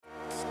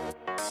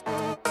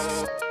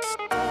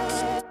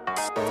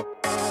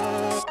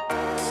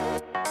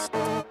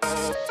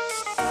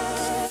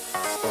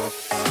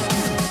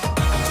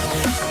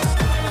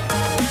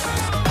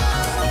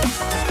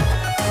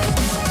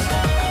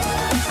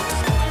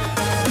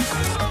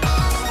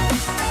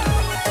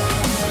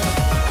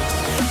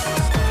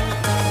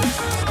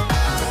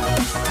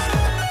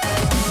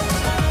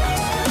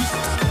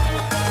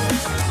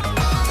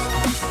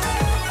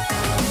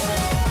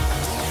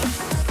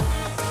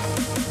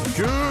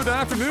Good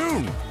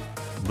afternoon,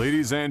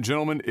 ladies and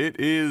gentlemen. It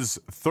is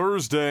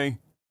Thursday.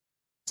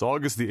 It's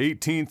August the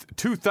 18th,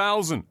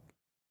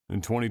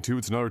 2022.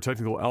 It's another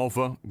Technical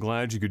Alpha.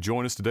 Glad you could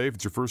join us today. If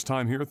it's your first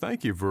time here,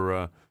 thank you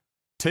for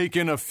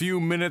taking a few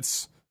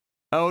minutes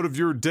out of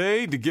your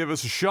day to give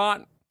us a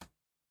shot.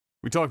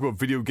 We talk about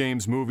video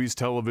games, movies,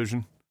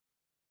 television,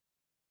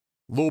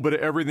 a little bit of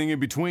everything in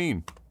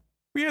between.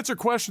 We answer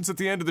questions at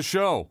the end of the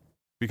show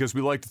because we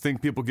like to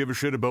think people give a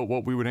shit about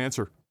what we would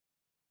answer.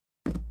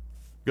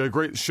 Got a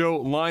great show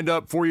lined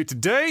up for you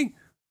today,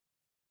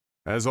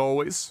 as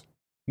always.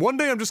 One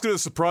day I'm just going to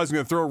surprise, I'm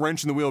going to throw a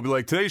wrench in the wheel and be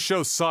like, today's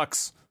show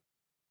sucks,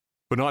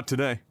 but not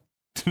today.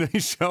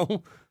 Today's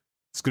show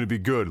is going to be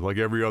good, like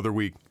every other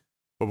week.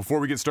 But before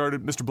we get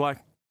started, Mr.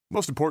 Black,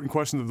 most important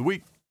question of the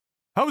week.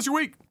 How was your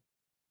week?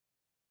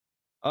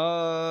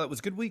 It was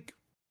a good week.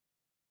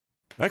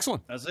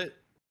 Excellent. That's it.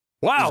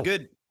 Wow. It was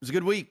good. It was a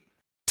good week.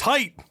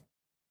 Tight.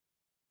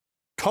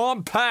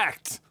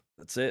 Compact.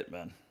 That's it,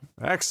 man.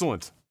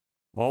 Excellent.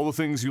 All the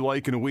things you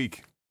like in a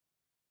week.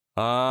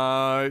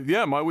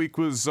 Yeah, my week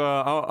was,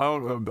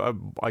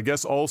 I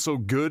guess, also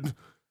good.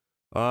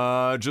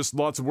 Just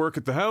lots of work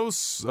at the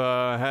house.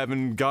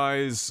 Having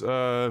guys,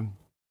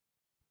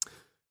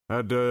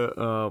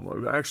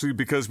 actually,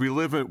 because we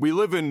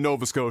live in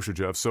Nova Scotia,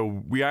 Jeff,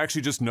 so we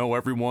actually just know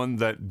everyone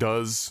that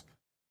does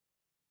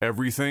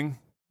everything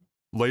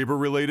labor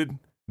related.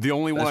 The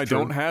only one I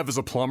don't have is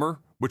a plumber,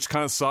 which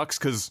kind of sucks,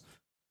 because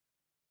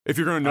if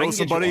you're going to know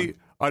somebody,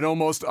 I'd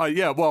almost, no, I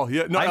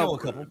know a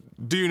couple.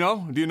 Do you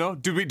know?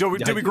 Do we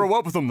grow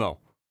up with them, though?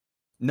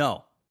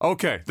 No.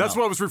 Okay, that's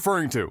what I was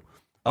referring to.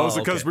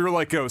 Because we were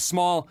like,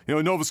 small,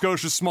 Nova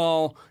Scotia's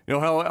small,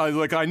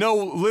 I know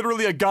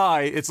literally a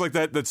guy. It's like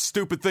that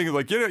stupid thing of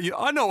like,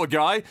 I know a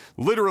guy,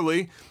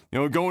 literally,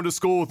 going to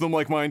school with them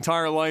like my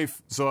entire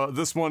life. So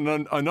this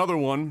one, another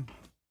one,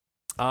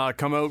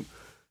 come out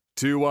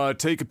to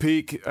take a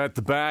peek at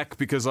the back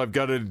because I've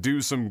got to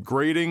do some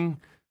grading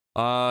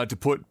to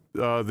put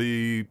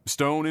the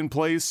stone in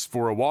place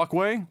for a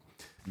walkway.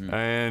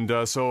 And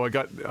so I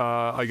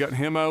got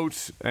him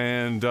out,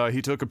 and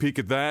he took a peek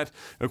at that.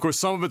 And of course,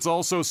 some of it's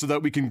also so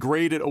that we can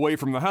grade it away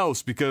from the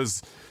house,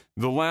 because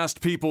the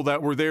last people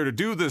that were there to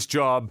do this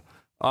job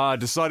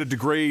decided to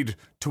grade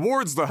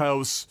towards the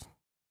house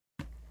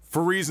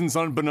for reasons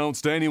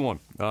unbeknownst to anyone.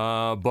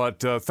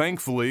 But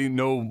thankfully,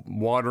 no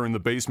water in the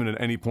basement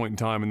at any point in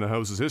time in the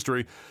house's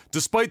history,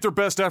 despite their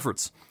best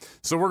efforts.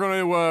 So we're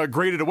going to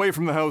grade it away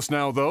from the house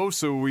now, though,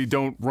 so we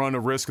don't run a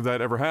risk of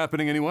that ever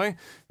happening anyway.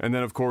 And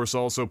then, of course,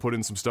 also put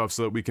in some stuff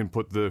so that we can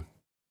put the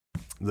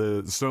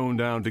stone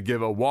down to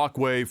give a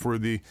walkway for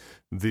the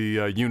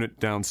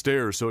unit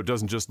downstairs, so it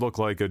doesn't just look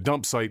like a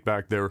dump site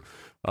back there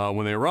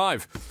when they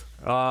arrive.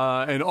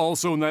 And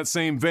also in that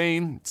same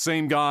vein,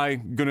 same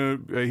guy,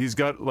 he's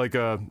got like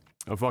a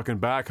fucking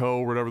backhoe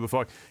or whatever the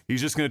fuck.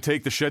 He's just gonna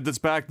take the shed that's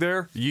back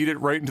there, yeet it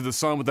right into the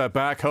sun with that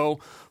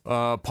backhoe,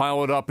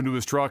 pile it up into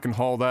his truck and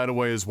haul that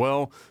away as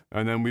well.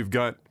 And then we've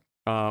got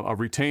a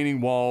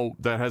retaining wall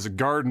that has a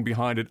garden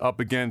behind it up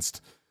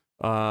against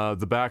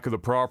the back of the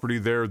property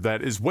there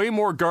that is way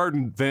more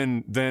garden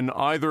than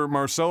either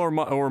Marcel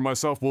or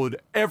myself would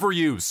ever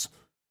use.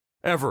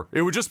 Ever.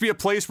 It would just be a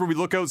place where we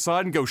look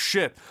outside and go,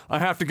 shit, I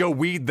have to go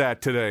weed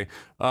that today.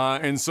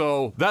 And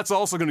so that's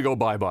also going to go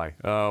bye-bye.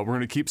 We're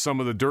going to keep some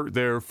of the dirt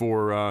there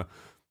for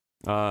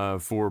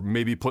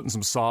maybe putting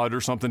some sod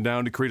or something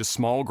down to create a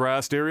small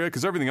grassed area,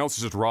 because everything else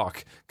is just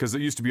rock, because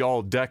it used to be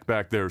all deck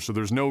back there, so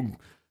there's no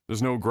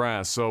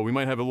grass. So we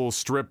might have a little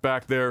strip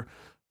back there,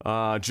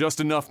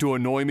 just enough to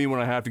annoy me when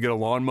I have to get a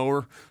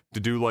lawnmower to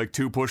do like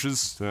 2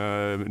 pushes,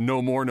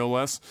 no more, no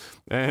less,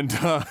 and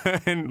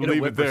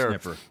leave it there.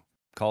 Snipper.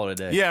 Call it a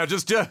day. Yeah,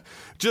 just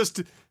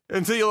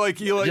until you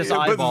just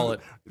eyeball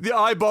it. The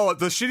eyeball it.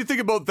 The shitty thing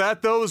about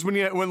that though is when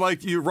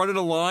you run in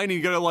a line and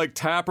you gotta like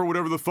tap or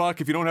whatever the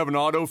fuck if you don't have an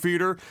auto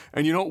feeder,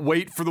 and you don't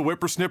wait for the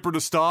whippersnipper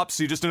to stop,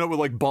 so you just end up with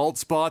like bald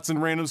spots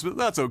and random. But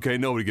that's okay.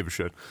 Nobody give a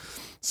shit.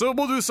 So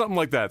we'll do something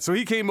like that. So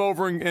he came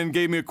over and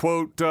gave me a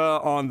quote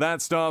on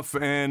that stuff,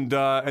 and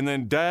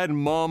then Dad and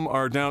Mom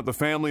are down at the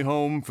family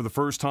home for the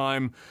first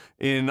time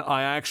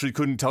I actually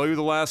couldn't tell you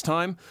the last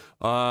time.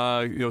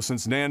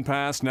 Since Nan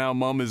passed, now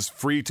Mom is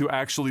free to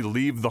actually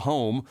leave the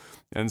home,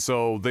 and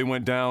so they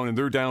went down, and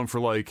they're down for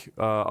like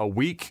a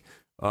week.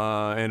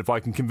 And if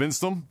I can convince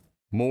them,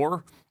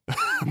 more,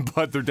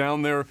 but they're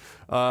down there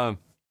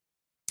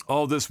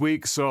all this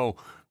week. So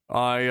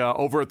I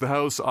over at the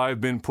house,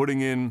 I've been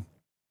putting in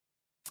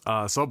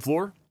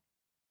subfloor.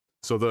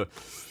 So the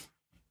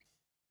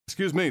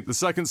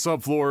second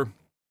subfloor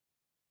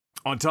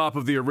on top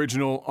of the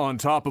original, on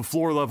top of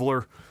floor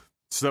leveler,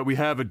 so that we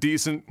have a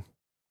decent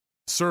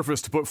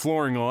surface to put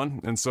flooring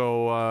on. And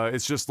so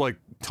it's just like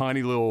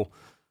tiny little,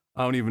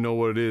 I don't even know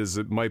what it is.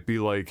 It might be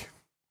like,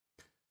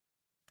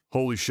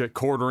 holy shit,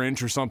 1/4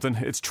 inch or something.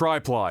 It's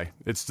tri-ply.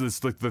 It's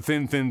just like the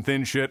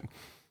thin shit.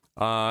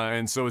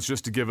 And so it's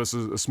just to give us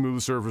a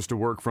smooth surface to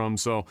work from.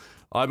 So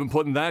I've been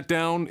putting that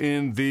down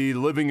in the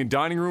living and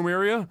dining room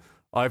area.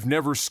 I've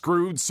never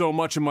screwed so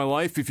much in my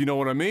life, if you know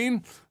what I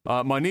mean.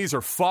 My knees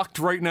are fucked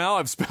right now.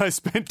 I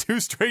spent 2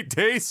 straight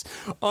days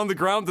on the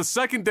ground. The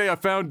second day I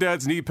found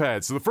Dad's knee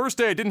pads. So the first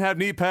day I didn't have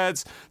knee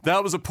pads.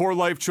 That was a poor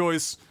life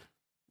choice.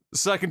 The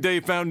second day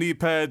found knee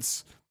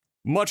pads.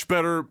 Much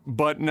better,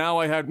 but now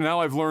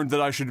I've learned that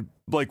I should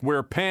like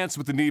wear pants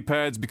with the knee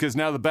pads because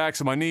now the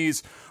backs of my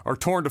knees are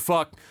torn to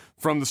fuck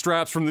from the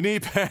straps from the knee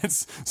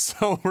pads.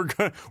 So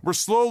we're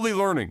slowly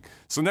learning.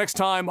 So next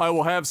time I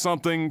will have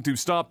something to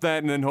stop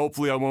that, and then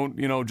hopefully I won't,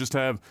 just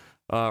have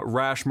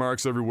rash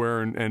marks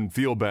everywhere and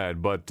feel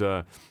bad. But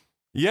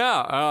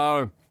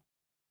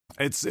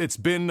it's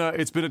been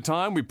a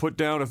time.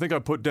 I think I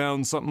put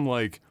down something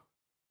like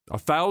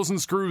 1,000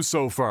 screws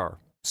so far.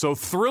 So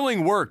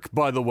thrilling work,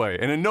 by the way,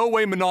 and in no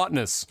way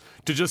monotonous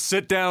to just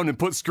sit down and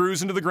put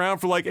screws into the ground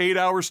for like 8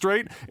 hours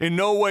straight. In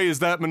no way is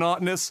that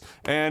monotonous,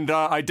 and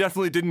I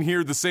definitely didn't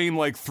hear the same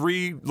like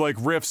 3 like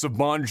riffs of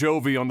Bon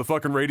Jovi on the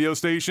fucking radio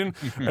station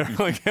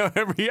like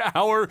every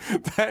hour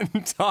that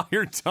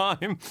entire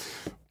time.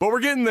 But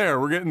we're getting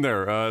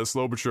there,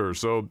 slow but sure.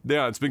 So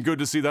yeah, it's been good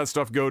to see that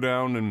stuff go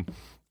down,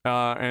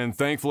 and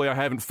thankfully I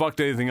haven't fucked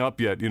anything up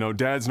yet.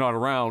 Dad's not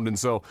around, and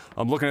so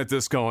I'm looking at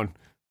this going,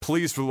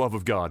 please, for the love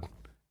of God,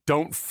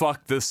 don't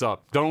fuck this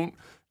up. Don't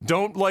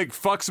like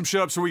fuck some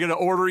shit up so we gotta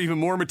order even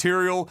more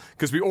material,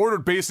 because we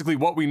ordered basically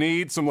what we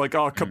need. So I'm like,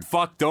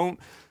 fuck, don't.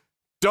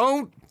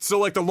 So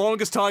like the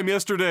longest time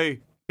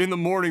yesterday in the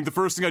morning, the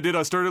first thing I did,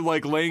 I started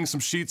like laying some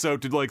sheets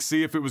out to like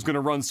see if it was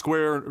gonna run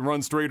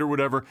straight or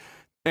whatever.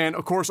 And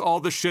of course, all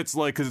the shit's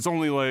like, because it's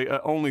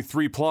only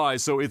 3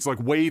 plies, so it's like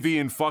wavy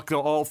and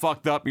all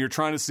fucked up, and you're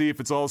trying to see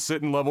if it's all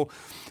sitting level.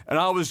 And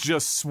I was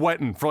just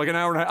sweating for like an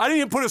hour and a half. I didn't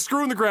even put a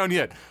screw in the ground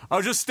yet. I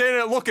was just standing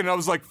there looking, and I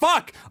was like,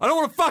 fuck! I don't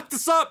want to fuck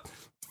this up!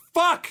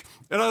 Fuck!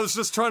 And I was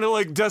just trying to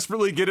like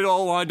desperately get it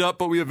all lined up,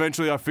 but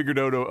I figured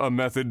out a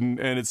method,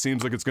 and it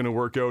seems like it's going to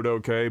work out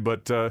okay.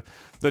 But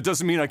that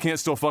doesn't mean I can't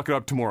still fuck it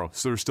up tomorrow,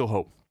 so there's still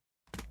hope.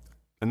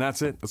 And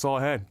that's it. That's all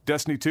I had.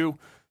 Destiny 2.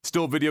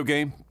 Still a video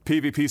game.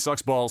 PvP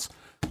sucks balls.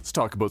 Let's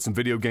talk about some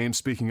video games.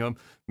 Speaking of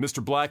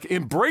Mr. Black,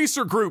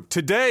 Embracer Group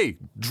today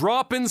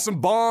dropping some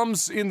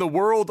bombs in the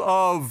world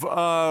of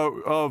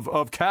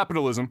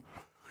capitalism.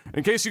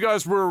 In case you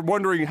guys were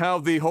wondering how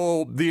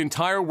the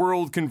entire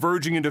world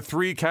converging into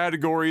 3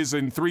 categories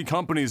and 3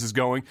 companies is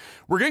going,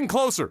 we're getting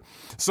closer.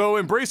 So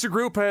Embracer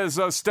Group has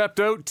stepped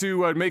out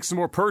to make some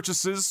more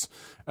purchases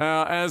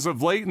as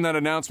of late, and that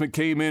announcement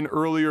came in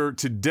earlier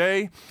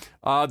today.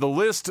 The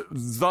list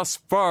thus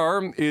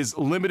far is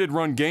Limited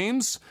Run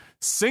Games,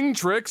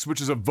 Singtrix,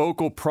 which is a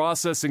vocal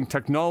processing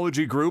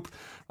technology group,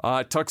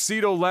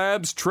 Tuxedo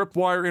Labs,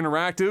 Tripwire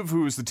Interactive,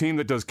 who is the team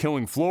that does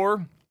Killing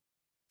Floor,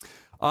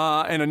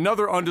 and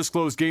another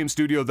undisclosed game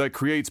studio that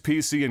creates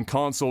PC and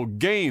console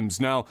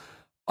games. Now,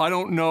 I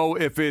don't know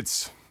if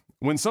it's...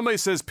 When somebody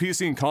says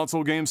PC and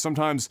console games,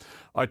 sometimes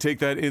I take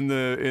that in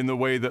the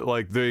way that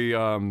like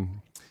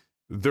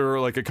they're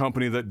like a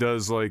company that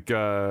does like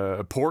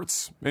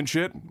ports and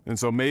shit, and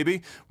so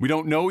maybe we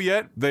don't know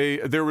yet.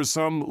 There was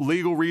some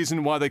legal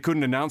reason why they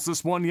couldn't announce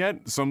this one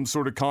yet, some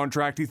sort of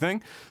contracty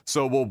thing.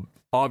 So we'll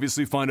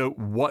obviously find out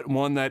what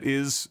one that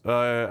is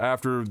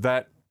after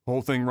that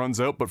whole thing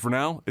runs out. But for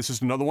now, it's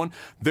just another one.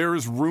 There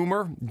is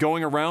rumor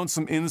going around,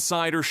 some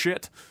insider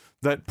shit,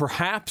 that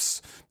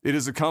perhaps it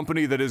is a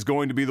company that is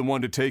going to be the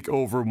one to take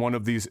over one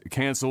of these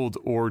canceled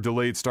or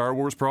delayed Star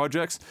Wars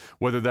projects,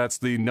 whether that's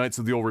the Knights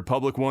of the Old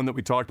Republic one that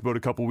we talked about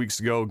a couple weeks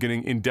ago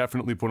getting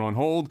indefinitely put on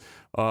hold,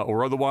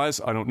 or otherwise,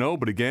 I don't know.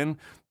 But again,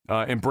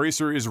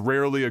 Embracer is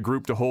rarely a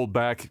group to hold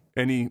back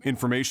any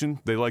information.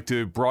 They like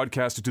to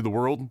broadcast it to the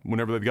world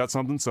whenever they've got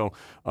something, so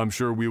I'm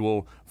sure we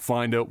will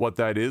find out what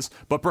that is.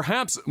 But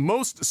perhaps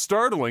most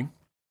startling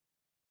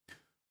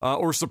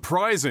or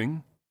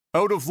surprising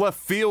out of left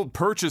field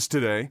purchase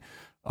today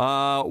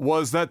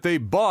was that they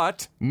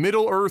bought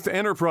Middle-earth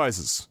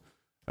Enterprises.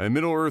 And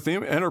Middle-earth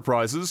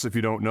Enterprises, if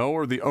you don't know,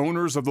 are the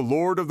owners of the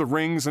Lord of the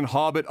Rings and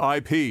Hobbit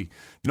IP.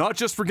 Not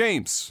just for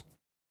games,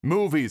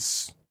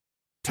 movies,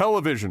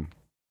 television,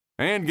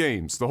 and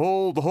games. The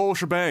whole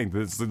shebang.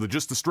 It's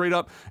just the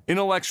straight-up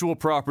intellectual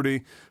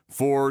property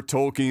for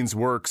Tolkien's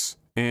works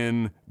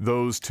in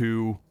those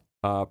 2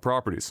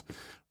 properties.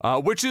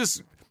 Which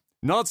is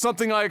not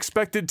something I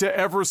expected to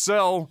ever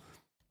sell,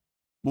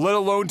 let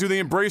alone to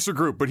the Embracer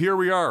Group, but here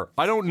we are.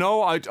 I don't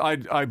know.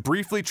 I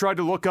briefly tried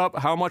to look up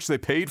how much they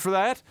paid for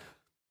that.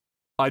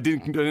 I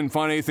didn't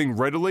find anything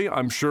readily.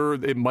 I'm sure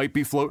it might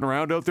be floating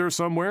around out there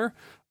somewhere.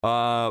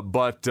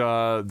 But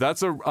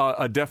that's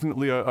a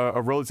definitely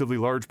a relatively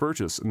large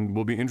purchase, and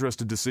we'll be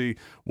interested to see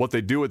what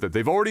they do with it.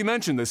 They've already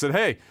mentioned, they said,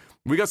 hey,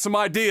 we got some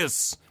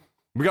ideas.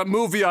 We got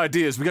movie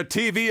ideas. We got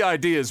TV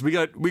ideas. We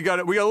got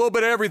a little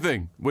bit of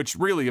everything. Which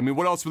really, I mean,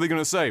 what else were they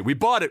going to say? We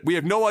bought it. We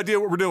have no idea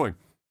what we're doing.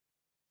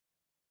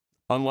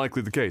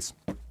 Unlikely the case.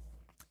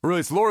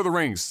 Really, it's Lord of the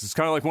Rings. It's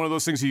kind of like one of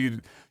those things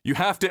you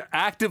have to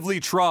actively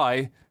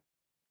try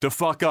to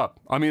fuck up.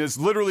 I mean, it's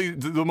literally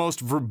the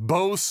most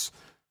verbose,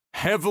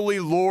 heavily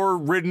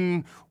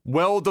lore-ridden,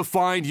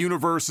 well-defined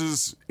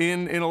universes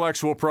in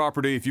intellectual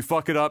property. If you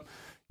fuck it up,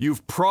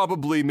 you've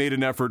probably made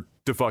an effort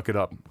to fuck it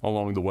up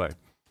along the way.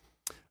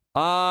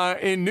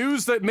 In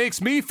news that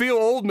makes me feel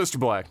old, Mr.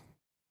 Black,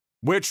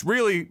 which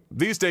really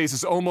these days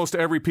is almost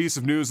every piece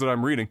of news that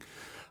I'm reading,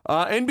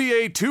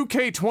 NBA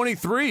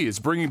 2K23 is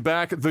bringing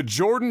back the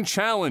Jordan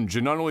Challenge.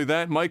 And not only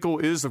that, Michael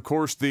is, of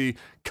course, the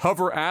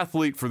cover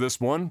athlete for this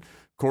one.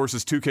 Of course,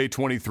 it's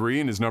 2K23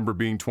 and his number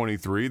being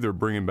 23. They're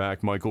bringing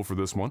back Michael for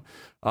this one.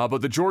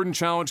 But the Jordan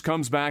Challenge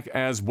comes back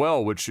as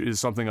well, which is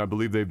something I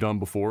believe they've done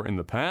before in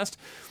the past.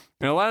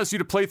 And it allows you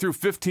to play through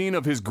 15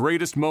 of his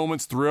greatest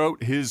moments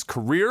throughout his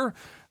career.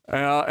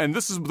 And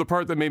this is the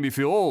part that made me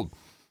feel old.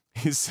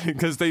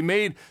 Because they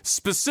made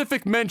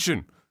specific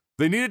mention.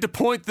 They needed to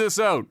point this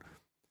out.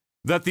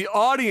 That the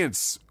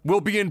audience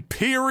will be in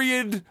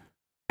period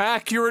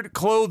accurate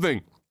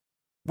clothing,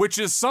 which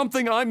is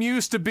something I'm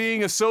used to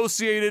being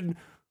associated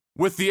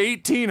with the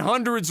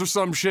 1800s or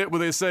some shit where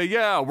they say,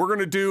 yeah, we're going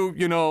to do,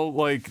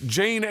 like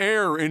Jane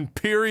Eyre in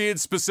period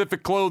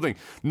specific clothing.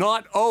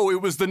 Not,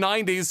 it was the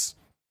 90s,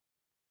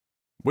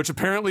 which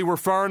apparently we're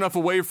far enough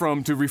away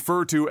from to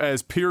refer to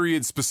as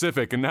period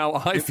specific. And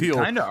now I feel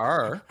kind of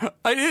are.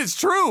 It's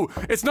true.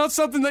 It's not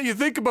something that you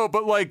think about,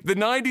 but like the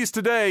 90s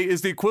today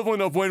is the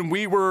equivalent of when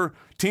we were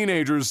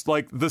teenagers,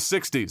 like the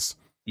 60s.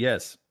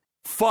 Yes.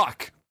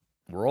 Fuck.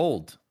 We're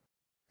old.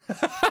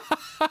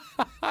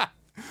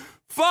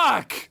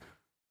 Fuck.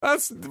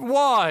 That's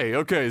why.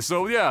 Okay,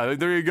 so yeah,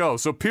 there you go.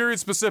 So period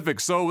specific.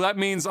 So that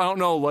means, I don't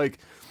know, like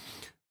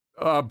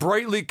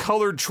brightly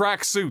colored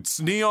tracksuits,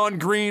 neon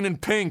green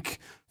and pink,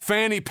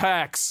 fanny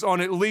packs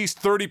on at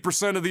least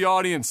 30% of the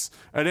audience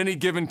at any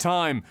given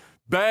time,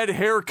 bad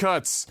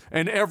haircuts,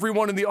 and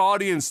everyone in the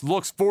audience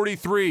looks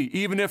 43,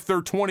 even if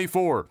they're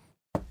 24.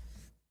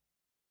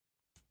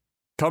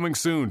 Coming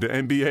soon to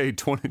NBA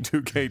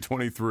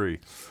 2K23.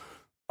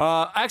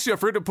 Actually, I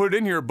forgot to put it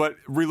in here, but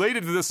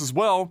related to this as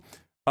well,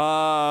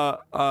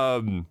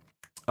 PGA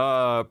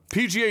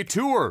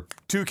Tour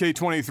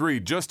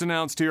 2K23 just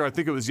announced here, I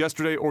think it was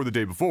yesterday or the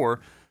day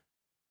before,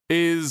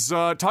 is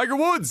Tiger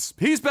Woods.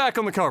 He's back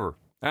on the cover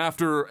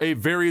after a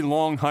very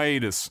long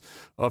hiatus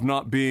of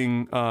not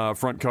being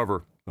front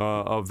cover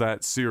of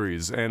that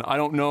series. And I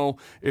don't know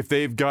if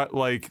they've got,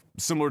 like,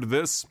 similar to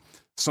this,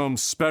 some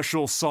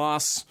special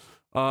sauce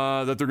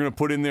that they're going to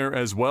put in there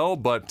as well,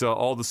 but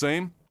all the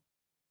same.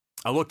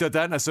 I looked at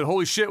that and I said,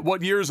 holy shit,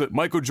 what year is it?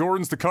 Michael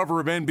Jordan's the cover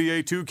of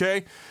NBA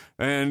 2K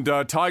and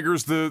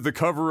Tiger's the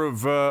cover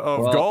of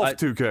Golf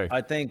 2K.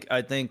 I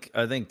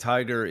think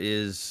Tiger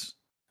is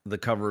the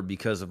cover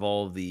because of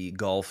all the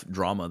golf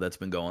drama that's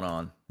been going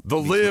on. The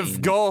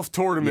LIV golf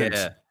tournament.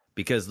 Yeah,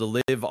 because the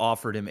LIV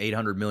offered him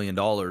 $800 million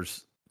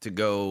to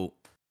go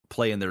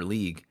play in their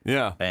league.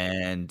 Yeah.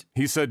 And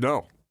he said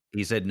no.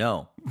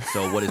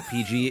 So what is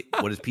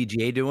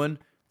PGA doing?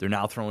 They're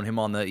now throwing him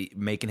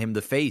making him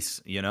the face,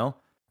 making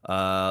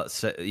a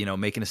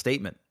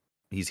statement.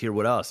 He's here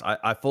with us.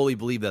 I fully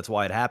believe that's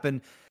why it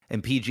happened.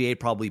 And PGA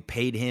probably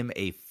paid him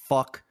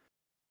not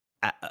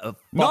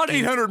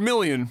 $800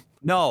 million.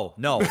 No,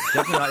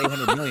 definitely not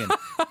 $800 million.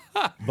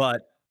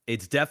 But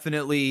it's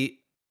definitely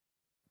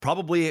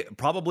probably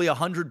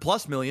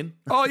 $100+ million.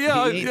 Oh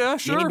yeah,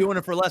 sure. He ain't doing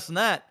it for less than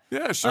that.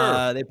 Yeah,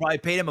 sure. They probably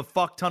paid him a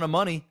fuck ton of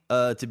money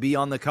to be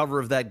on the cover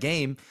of that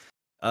game.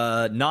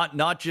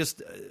 Not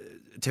just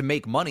to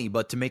make money,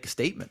 but to make a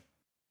statement.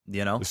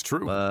 It's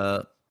true.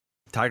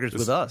 Tiger's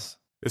with us.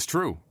 It's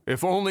true.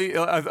 If only,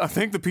 I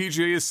think the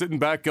PGA is sitting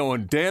back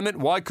going, damn it,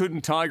 why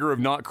couldn't Tiger have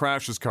not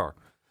crashed his car?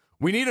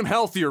 We need him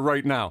healthier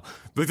right now.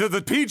 The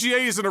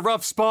PGA is in a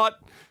rough spot.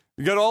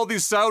 You got all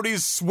these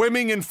Saudis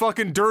swimming in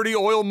fucking dirty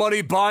oil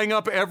money, buying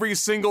up every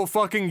single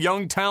fucking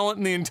young talent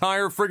in the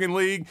entire friggin'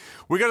 league.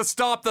 We gotta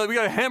stop that. We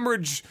gotta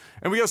hemorrhage,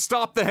 and we gotta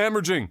stop the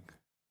hemorrhaging.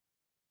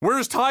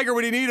 Where's Tiger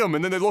when you need him?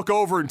 And then they look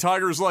over, and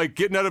Tiger's like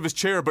getting out of his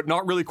chair, but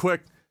not really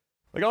quick.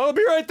 Like, I'll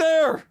be right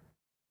there.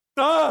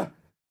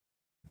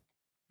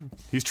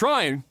 He's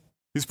trying.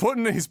 He's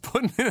putting in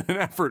an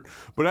effort.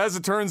 But as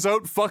it turns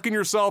out, fucking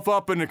yourself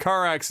up in a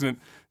car accident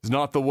is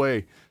not the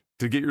way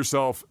to get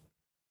yourself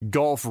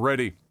golf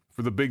ready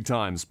for the big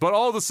times. But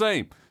all the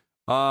same,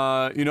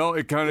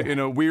 it kind of, in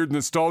a weird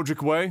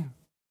nostalgic way,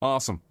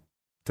 awesome.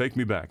 Take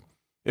me back.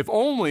 If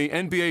only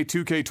NBA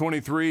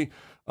 2K23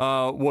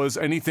 was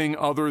anything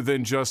other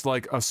than just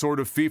like a sort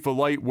of FIFA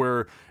Lite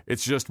where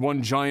it's just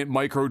one giant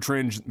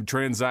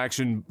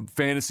transaction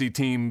fantasy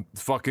team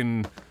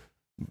fucking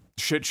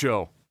shit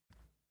show.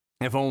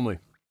 If only.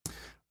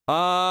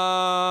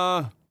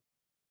 All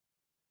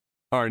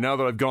right, now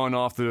that I've gone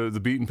off the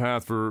beaten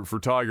path for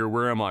Tiger,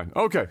 where am I?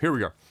 Okay, here we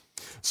go.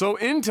 So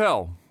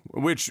Intel,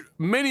 which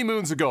many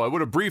moons ago I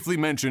would have briefly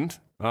mentioned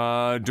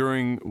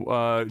during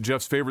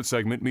Jeff's favorite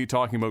segment, me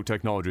talking about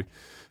technology,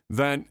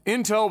 that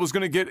Intel was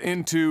going to get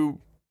into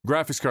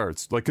graphics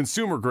cards, like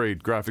consumer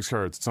grade graphics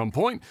cards at some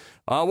point.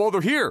 Well, they're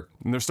here,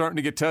 and they're starting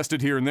to get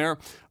tested here and there.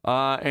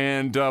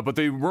 But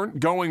they weren't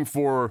going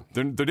for,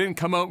 they didn't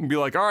come out and be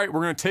like, all right,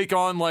 we're going to take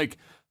on like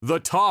the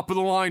top of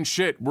the line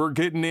shit. We're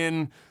getting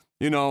in,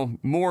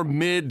 more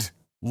mid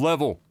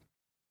level.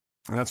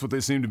 And that's what they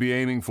seem to be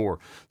aiming for.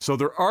 So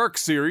their ARC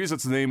series,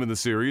 that's the name of the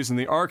series, and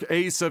the ARC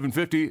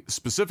A750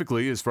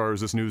 specifically, as far as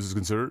this news is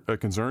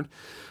concerned,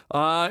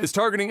 is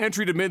targeting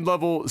entry to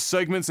mid-level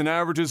segments and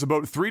averages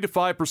about 3 to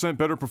 5%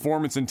 better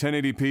performance in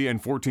 1080p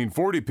and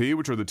 1440p,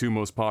 which are the two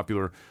most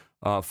popular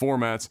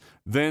formats,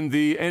 than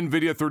the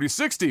NVIDIA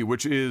 3060,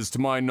 which is, to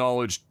my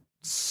knowledge,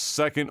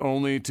 second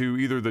only to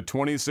either the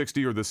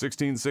 2060 or the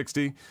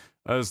 1660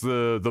 as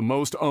the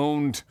most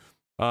owned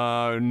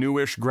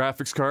newish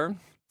graphics card.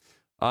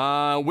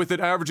 With it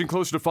averaging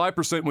closer to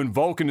 5% when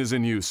Vulkan is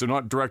in use. So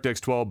not DirectX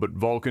 12, but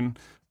Vulkan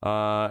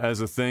as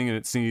a thing, and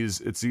it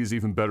sees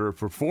even better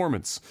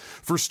performance.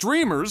 For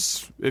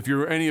streamers, if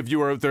any of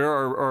you are out there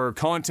are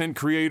content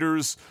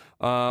creators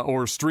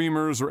or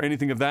streamers or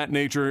anything of that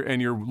nature,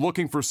 and you're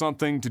looking for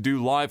something to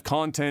do live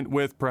content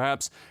with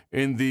perhaps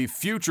in the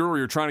future, or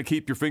you're trying to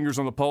keep your fingers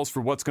on the pulse for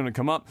what's going to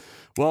come up,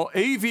 well,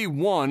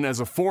 AV1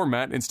 as a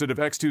format instead of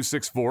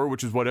X264,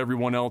 which is what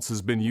everyone else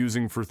has been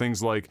using for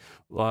things like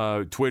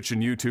Twitch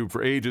and YouTube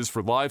for ages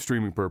for live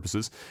streaming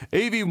purposes,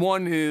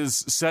 AV1 is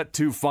set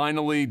to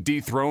finally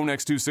dethrone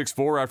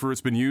X264 after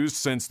it's been used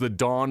since the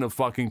dawn of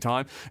fucking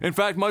time. In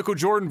fact, Michael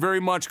Jordan very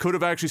much could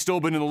have actually still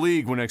been in the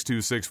league when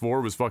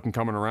X264 was fucking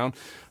coming around.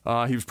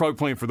 He was probably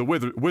playing for the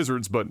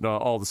Wizards, but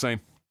all the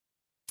same.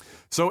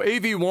 So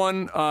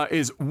AV1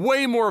 is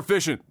way more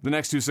efficient than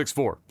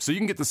X264. So you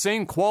can get the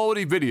same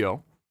quality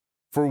video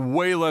for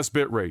way less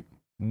bitrate.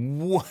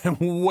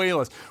 Way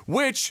less.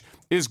 Which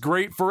is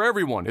great for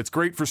everyone. It's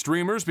great for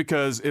streamers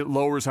because it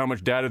lowers how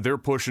much data they're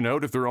pushing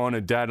out if they're on a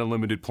data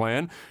limited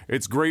plan.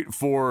 It's great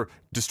for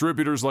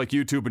distributors like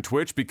YouTube and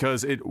Twitch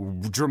because it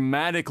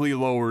dramatically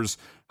lowers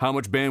how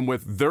much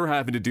bandwidth they're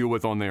having to deal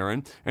with on their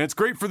end. And it's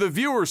great for the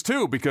viewers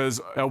too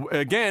because,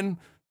 again,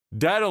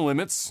 data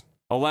limits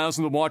allows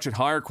them to watch at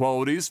higher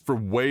qualities for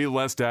way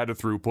less data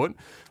throughput.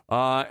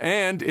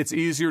 And it's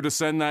easier to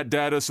send that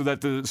data so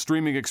that the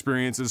streaming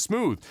experience is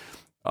smooth.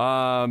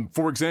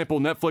 For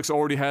example, Netflix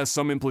already has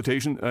some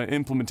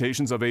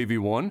implementations of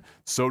AV1.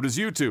 So does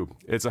YouTube.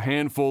 It's a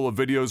handful of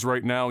videos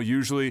right now,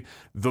 usually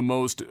the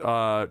most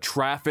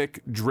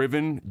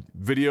traffic-driven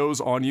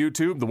videos on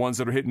YouTube, the ones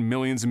that are hitting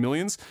millions and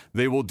millions.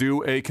 They will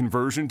do a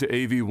conversion to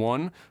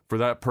AV1 for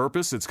that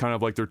purpose. It's kind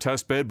of like their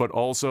test bed, but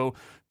also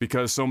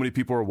because so many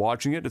people are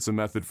watching it, it's a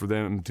method for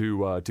them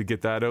to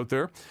get that out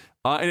there.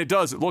 And it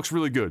looks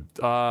really good.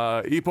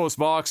 Epos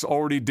Vox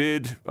already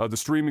did, the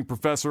streaming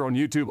professor on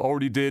YouTube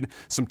already did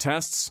some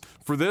tests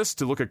for this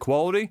to look at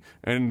quality,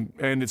 and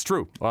it's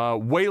true.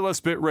 Way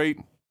less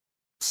bitrate,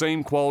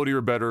 same quality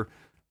or better,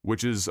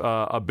 which is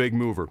a big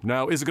mover.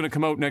 Now, is it going to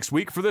come out next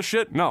week for this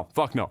shit? No,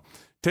 fuck no.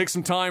 Takes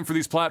some time for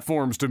these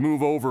platforms to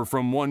move over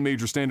from one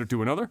major standard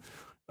to another,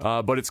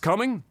 but it's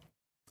coming.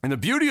 And the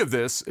beauty of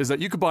this is that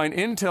you could buy an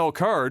Intel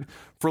card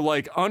for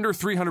like under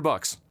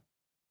 $300.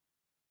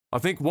 I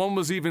think one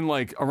was even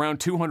like around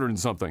 200 and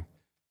something,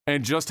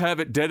 and just have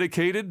it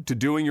dedicated to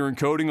doing your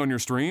encoding on your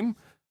stream,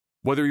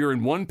 whether you're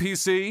in one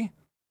PC,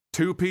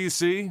 two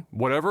PC,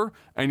 whatever,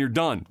 and you're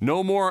done.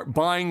 No more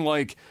buying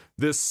like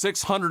this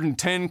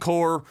 610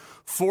 core,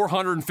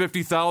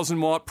 450,000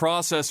 watt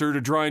processor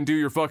to try and do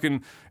your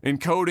fucking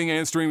encoding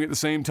and streaming at the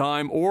same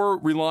time, or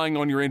relying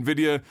on your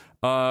NVIDIA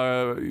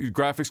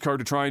graphics card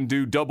to try and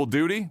do double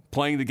duty,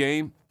 playing the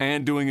game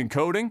and doing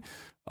encoding.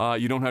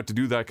 You don't have to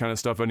do that kind of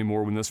stuff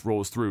anymore when this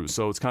rolls through.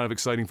 So it's kind of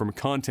exciting from a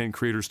content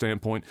creator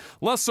standpoint.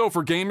 Less so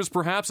for gamers,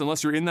 perhaps,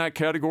 unless you're in that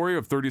category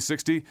of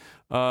 3060,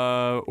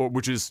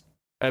 which is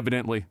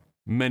evidently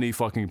many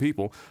fucking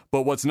people.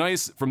 But what's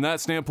nice from that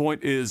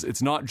standpoint is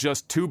it's not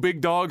just two big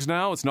dogs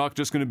now. It's not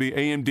just going to be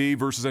AMD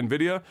versus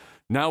NVIDIA.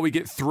 Now we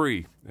get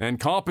three. And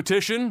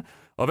competition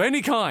of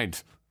any kind,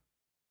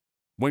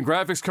 when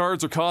graphics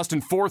cards are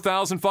costing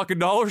 $4,000 fucking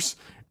dollars,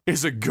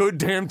 is a good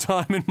damn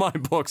time in my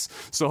books.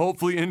 So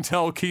hopefully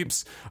Intel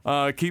keeps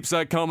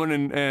that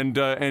coming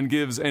and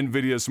gives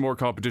NVIDIA some more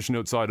competition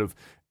outside of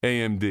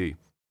AMD.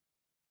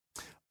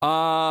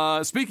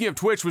 Speaking of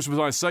Twitch, which was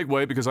my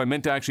segue because I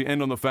meant to actually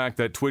end on the fact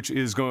that Twitch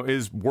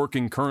is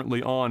working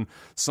currently on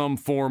some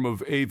form of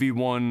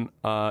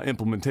AV1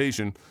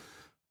 implementation.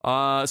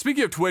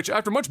 Speaking of Twitch,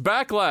 after much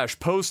backlash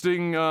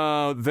posting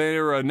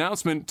their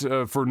announcement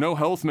for no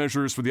health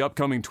measures for the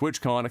upcoming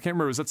TwitchCon, I can't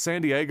remember, is that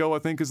San Diego, I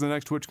think, is the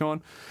next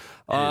TwitchCon?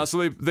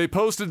 So they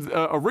posted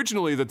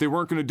originally that they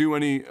weren't going to do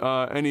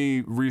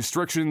any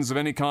restrictions of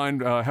any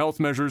kind, health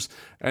measures,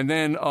 and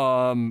then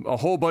a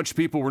whole bunch of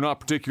people were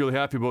not particularly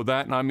happy about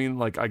that, and I mean,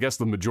 like, I guess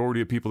the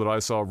majority of people that I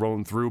saw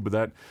rolling through, but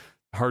that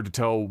hard to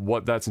tell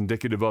what that's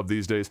indicative of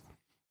these days.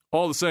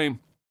 All the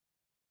same,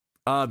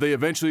 they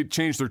eventually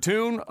changed their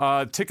tune.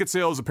 Ticket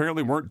sales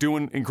apparently weren't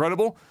doing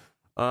incredible.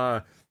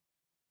 So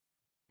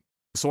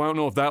I don't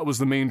know if that was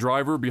the main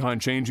driver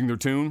behind changing their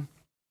tune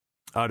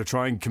to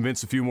try and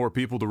convince a few more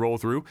people to roll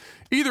through.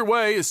 Either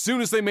way, as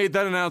soon as they made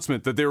that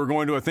announcement that they were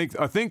going to, I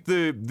think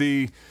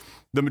the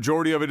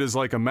majority of it is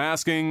like a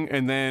masking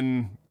and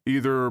then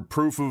either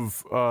proof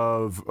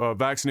of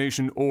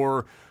vaccination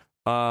or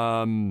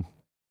a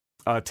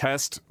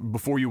test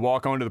before you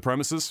walk onto the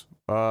premises.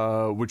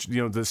 Which,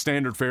 the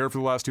standard fare for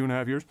the last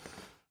 2.5 years.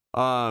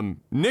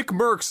 Nick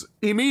Merckx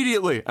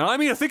immediately, and I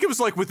mean, I think it was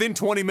like within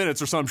 20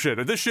 minutes or some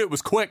shit. This shit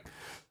was quick.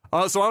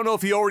 So I don't know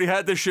if he already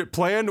had this shit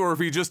planned or if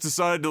he just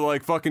decided to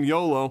like fucking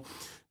YOLO.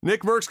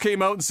 Nick Merckx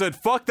came out and said,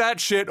 fuck that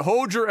shit,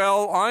 hold your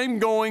L, I'm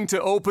going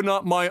to open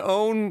up my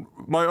own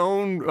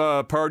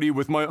party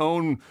with my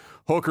own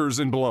hookers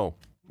and blow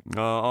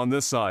on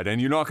this side, and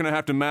you're not going to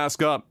have to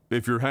mask up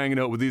if you're hanging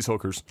out with these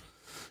hookers.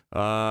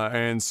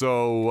 And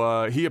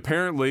so he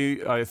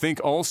apparently, I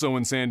think also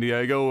in San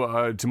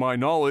Diego, to my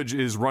knowledge,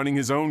 is running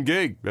his own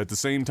gig at the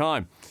same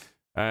time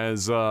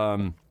as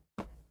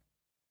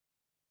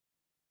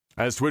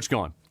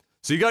TwitchCon.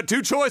 So you got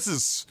two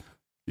choices.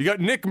 You got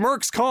Nick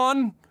Merckx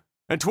Con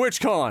and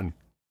TwitchCon,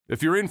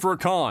 if you're in for a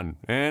con,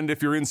 and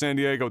if you're in San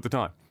Diego at the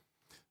time.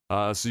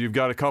 So you've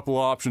got a couple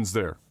options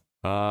there.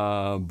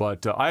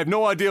 But I have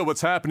no idea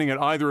what's happening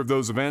at either of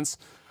those events.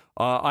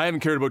 I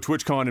haven't cared about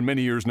TwitchCon in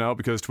many years now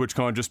because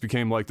TwitchCon just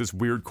became like this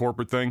weird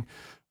corporate thing.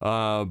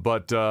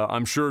 But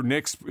I'm sure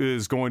Nick's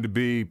is going to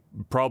be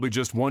probably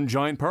just one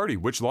giant party,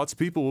 which lots of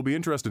people will be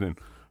interested in,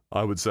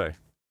 I would say.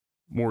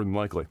 More than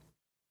likely.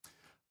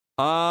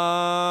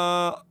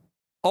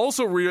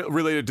 Also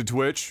related to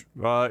Twitch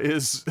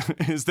is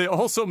they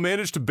also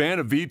managed to ban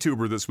a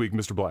VTuber this week,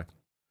 Mr. Black.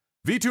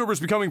 VTubers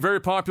becoming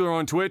very popular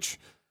on Twitch.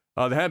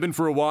 They have been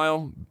for a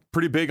while.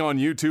 Pretty big on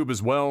YouTube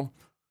as well.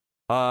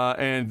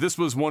 And this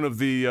was one of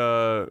the,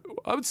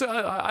 I would say,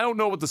 I don't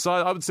know what the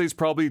size, I would say it's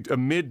probably a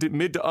mid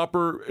to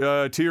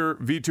upper tier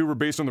VTuber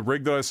based on the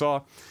rig that I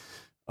saw.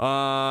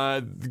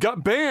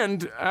 Got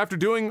banned after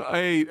doing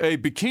a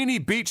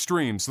bikini beach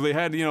stream. So they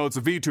had, it's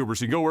a VTuber,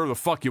 so you can go wherever the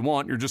fuck you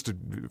want. You're just a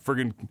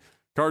friggin'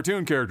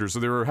 cartoon character. So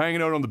they were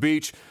hanging out on the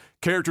beach,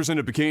 characters in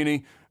a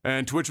bikini,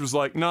 and Twitch was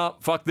like, nah,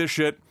 fuck this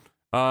shit.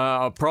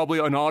 Probably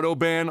an auto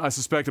ban. I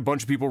suspect a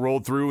bunch of people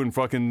rolled through and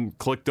fucking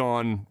clicked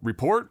on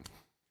report.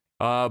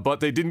 But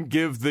they didn't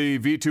give the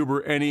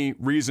VTuber any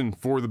reason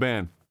for the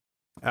ban.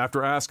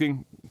 After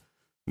asking,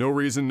 no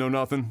reason, no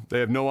nothing. They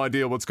have no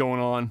idea what's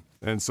going on.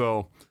 And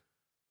so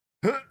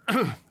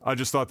I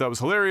just thought that was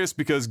hilarious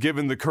because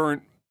given the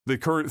current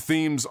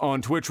themes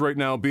on Twitch right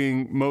now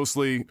being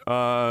mostly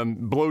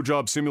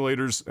blowjob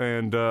simulators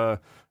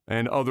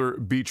and other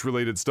beach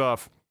related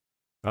stuff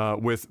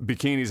with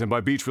bikinis, and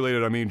by beach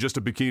related I mean just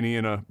a bikini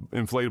in a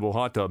inflatable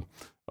hot tub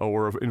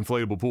or an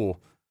inflatable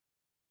pool.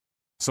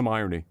 Some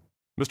irony.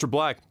 Mr.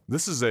 Black,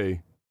 this is the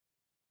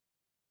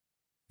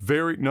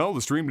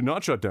stream did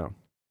not shut down.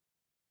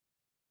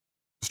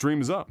 The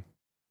stream is up.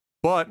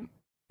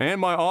 And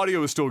my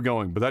audio is still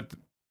going, but that...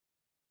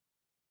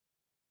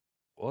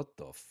 What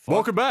the fuck?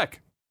 Welcome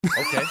back.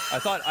 Okay.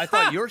 I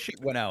thought your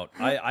shit went out.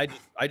 I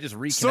just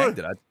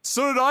reconnected.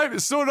 So did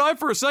I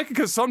for a second,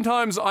 because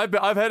sometimes I've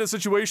had a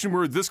situation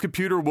where this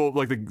computer will,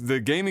 like the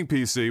gaming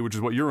PC, which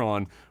is what you're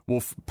on,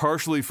 will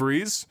partially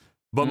freeze.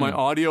 But my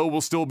audio will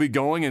still be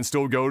going and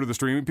still go to the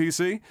streaming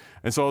PC.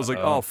 And so I was like,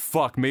 oh,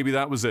 fuck, maybe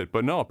that was it.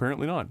 But no,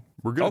 apparently not.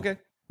 We're good. Okay.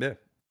 Yeah.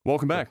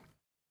 Welcome back.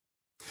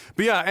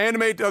 But yeah,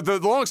 the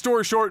long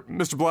story short,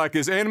 Mr. Black,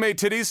 is anime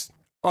titties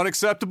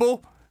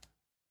unacceptable.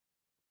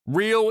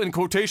 Real, in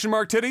quotation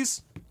mark,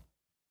 titties.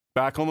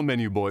 Back on the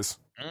menu, boys.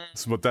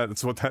 That's what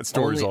that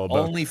story's all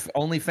about.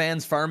 Only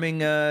fans farming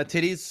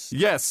titties?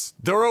 Yes,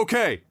 they're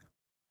okay.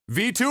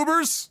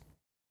 VTubers?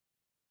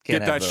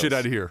 Get that shit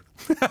out of here.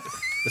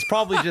 It's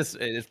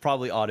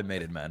probably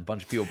automated, man. A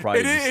bunch of people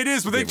probably. It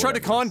is, but they tried to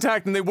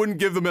contact and they wouldn't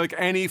give them like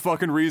any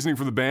fucking reasoning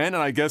for the ban.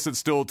 And I guess it's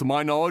still, to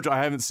my knowledge,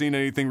 I haven't seen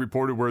anything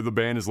reported where the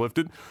ban is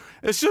lifted.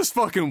 It's just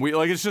fucking weird.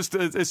 Like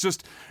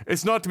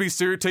it's not to be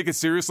take it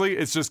seriously.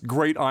 It's just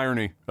great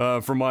irony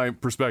from my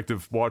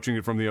perspective, watching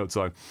it from the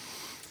outside.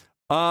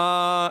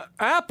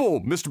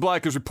 Apple, Mr.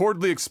 Black, is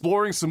reportedly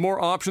exploring some more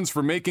options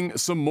for making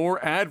some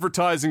more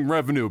advertising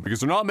revenue because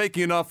they're not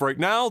making enough right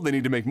now. They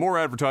need to make more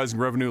advertising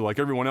revenue like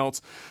everyone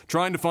else,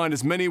 trying to find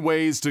as many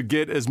ways to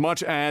get as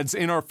much ads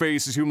in our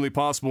face as humanly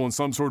possible in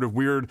some sort of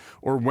weird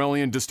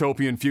Orwellian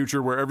dystopian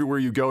future where everywhere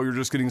you go, you're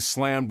just getting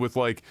slammed with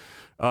like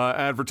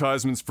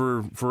advertisements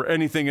for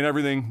anything and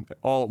everything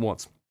all at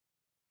once.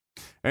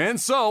 And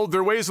so,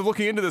 there are ways of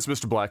looking into this,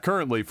 Mr. Black,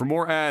 currently, for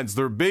more ads.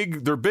 They're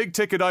big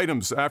ticket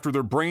items after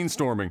their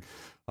brainstorming.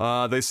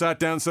 They sat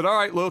down and said, all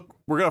right, look,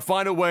 we're going to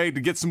find a way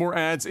to get some more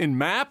ads in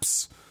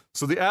Maps.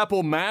 So the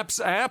Apple Maps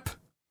app,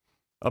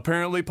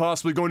 apparently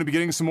possibly going to be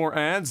getting some more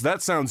ads.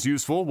 That sounds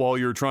useful while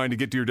you're trying to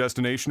get to your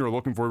destination or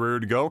looking for where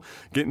to go.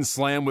 Getting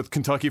slammed with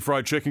Kentucky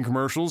Fried Chicken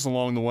commercials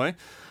along the way.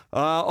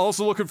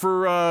 Also looking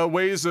for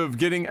ways of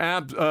getting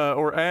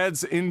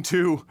ads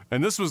into,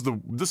 and this is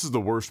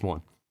the worst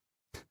one.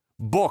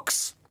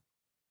 Books.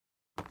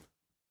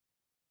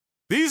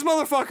 These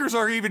motherfuckers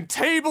are even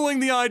tabling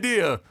the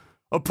idea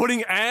of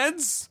putting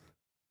ads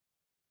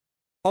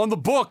on the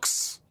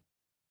books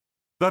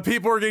that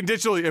people are getting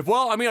digitally.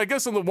 I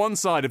guess on the one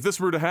side, if this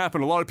were to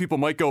happen, a lot of people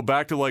might go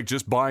back to like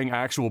just buying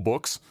actual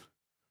books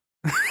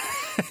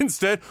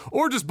instead,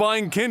 or just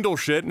buying Kindle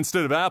shit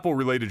instead of Apple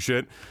related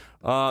shit.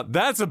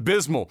 That's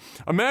abysmal.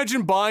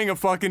 Imagine buying a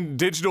fucking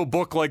digital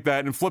book like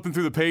that and flipping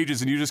through the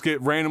pages and you just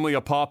get randomly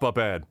a pop-up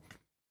ad.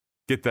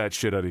 Get that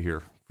shit out of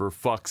here, for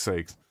fuck's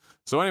sake.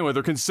 So anyway,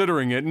 they're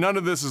considering it. None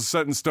of this is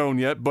set in stone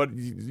yet, but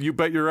you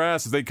bet your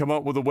ass if they come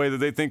up with a way that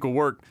they think will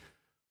work,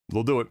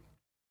 they'll do it.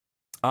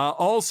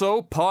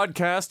 Also,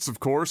 podcasts, of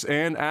course,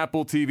 and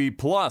Apple TV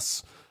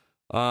Plus,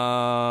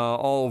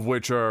 all of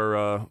which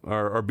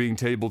are being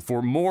tabled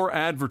for more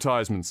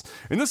advertisements.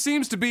 And this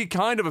seems to be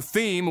kind of a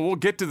theme. We'll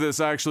get to this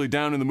actually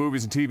down in the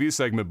movies and TV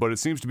segment, but it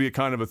seems to be a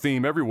kind of a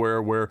theme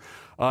everywhere where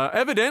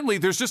evidently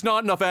there's just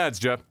not enough ads,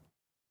 Jeff.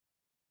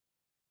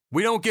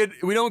 We don't get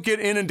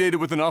inundated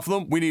with enough of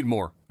them. We need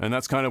more, and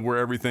that's kind of where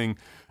everything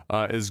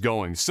is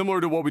going.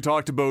 Similar to what we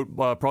talked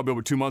about probably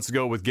over 2 months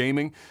ago with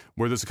gaming,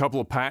 where there's a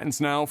couple of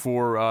patents now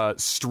for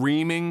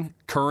streaming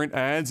current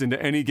ads into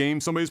any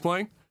game somebody's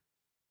playing.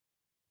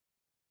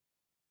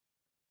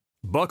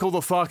 Buckle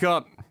the fuck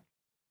up.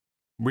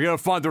 We gotta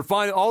find. They're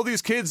finding all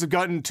these kids have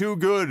gotten too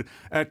good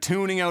at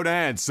tuning out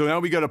ads, so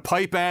now we gotta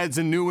pipe ads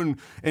in new and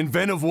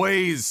inventive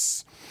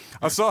ways.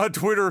 I saw a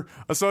Twitter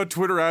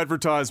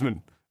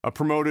advertisement. A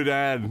promoted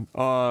ad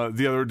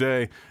the other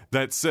day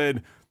that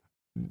said,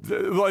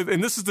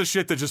 and this is the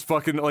shit that just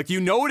fucking like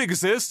it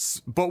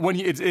exists, but when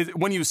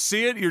you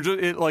see it,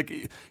 you're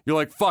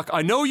like fuck,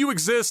 I know you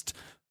exist,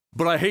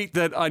 but I hate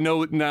that I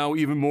know it now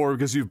even more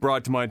because you've brought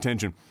it to my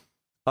attention.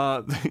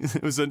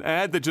 It was an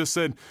ad that just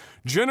said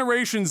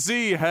Generation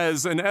Z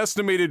has an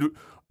estimated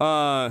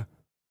what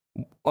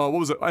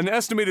was it? An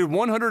estimated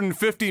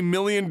 $150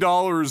 million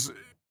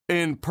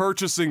in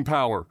purchasing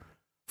power.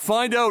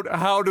 Find out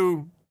how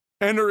to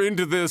enter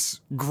into this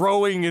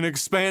growing and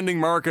expanding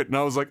market. And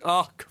I was like,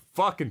 oh,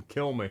 fucking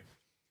kill me.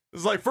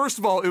 It's like, first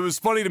of all, it was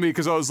funny to me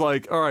because I was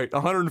like, all right,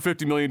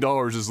 $150 million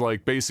is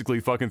like basically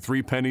fucking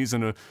 3 pennies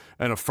and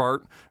a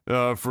fart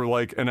for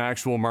like an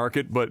actual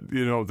market. But,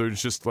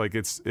 there's just like,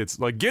 it's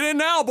like, get in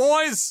now,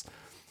 boys!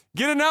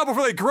 Get in now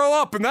before they grow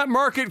up and that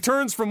market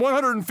turns from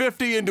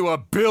 150 into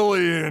 $1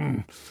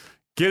 billion.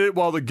 Get it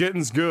while the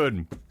getting's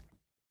good.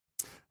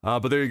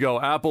 But there you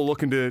go. Apple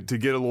looking to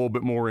get a little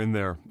bit more in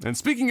there. And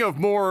speaking of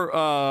more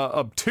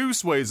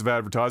obtuse ways of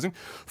advertising,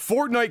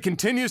 Fortnite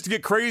continues to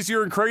get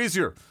crazier and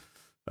crazier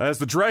as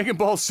the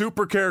Dragonball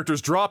Super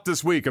characters dropped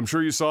this week. I'm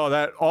sure you saw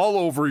that all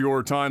over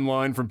your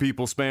timeline from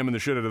people spamming the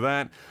shit out of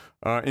that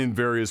in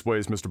various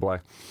ways, Mr.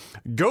 Black.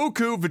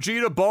 Goku,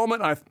 Vegeta,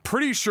 Bulma, I'm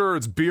pretty sure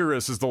it's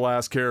Beerus is the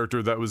last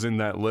character that was in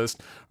that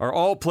list, are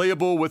all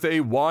playable with a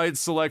wide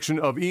selection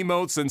of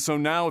emotes, and so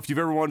now if you've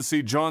ever wanted to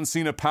see John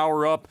Cena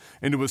power up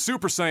into a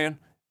Super Saiyan,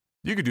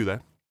 you could do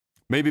that.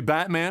 Maybe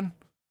Batman.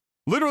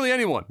 Literally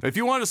anyone. If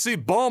you want to see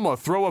Bulma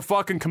throw a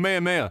fucking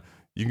Kamehameha,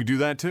 you can do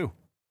that too.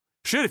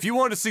 Shit, if you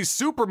want to see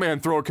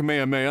Superman throw a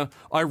Kamehameha,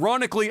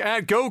 ironically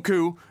at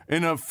Goku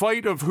in a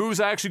fight of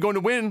who's actually going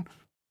to win,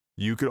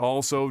 you could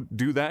also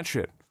do that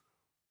shit.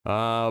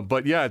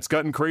 But yeah, it's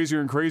gotten crazier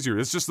and crazier.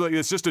 It's just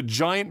a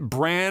giant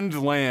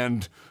brand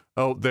land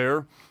out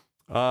there.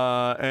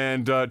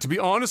 And to be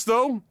honest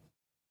though,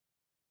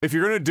 if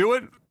you're gonna do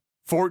it,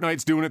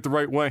 Fortnite's doing it the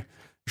right way.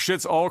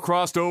 Shit's all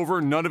crossed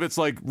over. None of it's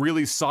like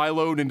really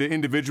siloed into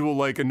individual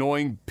like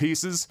annoying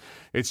pieces.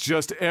 It's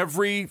just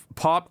every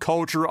pop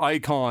culture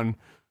icon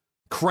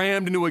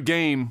crammed into a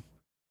game,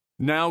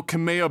 now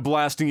Kamea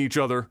blasting each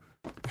other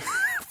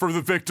for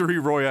the victory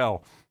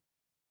royale.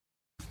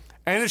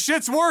 And the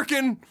shit's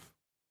working.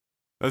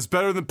 That's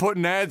better than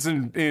putting ads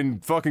in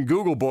fucking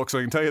Google books,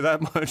 I can tell you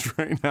that much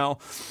right now.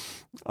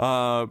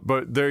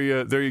 But there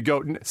you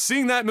go.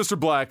 Seeing that, Mr.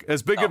 Black,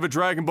 as big of a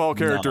Dragon Ball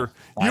character,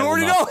 you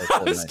already know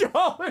how it's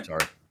going.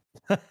 Sorry.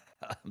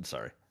 I'm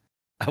sorry.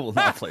 I will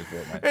not play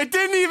Fortnite. It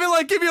didn't even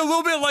like give you a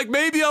little bit like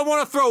maybe I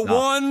want to throw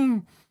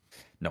one.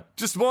 No.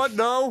 Just one?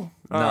 No?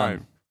 All right.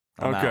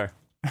 Okay.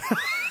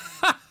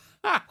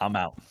 I'm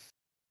out.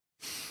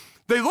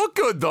 They look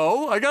good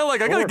though. I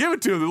gotta give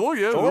it to them.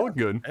 They look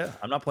good. Yeah,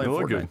 I'm not playing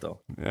Fortnite though.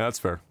 Yeah, that's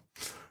fair.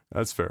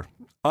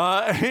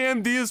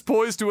 AMD is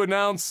poised to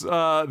announce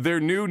their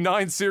new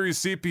 9 series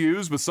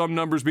CPUs with some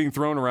numbers being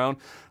thrown around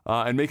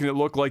and making it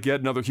look like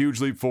yet another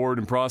huge leap forward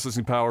in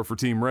processing power for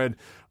Team Red.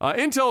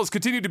 Intel has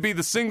continued to be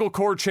the single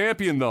core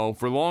champion though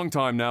for a long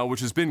time now, which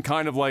has been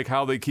kind of like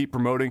how they keep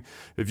promoting.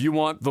 If you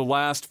want the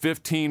last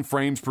 15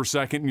 frames per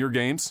second in your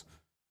games,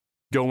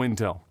 go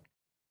Intel.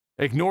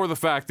 Ignore the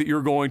fact that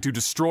you're going to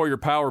destroy your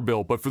power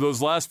bill, but for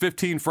those last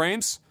 15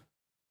 frames,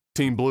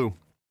 Team Blue.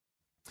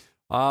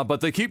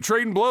 But they keep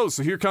trading blows,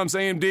 so here comes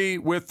AMD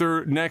with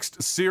their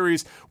next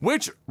series,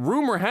 which,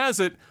 rumor has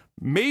it,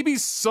 maybe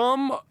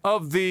some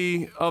of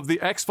the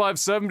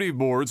X570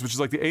 boards, which is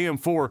like the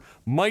AM4,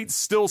 might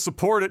still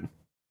support it.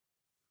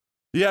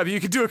 Yeah, but you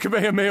could do a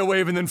Kamehameha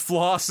wave and then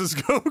floss as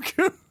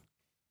Goku.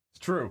 It's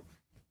true.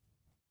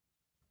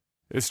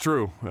 It's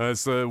true.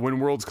 It's when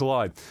worlds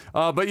collide.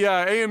 But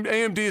yeah,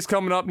 AMD is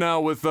coming up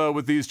now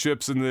with these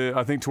chips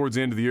I think towards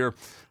the end of the year,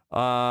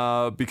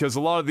 because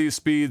a lot of these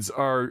speeds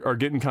are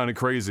getting kind of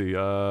crazy,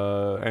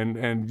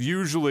 and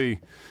usually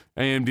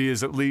AMD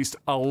is at least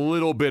a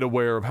little bit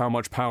aware of how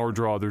much power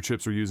draw their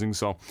chips are using.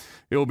 So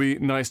it'll be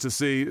nice to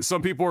see.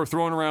 Some people are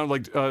throwing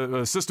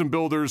around system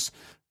builders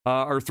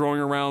are throwing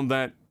around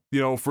that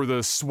for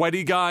the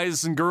sweaty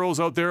guys and girls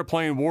out there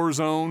playing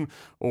Warzone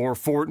or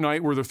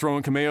Fortnite where they're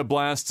throwing Kamea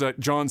blasts at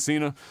John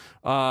Cena,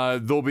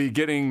 they'll be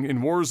getting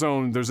in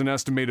Warzone, there's an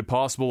estimated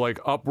possible like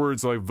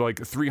upwards of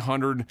like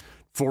 300,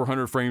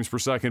 400 frames per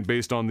second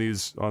based on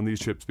these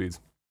chip speeds.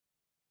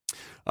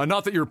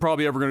 Not that you're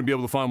probably ever going to be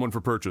able to find one for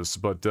purchase,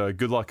 but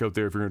good luck out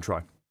there if you're going to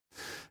try.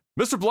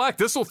 Mr. Black,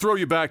 this will throw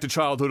you back to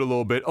childhood a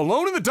little bit.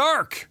 Alone in the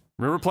Dark.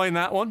 Remember playing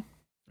that one?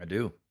 I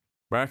do.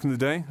 Back in the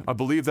day, I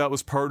believe that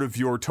was part of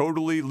your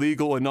totally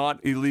legal and not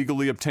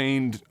illegally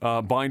obtained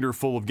binder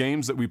full of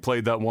games that we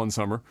played that one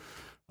summer,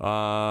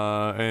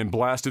 and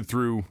blasted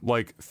through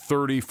like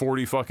 30,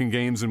 40 fucking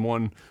games in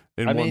one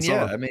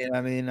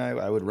summer.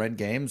 I would rent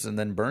games and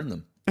then burn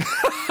them.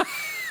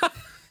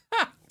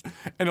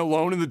 And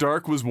Alone in the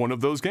Dark was one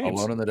of those games.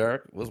 Alone in the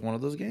Dark was one of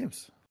those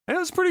games. And it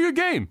was a pretty good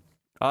game.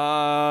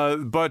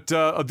 But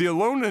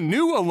the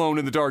new Alone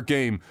in the Dark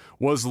game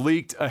was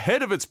leaked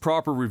ahead of its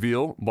proper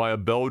reveal by a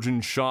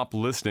Belgian shop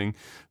listing.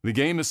 The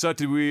game is set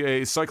to be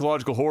a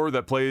psychological horror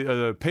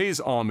that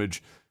pays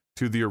homage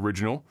to the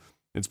original.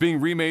 It's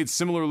being remade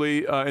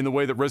similarly in the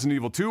way that Resident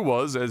Evil 2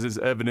 was, as is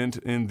evident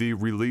in the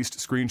released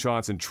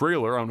screenshots and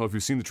trailer. I don't know if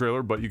you've seen the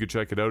trailer, but you could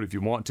check it out if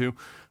you want to.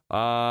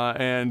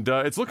 And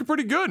it's looking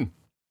pretty good.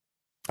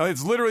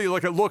 It's literally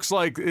like, it looks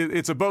like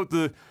it's about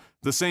the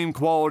same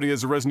quality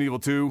as the Resident Evil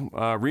 2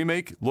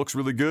 remake. Looks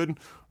really good.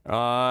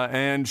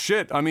 And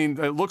shit, I mean,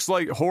 it looks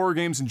like horror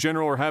games in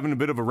general are having a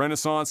bit of a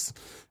renaissance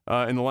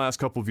in the last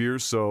couple of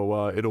years,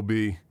 so it'll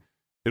be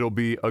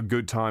a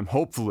good time.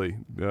 Hopefully,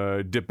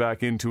 dip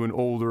back into an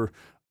older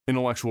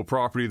intellectual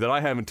property that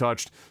I haven't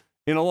touched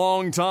in a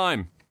long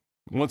time.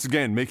 Once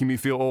again, making me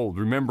feel old,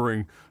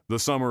 remembering the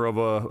summer of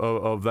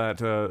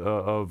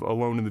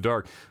Alone in the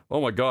Dark.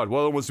 Oh my God, what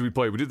else did we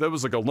play? That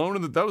was like Alone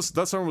in the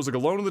that summer was like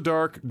Alone in the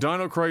Dark,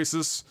 Dino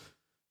Crisis,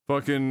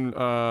 fucking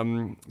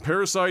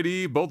Parasite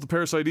Eve, both the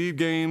Parasite Eve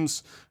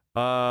games.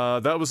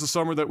 That was the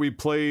summer that we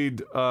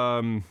played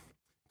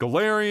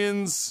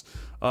Galarians,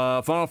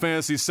 Final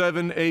Fantasy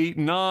 7, 8,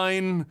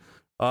 9.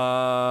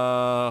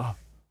 Yeah,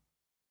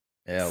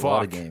 a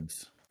lot of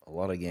games. A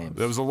lot of games.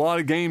 There was a lot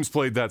of games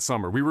played that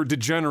summer. We were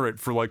degenerate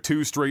for like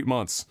 2 straight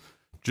months.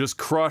 Just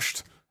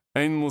crushed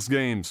endless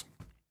games.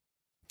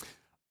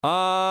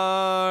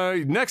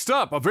 Next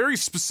up, a very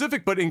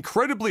specific but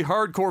incredibly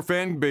hardcore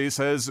fan base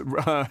has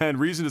had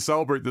reason to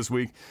celebrate this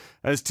week,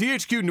 as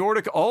THQ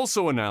Nordic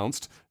also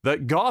announced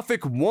that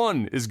Gothic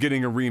 1 is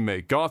getting a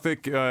remake.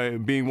 Gothic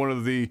being one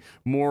of the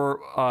more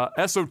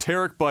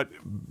esoteric but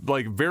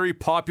like very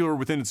popular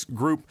within its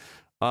group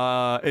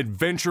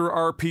adventure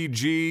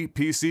RPG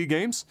PC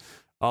games.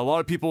 A lot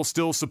of people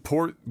still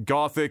support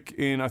Gothic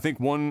in, I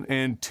think, 1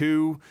 and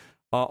 2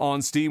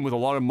 on Steam with a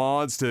lot of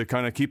mods to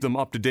kind of keep them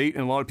up to date,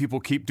 and a lot of people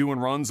keep doing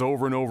runs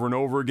over and over and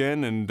over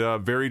again, and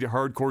very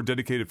hardcore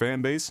dedicated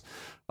fan base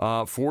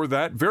for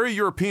that. Very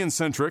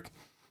European-centric,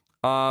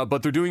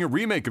 but they're doing a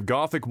remake of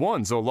Gothic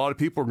 1, so a lot of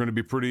people are going to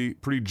be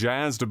pretty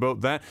jazzed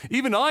about that.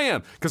 Even I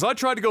am, because I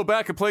tried to go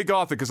back and play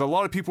Gothic, because a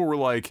lot of people were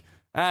like,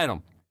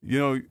 Adam,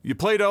 you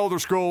played Elder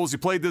Scrolls, you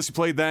played this, you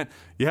played that,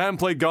 you haven't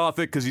played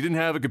Gothic because you didn't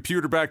have a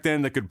computer back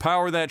then that could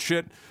power that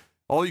shit.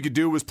 All you could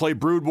do was play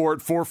Brood War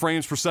at 4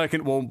 frames per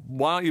second. Well,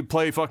 why don't you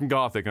play fucking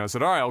Gothic? And I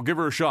said, all right, I'll give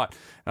her a shot.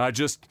 And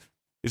it's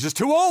just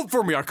too old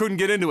for me. I couldn't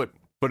get into it.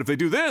 But if they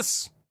do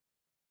this,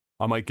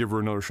 I might give her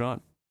another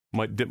shot.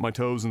 Might dip my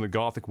toes in the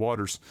Gothic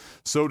waters,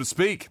 so to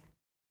speak.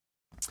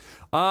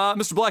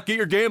 Mr. Black, get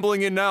your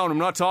gambling in now, and I'm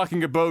not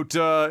talking about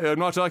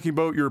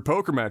your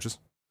poker matches.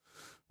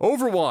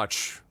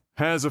 Overwatch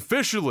has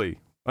officially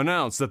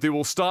announced that they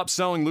will stop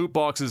selling loot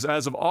boxes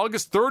as of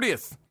August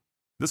 30th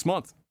this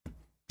month.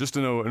 Just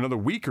in another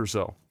week or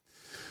so.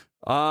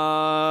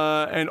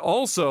 And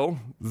also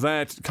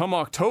that come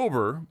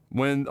October,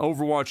 when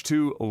Overwatch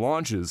 2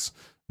 launches,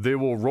 they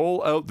will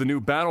roll out the new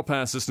Battle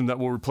Pass system that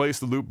will replace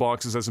the loot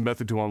boxes as a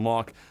method to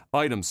unlock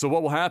items. So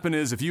what will happen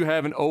is, if you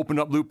haven't opened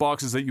up loot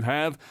boxes that you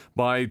have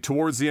by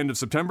towards the end of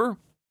September,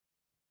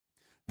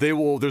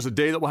 there's a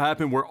day that will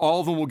happen where all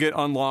of them will get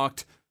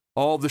unlocked.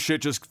 All the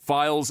shit just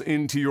files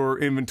into your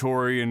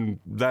inventory, and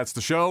that's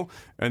the show.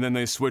 And then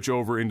they switch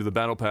over into the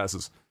Battle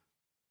Passes.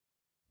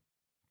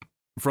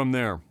 From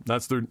there,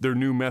 that's their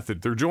new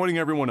method. They're joining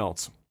everyone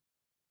else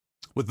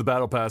with the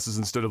battle passes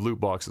instead of loot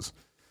boxes.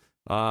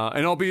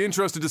 And I'll be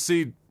interested to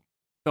see.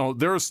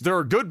 There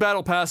are good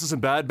battle passes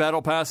and bad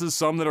battle passes.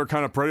 Some that are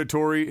kind of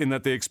predatory in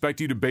that they expect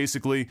you to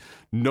basically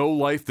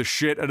no-life the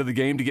shit out of the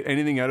game to get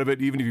anything out of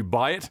it, even if you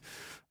buy it,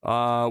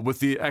 with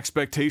the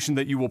expectation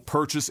that you will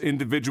purchase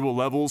individual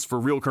levels for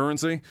real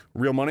currency,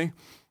 real money.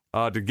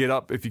 To get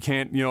up if you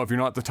can't, if you're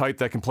not the type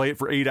that can play it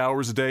for 8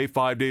 hours a day,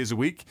 5 days a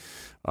week,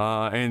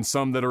 and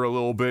some that are a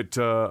little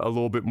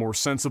bit more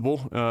sensible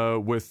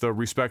with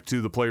respect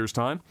to the player's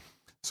time.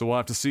 So we'll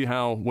have to see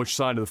which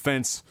side of the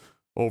fence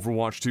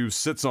Overwatch 2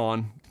 sits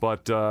on.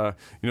 But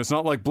it's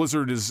not like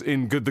Blizzard is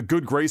in the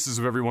good graces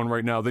of everyone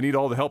right now. They need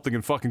all the help they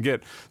can fucking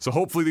get. So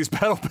hopefully these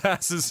battle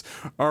passes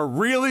are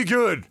really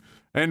good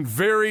and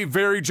very,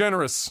 very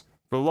generous.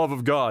 For the love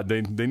of God,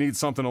 they need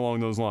something along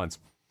those lines.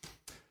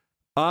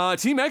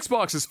 Team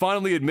Xbox has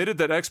finally admitted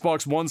that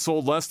Xbox One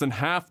sold less than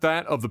half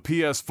that of the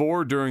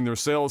PS4 during their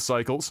sales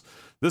cycles.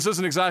 This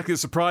isn't exactly a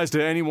surprise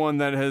to anyone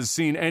that has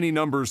seen any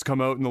numbers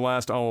come out in the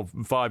last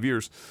 5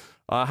 years.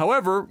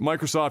 However,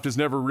 Microsoft has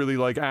never really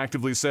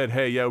actively said,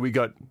 "Hey, yeah, we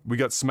got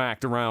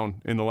smacked around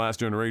in the last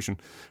generation."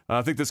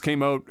 I think this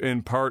came out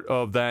in part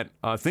of that.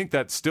 I think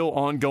that still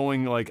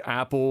ongoing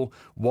Apple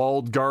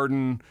walled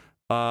garden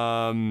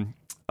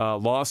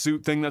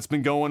lawsuit thing that's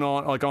been going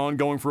on,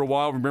 ongoing for a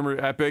while. Remember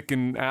Epic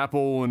and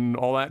Apple and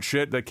all that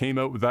shit that came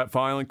out with that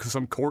filing,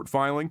 some court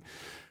filing,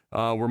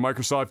 where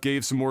Microsoft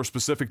gave some more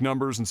specific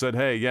numbers and said,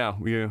 "Hey, yeah,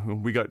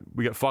 we got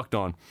fucked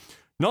on."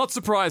 Not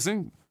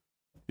surprising.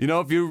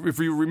 If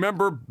you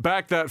remember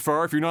back that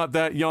far, if you're not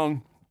that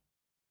young,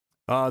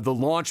 the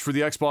launch for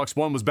the Xbox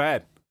One was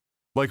bad.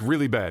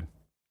 Really bad.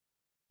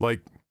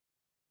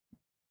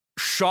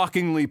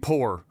 Shockingly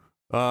poor.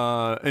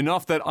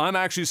 Enough that I'm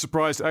actually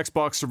surprised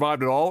Xbox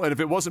survived at all, and if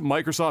it wasn't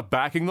Microsoft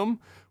backing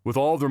them with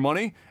all of their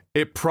money,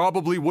 it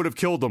probably would have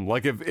killed them.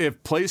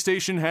 If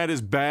PlayStation had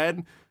as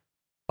bad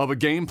of a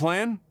game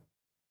plan,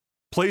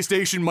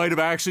 PlayStation might have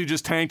actually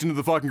just tanked into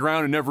the fucking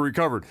ground and never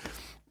recovered.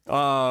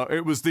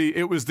 It was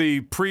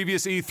the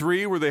previous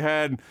E3 where they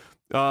had,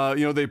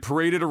 they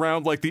paraded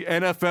around the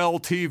NFL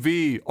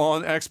TV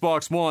on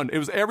Xbox One. It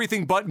was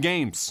everything but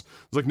games.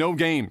 It was no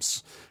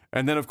games.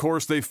 And then, of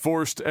course, they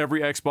forced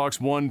every Xbox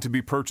One to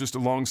be purchased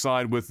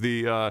alongside with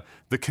the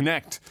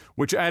Kinect,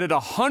 which added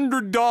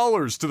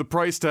 $100 to the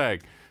price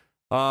tag,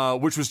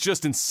 which was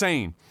just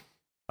insane.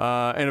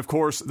 And of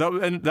course,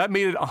 that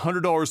made it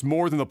 $100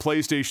 more than the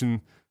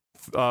PlayStation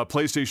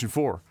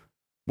 4,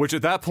 which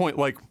at that point,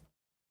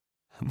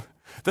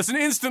 that's an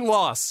instant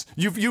loss.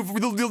 You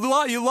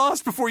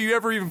lost before you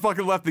ever even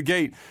fucking left the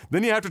gate.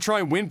 Then you have to try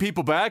and win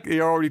people back.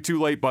 You're already too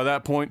late by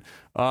that point.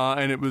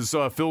 And it was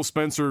Phil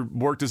Spencer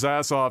worked his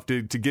ass off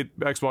to get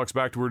Xbox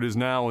back to where it is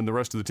now and the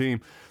rest of the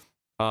team.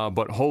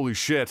 But holy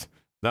shit,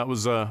 that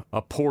was a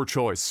poor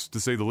choice, to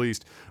say the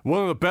least.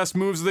 One of the best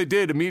moves they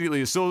did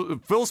immediately is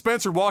Phil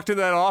Spencer walked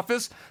into that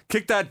office,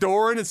 kicked that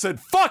door in, and said,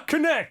 "Fuck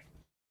Kinect!"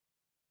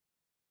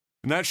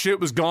 And that shit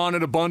was gone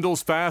in a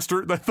bundles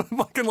faster.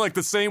 Fucking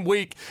the same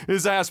week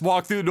his ass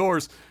walked through the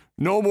doors.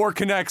 No more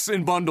Kinects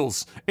in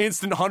bundles.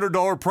 Instant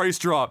 $100 price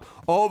drop.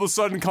 All of a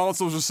sudden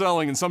consoles are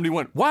selling and somebody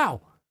went,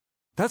 "Wow,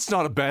 that's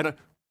not a bad..."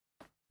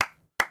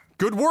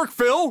 Good work,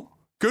 Phil.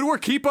 Good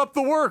work. Keep up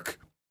the work.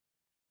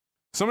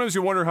 Sometimes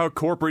you wonder how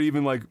corporate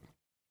even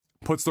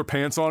puts their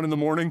pants on in the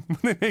morning when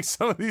they make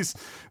some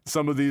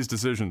of these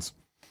decisions.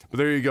 But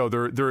there you go.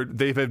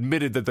 They've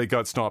admitted that they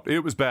got stopped.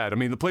 It was bad. I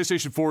mean, the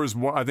PlayStation 4 is,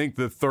 I think,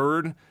 the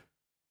third,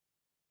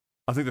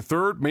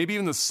 maybe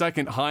even the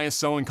second highest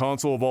selling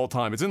console of all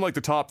time. It's in the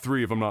top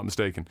 3, if I'm not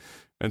mistaken.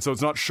 And so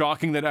it's not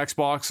shocking that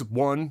Xbox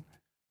One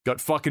got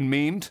fucking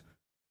memed,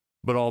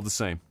 but all the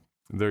same.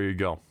 There you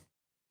go.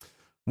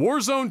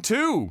 Warzone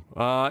 2,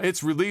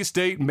 its release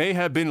date may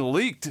have been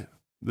leaked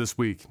this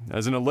week,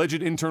 as an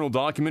alleged internal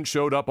document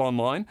showed up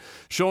online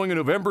showing a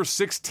November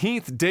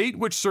 16th date,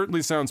 which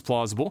certainly sounds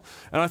plausible.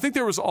 And I think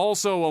there was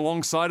also,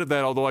 alongside of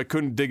that, although I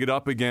couldn't dig it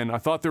up again, I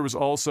thought there was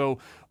also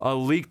a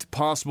leaked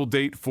possible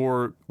date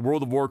for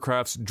World of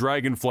Warcraft's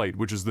Dragonflight,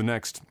 which is the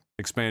next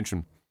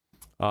expansion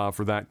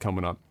for that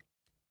coming up.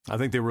 I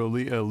think they were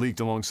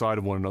leaked alongside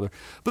of one another.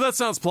 But that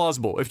sounds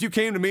plausible. If you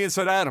came to me and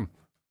said, "Adam,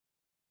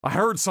 I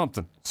heard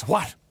something." So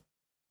what?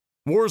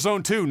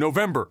 Warzone 2,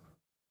 November.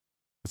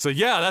 I'd say,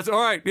 "Yeah, that's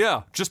all right.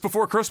 Yeah, just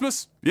before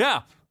Christmas.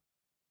 Yeah,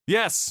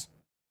 yes."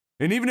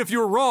 And even if you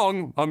were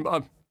wrong,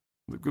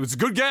 it was a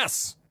good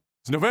guess.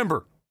 It's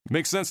November. It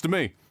makes sense to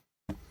me.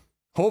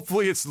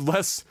 Hopefully, it's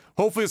less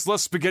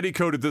spaghetti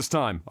coated this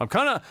time. I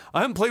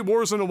haven't played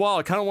Warzone in a while.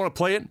 I kind of want to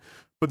play it,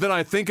 but then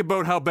I think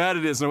about how bad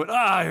it is, and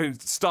I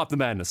went, stop the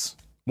madness.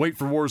 Wait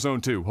for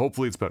Warzone 2.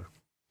 Hopefully, it's better.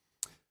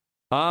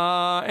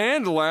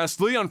 And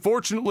lastly,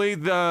 unfortunately,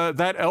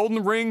 that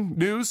Elden Ring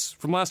news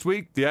from last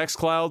week, the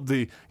xCloud,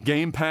 the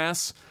Game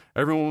Pass,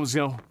 everyone was,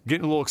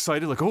 getting a little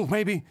excited, oh,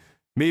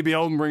 maybe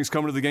Elden Ring's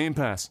coming to the Game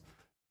Pass.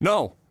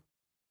 No.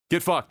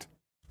 Get fucked.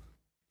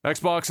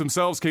 Xbox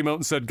themselves came out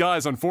and said,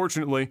 "Guys,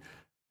 unfortunately,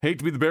 hate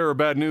to be the bearer of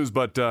bad news,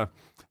 but that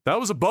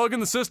was a bug in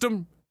the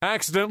system,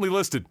 accidentally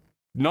listed,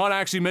 not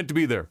actually meant to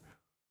be there."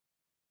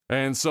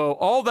 And so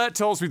all that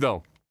tells me,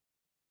 though,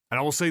 and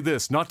I will say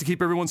this, not to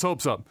keep everyone's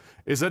hopes up,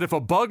 is that if a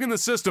bug in the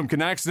system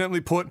can accidentally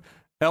put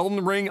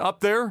Elden Ring up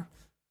there,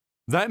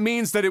 that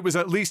means that it was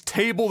at least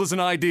tabled as an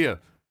idea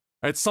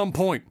at some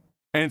point,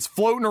 and it's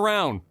floating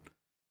around.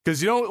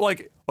 Because,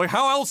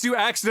 how else do you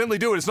accidentally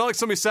do it? It's not like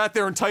somebody sat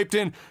there and typed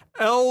in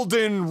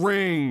Elden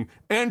Ring,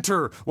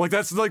 enter.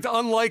 That's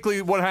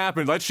unlikely what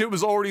happened. That shit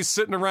was already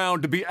sitting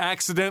around to be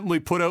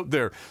accidentally put out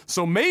there.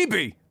 So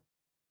maybe,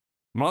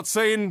 I'm not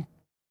saying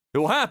it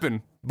will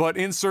happen, but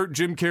insert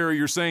Jim Carrey,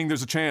 you're saying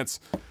there's a chance.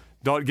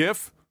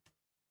 .gif,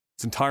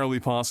 it's entirely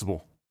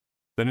possible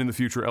that in the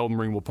future Elden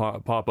Ring will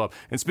pop up.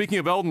 And speaking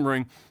of Elden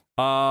Ring,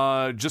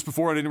 just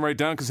before, I didn't write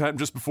down because it happened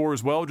just before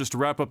as well, just to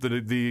wrap up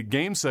the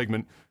game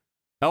segment,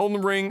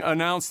 Elden Ring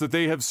announced that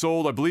they have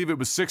sold, I believe it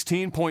was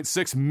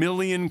 16.6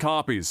 million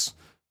copies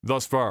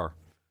thus far.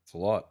 It's a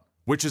lot.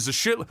 Which is a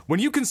shit. When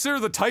you consider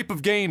the type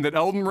of game that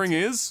Elden Ring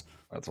is,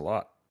 that's a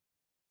lot.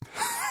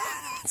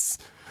 it's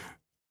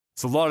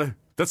a lot of.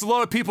 That's a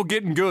lot of people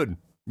getting good,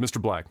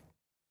 Mr. Black.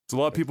 It's a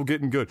lot of people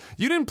getting good.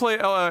 You didn't play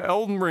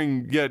Elden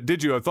Ring yet,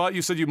 did you? I thought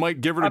you said you might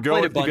give it a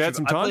go if you had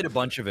some time. I played a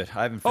bunch of it.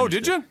 I haven't finished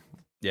did you?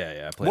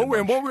 Yeah, I played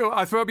a bunch.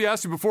 I probably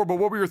asked you before, but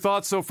what were your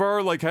thoughts so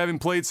far, like having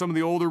played some of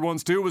the older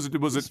ones too? Was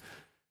it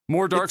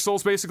more Dark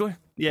Souls, basically?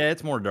 Yeah,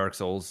 it's more Dark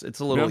Souls. It's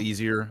a little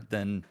easier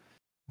than...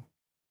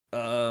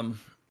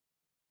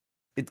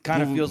 It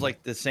kind of feels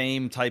like the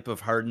same type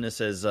of hardness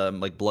as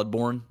like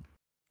Bloodborne.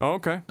 Oh,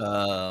 okay.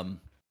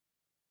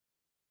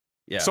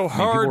 Yeah. So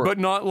hard, but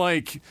not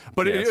like.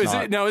 But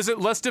is it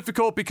less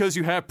difficult because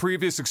you have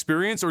previous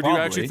experience, or do you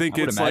actually think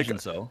it's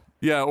like? So.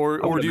 Yeah,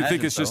 or do you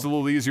think it's just a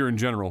little easier in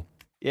general?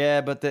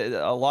 Yeah, but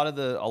a lot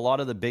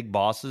of the big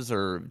bosses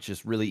are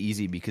just really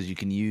easy because you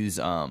can use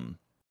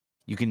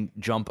you can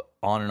jump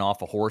on and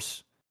off a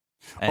horse.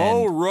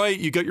 Right,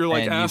 you got your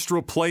like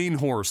astral plane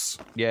horse.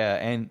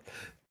 Yeah,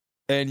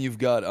 and you've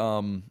got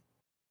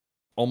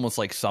almost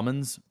like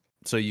summons,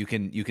 so you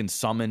can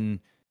summon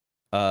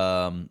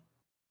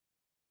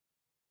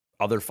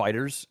other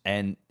fighters,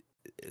 and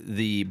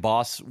the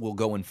boss will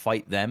go and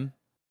fight them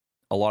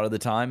a lot of the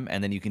time,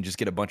 and then you can just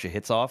get a bunch of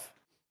hits off.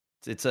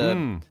 It's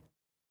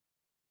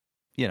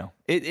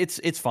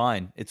it's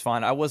fine. It's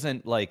fine. I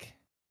wasn't like,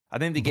 I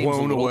think the game's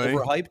a little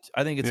overhyped.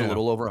 I think it's a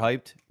little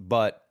overhyped,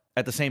 but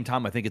at the same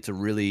time, I think it's a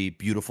really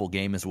beautiful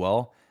game as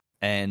well.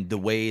 And the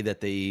way that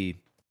they,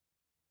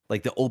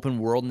 like the open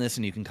worldness,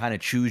 and you can kind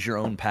of choose your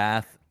own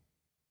path.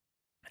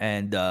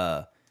 And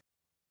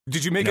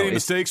did you make any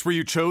mistakes where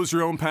you chose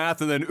your own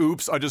path and then,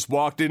 oops, I just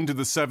walked into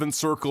the seventh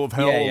circle of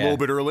hell a little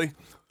bit early?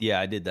 Yeah,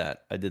 I did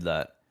that. And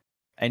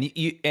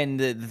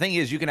the thing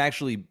is, you can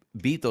actually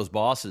beat those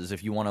bosses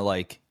if you want to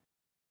like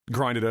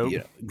grind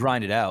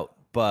it out.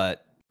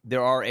 But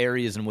there are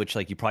areas in which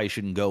like you probably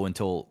shouldn't go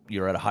until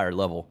you're at a higher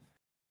level.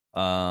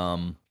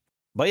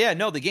 But yeah,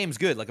 no, the game's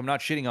good. Like, I'm not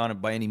shitting on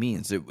it by any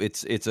means.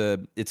 It's a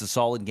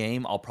solid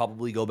game. I'll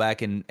probably go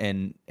back and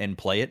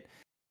play it.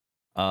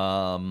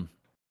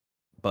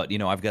 But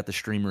I've got the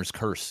streamer's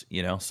curse,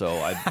 so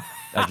I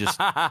just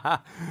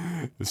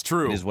it's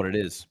true. It is what it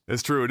is.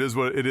 It's true. It is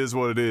what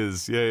it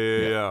is.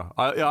 Yeah.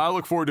 I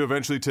look forward to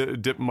eventually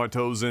dipping my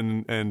toes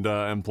in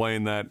and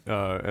playing that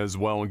as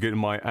well, and getting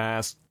my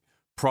ass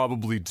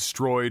probably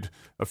destroyed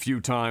a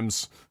few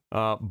times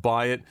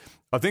by it.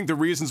 I think the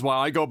reasons why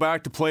I go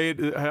back to play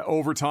it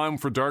over time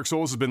for Dark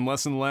Souls has been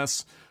less and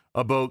less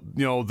about,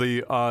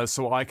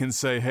 so I can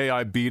say, hey,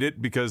 I beat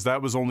it, because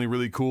that was only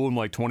really cool in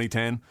like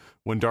 2010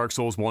 when Dark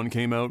Souls 1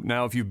 came out.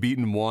 Now, if you've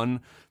beaten 1,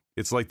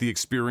 it's like the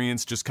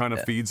experience just kind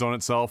of feeds on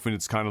itself, and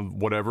it's kind of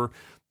whatever.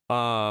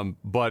 When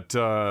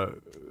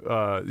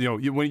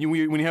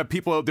you have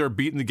people out there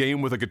beating the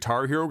game with a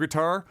Guitar Hero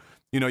guitar,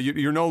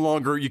 you're no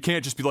longer, you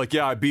can't just be like,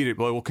 yeah, I beat it.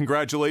 Well,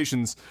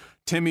 congratulations.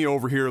 Timmy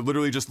over here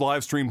literally just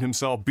live streamed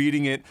himself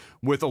beating it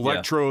with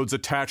electrodes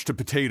attached to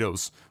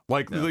potatoes.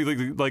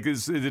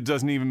 It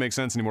doesn't even make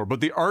sense anymore.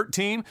 But the art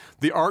team,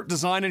 the art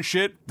design and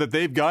shit that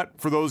they've got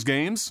for those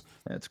games,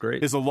 that's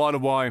great. Is a lot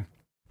of why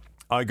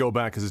I go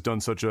back, because it's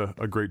done such a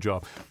great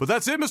job. But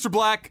that's it, Mr.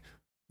 Black.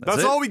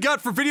 That's all we got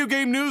for video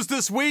game news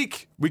this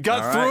week. We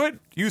got through it.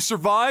 You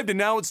survived, and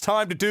now it's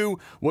time to do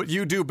what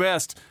you do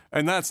best,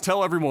 and that's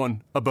tell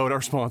everyone about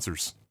our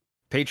sponsors.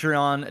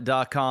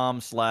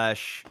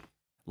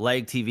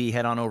 Patreon.com/LagTV.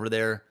 Head on over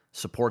there.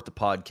 Support the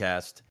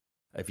podcast.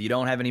 If you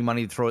don't have any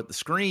money to throw at the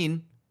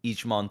screen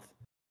each month,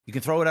 you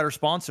can throw it at our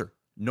sponsor,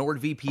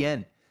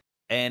 NordVPN.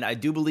 And I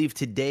do believe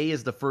today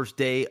is the first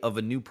day of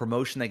a new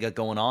promotion they got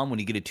going on. When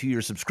you get a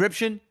 2-year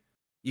subscription,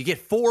 you get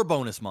 4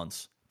 bonus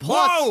months.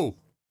 Plus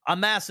a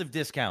massive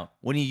discount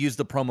when you use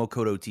the promo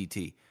code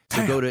OTT.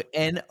 So go to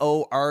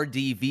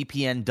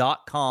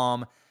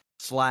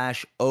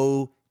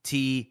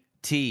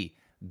NORDVPN.com/OTT.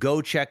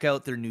 Go check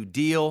out their new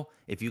deal.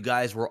 If you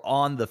guys were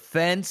on the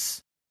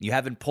fence, you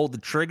haven't pulled the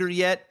trigger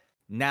yet,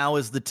 now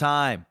is the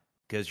time,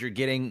 because you're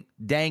getting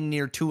dang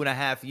near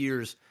 2.5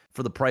 years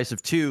for the price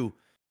of 2,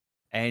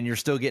 and you're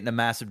still getting a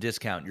massive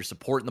discount. You're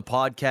supporting the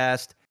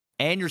podcast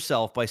and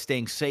yourself by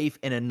staying safe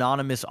and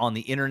anonymous on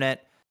the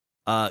internet.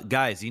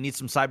 Guys, you need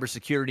some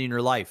cybersecurity in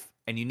your life,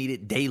 and you need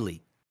it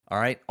daily. All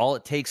right? All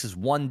it takes is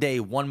one day,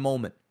 one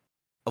moment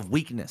of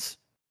weakness,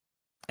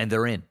 and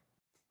they're in.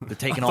 They're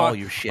taking all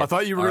your shit. I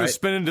thought you were going to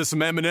spin into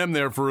some Eminem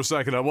there for a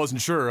second. I wasn't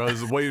sure. I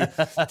was waiting.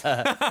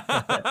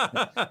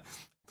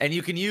 And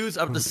you can use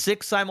up to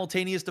 6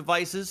 simultaneous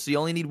devices, so you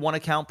only need 1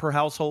 account per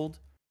household.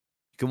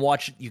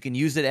 You can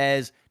use it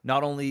as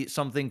not only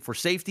something for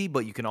safety,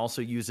 but you can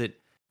also use it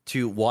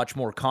to watch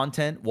more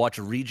content, watch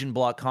region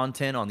block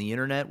content on the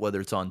internet, whether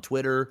it's on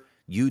Twitter,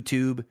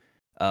 YouTube,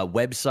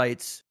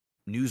 websites,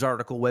 news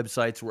article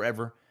websites,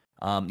 wherever.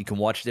 You can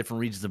watch different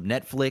regions of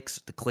Netflix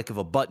at the click of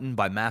a button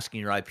by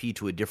masking your IP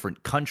to a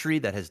different country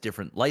that has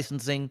different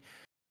licensing.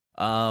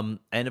 And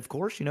of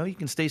course, you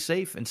can stay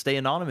safe and stay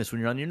anonymous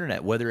when you're on the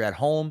internet, whether you're at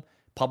home,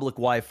 public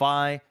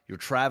Wi-Fi, you're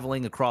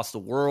traveling across the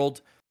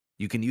world.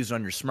 You can use it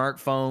on your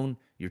smartphone,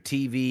 your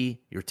TV,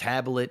 your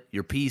tablet,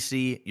 your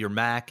PC, your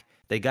Mac.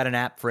 They got an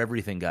app for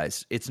everything,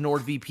 guys. It's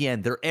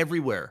NordVPN. They're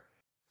everywhere.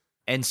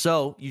 And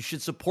so you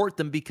should support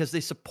them because they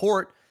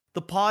support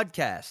the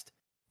podcast.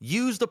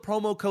 Use the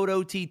promo code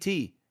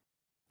OTT.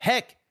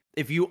 Heck,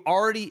 if you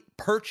already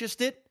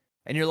purchased it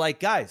and you're like,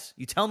 guys,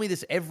 you tell me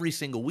this every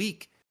single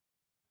week,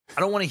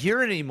 I don't want to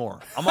hear it anymore.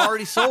 I'm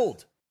already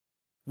sold.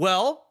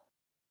 Well,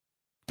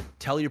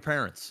 tell your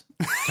parents,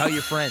 tell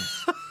your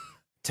friends,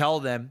 tell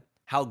them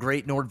how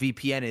great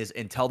NordVPN is,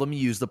 and tell them you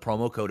use the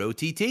promo code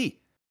OTT.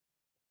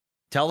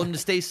 Tell them to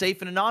stay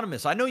safe and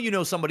anonymous. I know you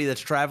know somebody that's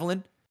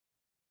traveling.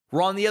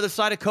 We're on the other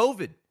side of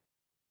COVID.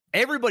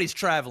 Everybody's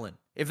traveling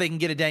if they can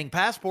get a dang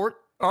passport.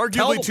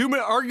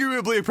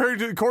 Arguably,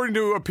 according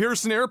to a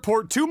Pearson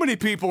Airport, too many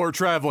people are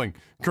traveling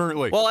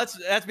currently. Well,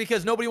 that's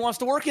because nobody wants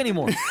to work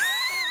anymore.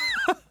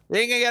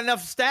 They ain't gonna get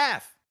enough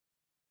staff.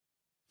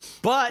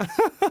 But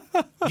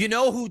you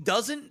know who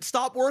doesn't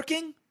stop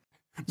working?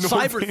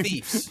 Cyber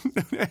thieves.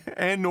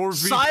 And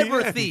NordVPN.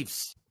 Cyber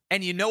thieves.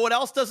 And you know what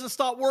else doesn't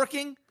stop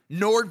working?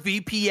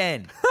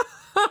 NordVPN.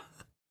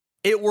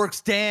 It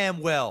works damn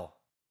well.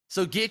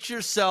 So get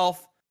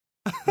yourself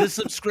the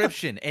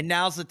subscription, and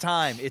now's the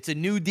time. It's a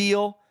new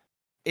deal.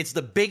 It's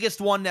the biggest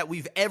one that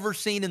we've ever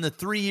seen in the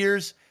 3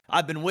 years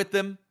I've been with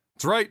them.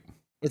 That's right.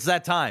 It's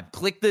that time.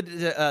 Click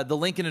the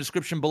link in the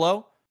description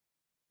below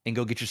and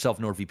go get yourself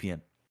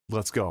NordVPN.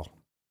 Let's go.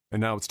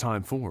 And now it's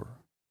time for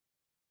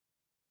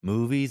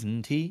movies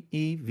and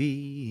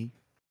TV.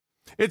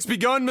 It's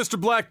begun, Mr.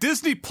 Black.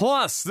 Disney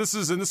Plus. This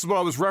is what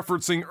I was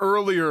referencing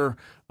earlier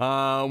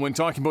when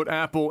talking about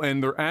Apple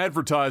and their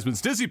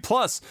advertisements. Disney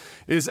Plus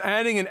is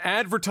adding an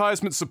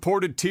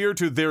advertisement-supported tier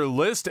to their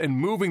list and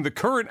moving the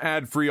current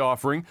ad-free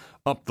offering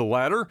up the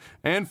ladder,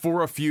 and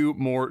for a few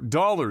more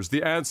dollars.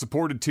 The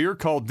ad-supported tier,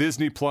 called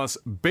Disney Plus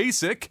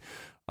Basic,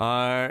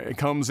 it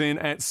comes in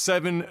at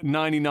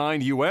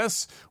 $7.99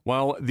 US,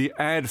 while the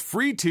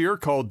ad-free tier,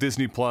 called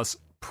Disney Plus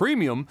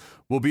Premium,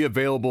 will be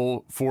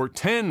available for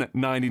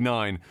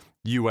 $10.99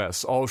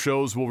 US. All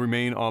shows will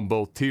remain on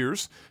both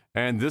tiers,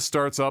 and this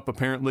starts up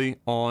apparently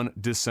on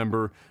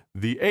December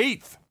the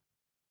 8th.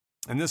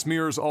 And this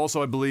mirrors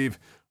also, I believe,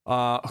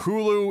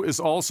 Hulu is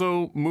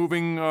also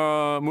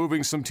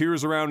moving some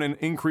tiers around and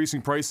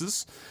increasing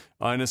prices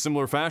in a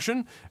similar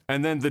fashion.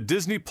 And then the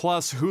Disney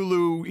Plus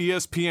Hulu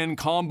ESPN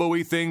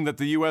combo-y thing that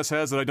the US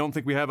has that I don't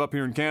think we have up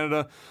here in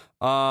Canada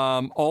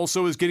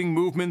also is getting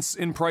movements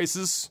in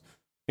prices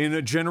in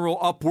a general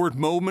upward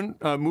movement,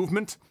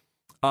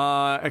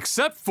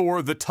 except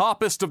for the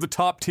toppest of the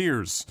top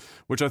tiers,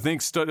 which I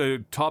think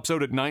tops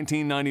out at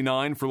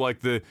 $19.99 for like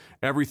the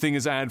everything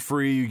is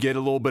ad-free. You get a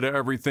little bit of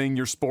everything,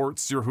 your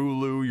sports, your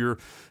Hulu, your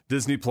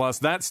Disney Plus.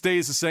 That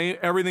stays the same.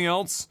 Everything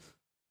else,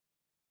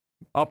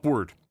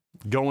 upward,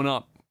 going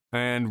up,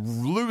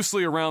 and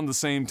loosely around the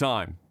same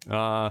time.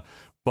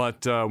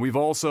 But we've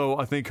also,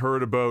 I think,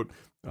 heard about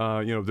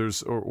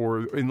there's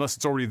or unless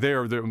it's already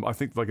there, I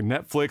think like a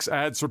Netflix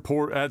ad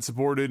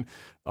supported.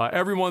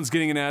 Everyone's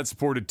getting an ad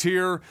supported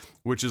tier,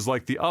 which is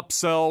like the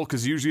upsell,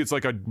 because usually it's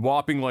like a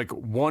whopping like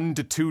 $1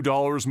 to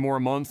 $2 more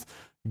a month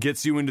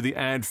gets you into the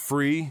ad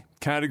free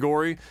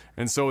category,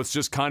 and so it's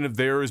just kind of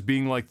there as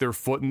being like their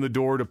foot in the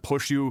door to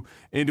push you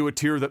into a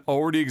tier that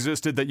already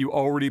existed, that you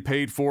already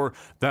paid for.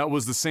 That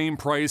was the same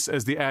price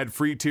as the ad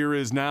free tier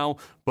is now,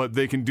 but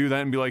they can do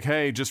that and be like,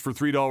 hey, just for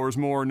 $3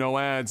 more, no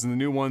ads, and the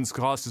new ones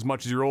cost as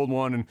much as your old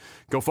one, and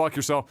go fuck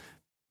yourself.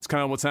 It's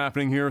kind of what's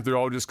happening here. They're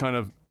all just kind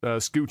of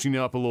scooching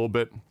up a little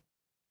bit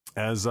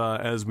as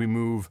we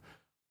move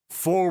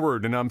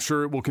forward, and I'm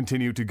sure it will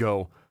continue to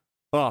go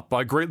up.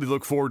 I greatly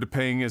look forward to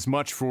paying as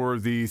much for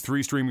the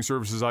 3 streaming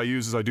services I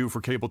use as I do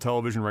for cable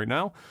television right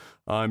now.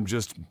 I'm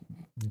just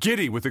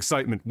giddy with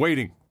excitement,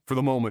 waiting for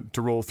the moment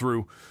to roll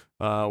through,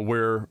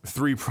 where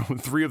three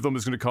of them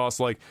is going to cost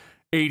like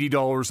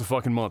 $80 a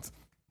fucking month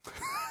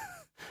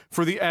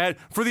for the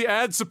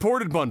ad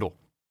supported bundle.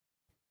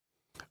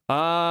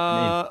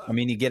 I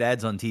mean, you get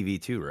ads on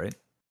TV too, right?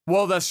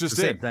 Well, that's just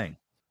the it. same thing.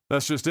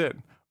 That's just it.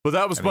 But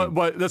that was,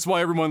 but that's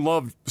why everyone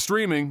loved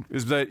streaming,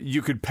 is that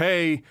you could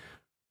pay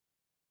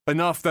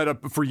enough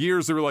that for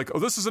years they were like, oh,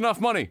 this is enough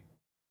money,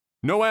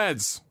 no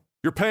ads,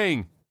 you're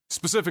paying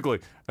specifically,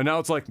 and now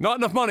it's like, not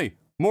enough money,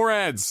 more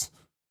ads.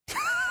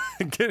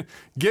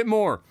 get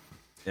more.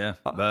 Yeah,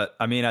 but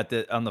I mean,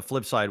 on the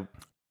flip side,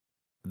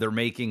 they're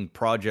making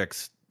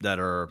projects that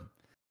are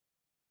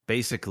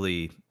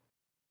basically,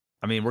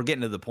 I mean, we're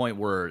getting to the point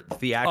where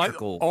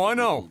theatrical. I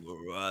know.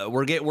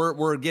 We're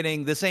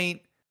getting this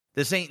ain't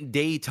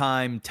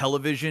daytime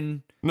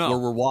television. No. Where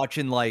we're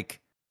watching like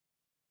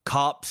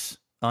Cops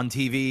on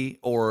TV,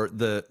 or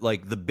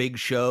the Big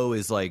Show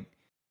is like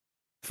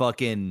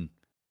fucking,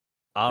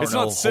 I don't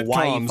know,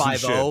 Hawaii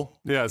 5-0.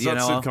 Yeah, it's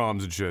not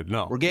sitcoms and shit.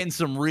 No, we're getting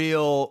some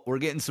real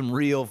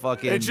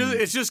fucking.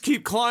 It's just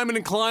keep climbing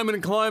and climbing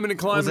and climbing and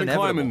climbing and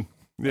climbing.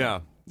 Yeah.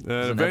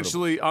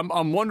 Eventually,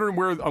 I'm wondering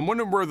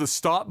where the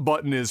stop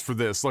button is for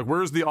this. Like,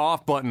 where's the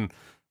off button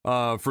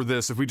for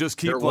this? If we just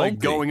keep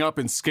going up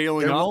and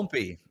scaling up,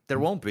 There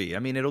won't be. I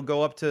mean, it'll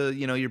go up to,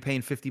 you're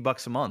paying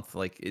 $50 a month.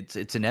 Like,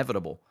 it's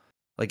inevitable.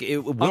 Like it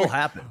will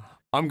happen.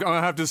 I'm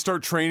gonna have to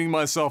start training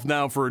myself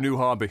now for a new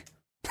hobby.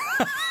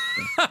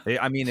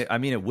 I mean,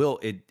 it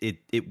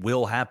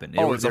will happen.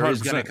 Oh, There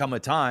is 100%. going to come a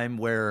time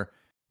where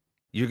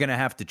you're going to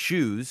have to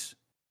choose.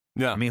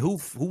 Yeah. I mean, who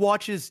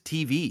watches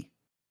TV?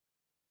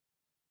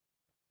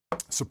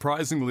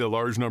 Surprisingly, a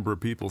large number of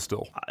people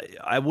still.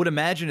 I would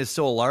imagine it's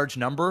still a large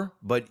number,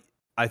 but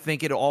I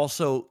think it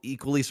also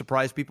equally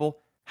surprised people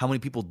how many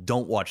people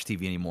don't watch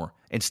TV anymore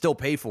and still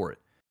pay for it.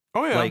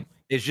 Oh yeah, like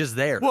it's just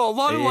there. Well, a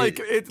lot of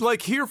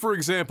like here, for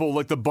example,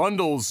 like the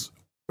bundles.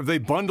 They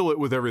bundle it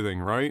with everything,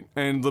 right?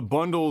 And the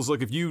bundles,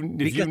 like if you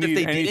need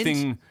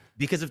anything,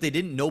 because if they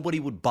didn't, nobody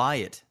would buy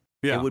it.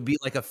 Yeah. It would be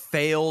like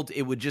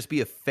it would just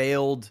be a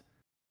failed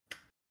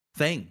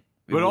thing.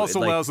 But it also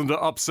allows them to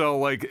upsell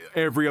like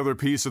every other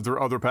piece of their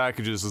other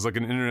packages. As like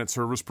an internet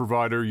service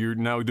provider, you're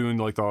now doing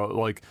like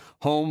the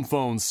home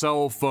phone,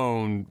 cell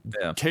phone,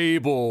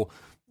 cable,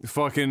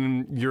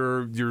 fucking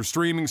your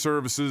streaming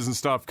services and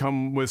stuff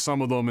come with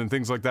some of them and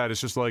things like that.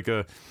 It's just like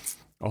a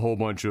whole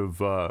bunch of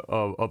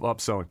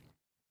upselling.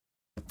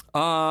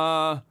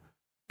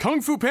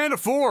 Kung Fu Panda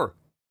 4.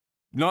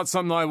 Not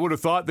something I would have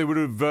thought they would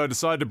have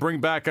decided to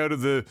bring back out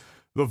of the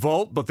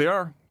vault, but they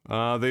are.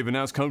 They've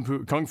announced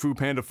Kung Fu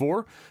Panda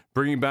 4,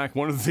 bringing back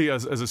one of the,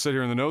 as I said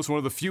here in the notes, one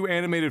of the few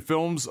animated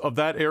films of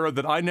that era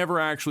that I never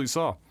actually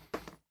saw.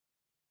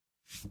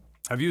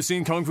 Have you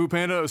seen Kung Fu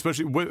Panda,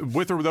 especially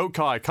with or without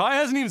Kai? Kai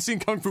hasn't even seen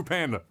Kung Fu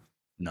Panda.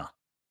 No.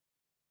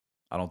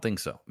 I don't think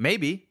so.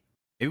 Maybe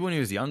when he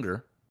was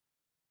younger.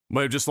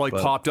 Might have just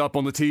popped up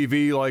on the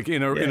TV like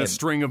in a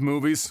string of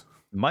movies.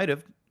 Might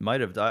have.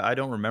 I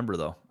don't remember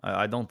though.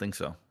 I don't think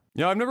so.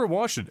 Yeah, I've never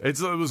watched it. It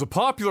was a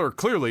popular.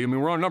 Clearly, I mean,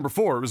 we're on number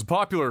 4. It was a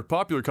popular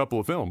couple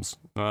of films.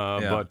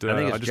 But I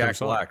think it's Jack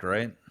Black,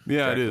 right?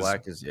 Yeah, Jack it is.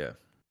 Black is yeah.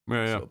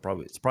 So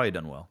it's probably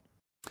done well.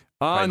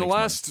 And the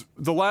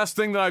last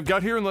thing that I've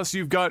got here, unless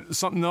you've got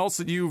something else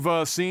that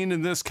you've seen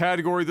in this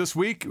category this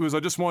week, was I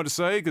just wanted to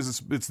say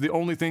because it's the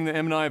only thing that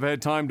Em and I have had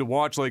time to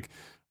watch, like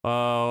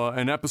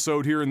an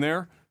episode here and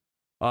there.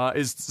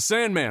 Is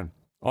Sandman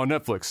on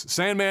Netflix.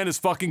 Sandman is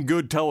fucking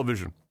good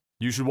television.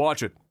 You should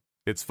watch it.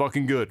 It's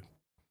fucking good.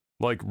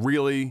 Like,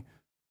 really,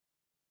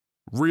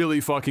 really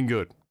fucking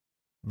good.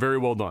 Very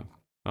well done.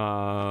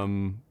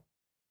 And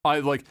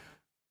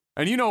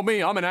you know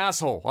me, I'm an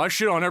asshole. I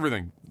shit on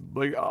everything.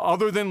 Like,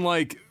 other than,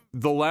 like,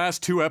 the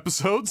last 2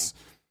 episodes,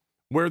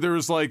 where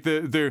there's, like,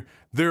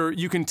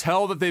 you can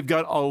tell that they've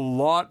got a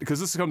lot,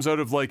 because this comes out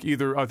of, like, I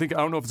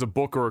don't know if it's a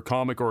book or a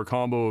comic or a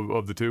combo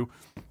of the two.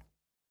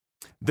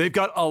 They've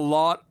got a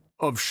lot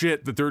of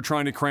shit that they're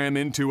trying to cram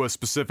into a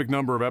specific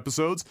number of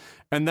episodes,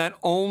 and that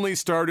only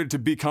started to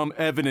become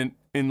evident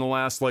in the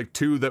last, like,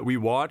 2 that we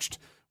watched,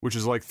 which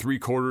is, like,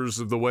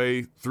 3/4 of the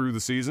way through the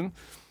season.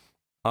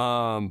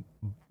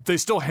 They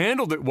still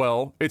handled it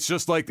well. It's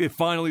just, like, it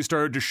finally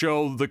started to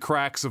show the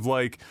cracks of,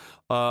 like,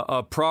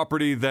 a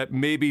property that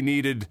maybe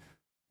needed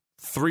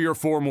 3 or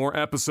 4 more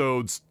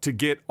episodes to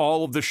get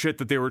all of the shit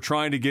that they were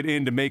trying to get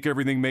in to make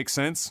everything make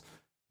sense,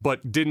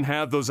 but didn't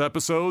have those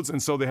episodes,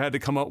 and so they had to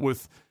come up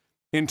with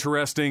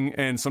interesting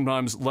and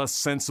sometimes less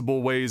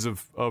sensible ways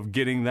of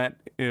getting that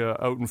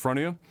out in front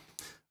of you.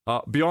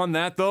 Beyond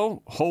that,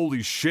 though,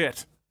 holy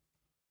shit.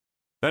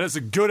 That is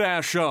a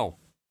good-ass show.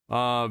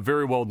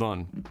 Very well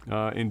done,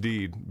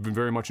 indeed. Been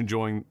very much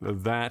enjoying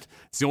that.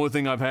 It's the only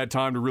thing I've had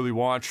time to really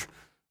watch.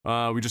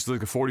 We just did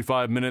like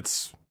 45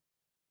 minutes.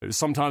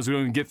 Sometimes we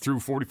don't even get through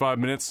 45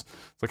 minutes.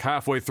 It's like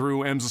halfway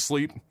through, Em's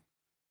asleep.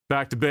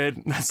 Back to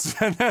bed. That's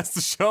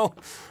the show.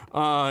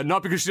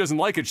 Not because she doesn't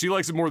like it. She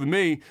likes it more than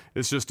me.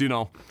 It's just,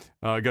 got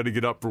to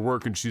get up for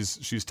work and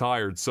she's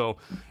tired. So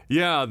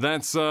yeah,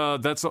 that's all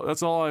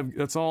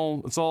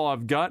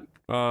I've got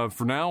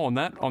for now on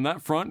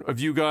that front. What have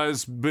you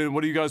guys been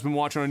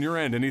watching on your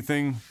end?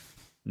 Anything?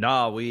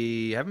 Nah,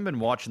 we haven't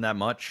been watching that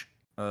much.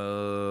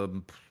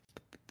 Probably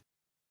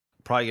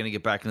gonna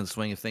get back into the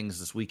swing of things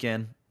this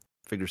weekend.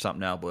 Figure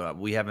something out, but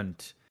we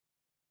haven't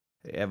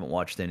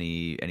watched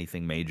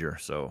anything major,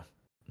 so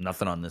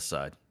nothing on this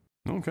side.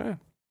 Okay.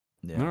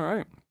 Yeah. All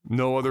right.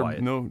 No other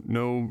Quiet.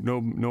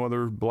 no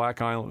other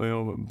Black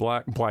Island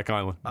Black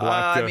Island.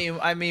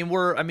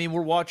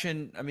 We're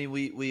watching. I mean,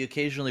 we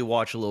occasionally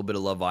watch a little bit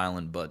of Love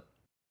Island, but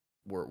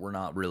we're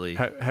not really.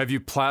 Have you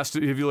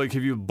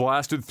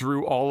blasted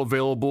through all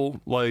available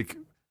like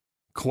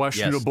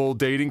questionable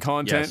dating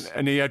content,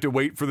 and you have to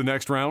wait for the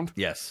next round?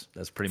 Yes,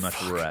 that's pretty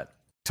much where we're at.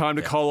 Time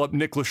to call up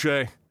Nick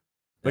Lachey.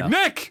 Like,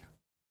 Nick!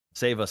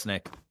 Save us,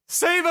 Nick.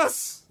 Save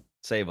us!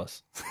 Save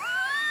us.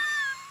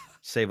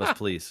 Save us,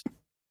 please.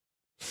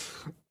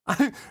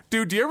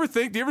 Dude, do you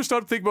ever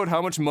stop to think about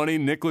how much money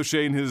Nick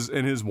Lachey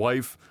and his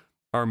wife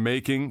are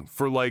making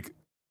for like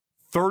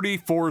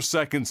 34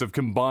 seconds of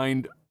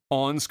combined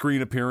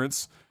on-screen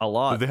appearance? A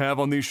lot. That they have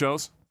on these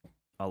shows?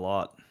 A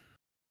lot.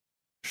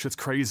 Shit's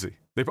crazy.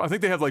 I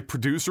think they have like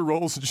producer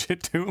roles and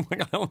shit too.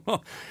 Like, I don't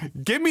know.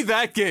 Give me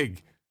that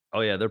gig. Oh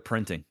yeah, they're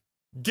printing.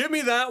 Give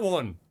me that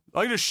one.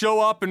 I just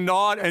show up and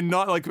not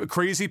like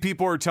crazy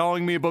people are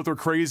telling me about their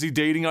crazy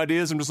dating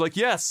ideas. I'm just like,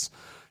 yes,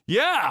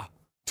 yeah,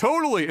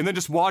 Totally. And then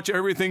just watch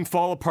everything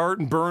fall apart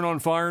and burn on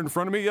fire in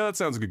front of me. Yeah, that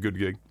sounds like a good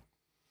gig.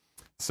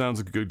 Sounds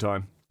like a good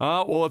time.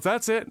 Well, if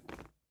that's it,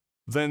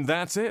 then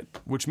that's it,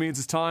 which means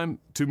it's time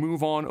to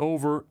move on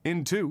over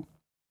into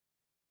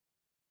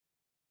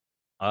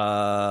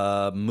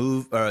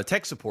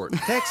tech support.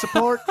 Tech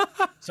support.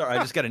 Sorry,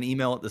 I just got an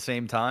email at the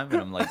same time, and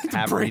I'm like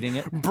half reading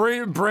it.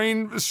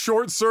 Brain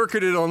short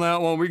circuited on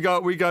that one. We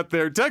got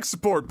there. Tech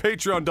support.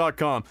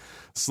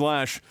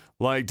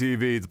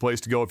 Patreon.com/LikeTV, the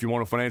place to go if you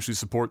want to financially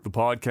support the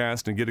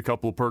podcast and get a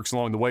couple of perks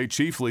along the way.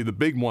 Chiefly, the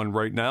big one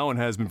right now, and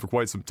has been for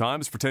quite some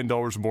time, is for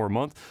 $10 or more a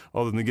month.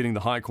 Other than getting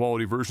the high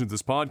quality version of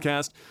this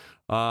podcast,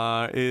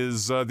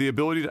 is the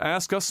ability to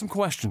ask us some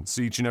questions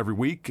each and every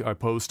week. I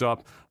post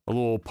up a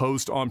little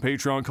post on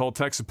Patreon called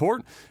Tech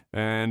Support,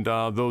 and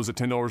those at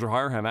 $10 or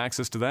higher have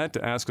access to that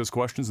to ask us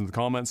questions in the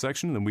comment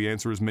section, and then we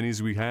answer as many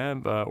as we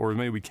have, or as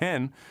many we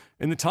can,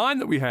 in the time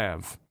that we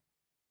have.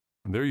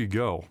 And there you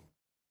go.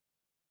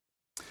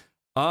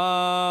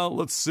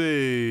 Let's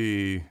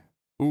see.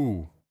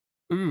 Ooh.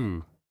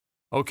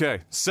 Okay,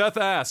 Seth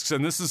asks,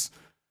 and this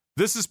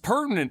is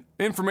pertinent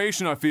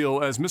information, I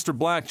feel, as Mr.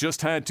 Black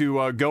just had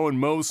to go and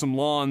mow some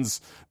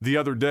lawns the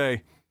other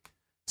day.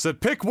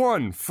 Said, pick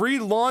one, free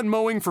lawn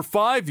mowing for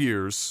 5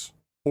 years,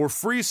 or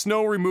free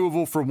snow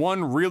removal for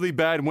one really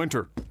bad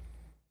winter.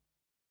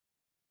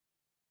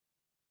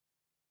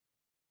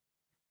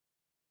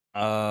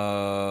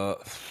 Lawn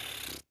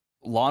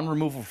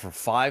removal for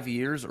 5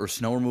 years or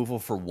snow removal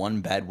for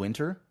one bad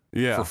winter?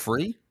 Yeah. For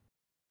free?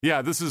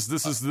 Yeah, this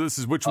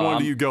is which one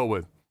do you go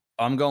with?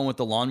 I'm going with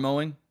the lawn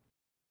mowing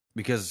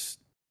because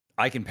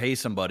I can pay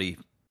somebody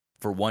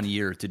for 1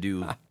 year to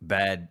do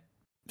bad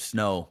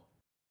snow.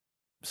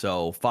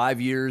 So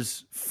 5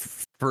 years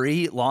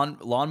free lawn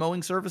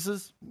mowing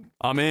services?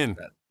 I'm in.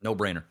 No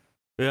brainer.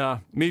 Yeah,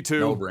 me too.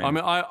 No brainer. I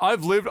mean,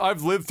 I've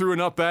lived through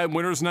enough bad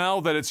winters now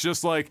that it's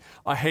just like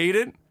I hate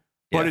it,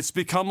 but it's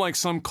become like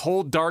some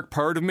cold, dark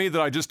part of me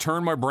that I just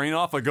turn my brain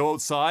off. I go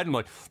outside and I'm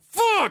like,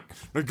 fuck!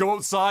 I go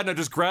outside and I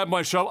just grab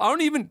my shovel. I don't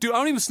even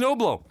snow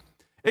blow.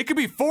 It could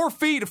be 4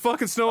 feet of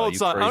fucking snow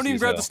outside. I don't even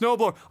grab the snow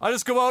blower. I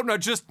just go out and I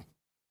just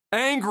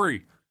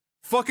angry,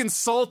 fucking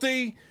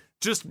salty.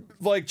 Just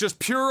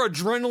pure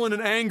adrenaline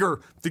and anger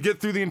to get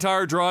through the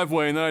entire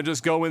driveway, and then I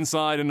just go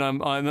inside and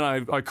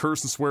I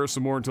curse and swear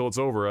some more until it's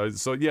over.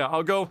 So yeah,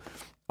 I'll go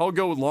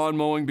with lawn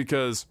mowing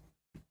because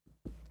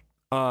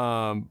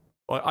I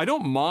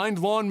don't mind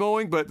lawn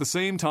mowing, but at the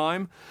same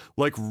time,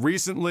 like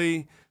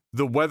recently,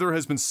 the weather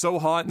has been so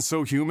hot and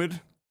so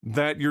humid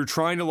that you're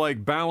trying to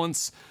like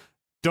balance.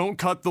 Don't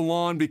cut the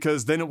lawn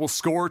because then it will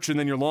scorch and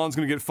then your lawn's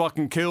going to get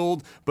fucking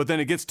killed. But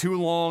then it gets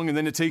too long and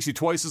then it takes you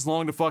twice as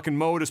long to fucking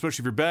mow it,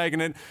 especially if you're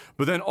bagging it.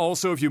 But then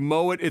also if you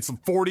mow it, it's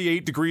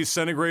 48 degrees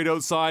centigrade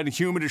outside and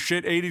humid as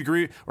shit,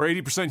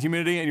 80%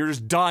 humidity, and you're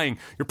just dying.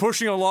 You're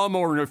pushing a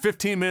lawnmower and you're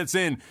 15 minutes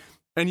in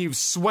and you've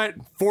sweat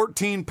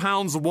 14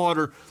 pounds of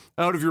water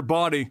out of your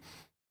body.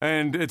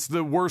 And it's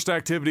the worst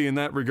activity in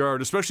that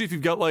regard, especially if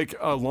you've got like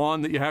a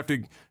lawn that you have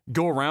to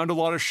go around a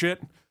lot of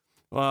shit.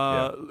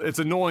 It's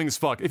annoying as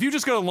fuck. If you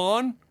just got a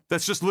lawn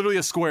that's just literally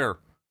a square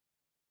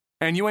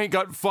and you ain't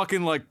got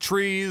fucking like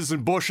trees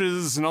and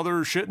bushes and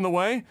other shit in the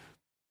way,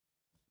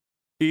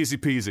 easy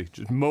peasy.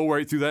 Just mow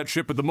right through that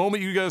shit. But the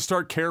moment you guys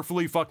start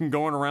carefully fucking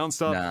going around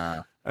stuff,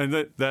 and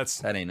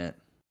that ain't it.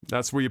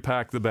 That's where you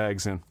pack the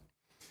bags in.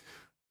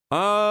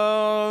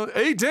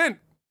 A Dent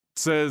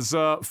says,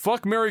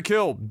 fuck, marry,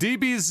 kill.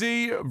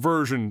 DBZ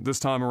version this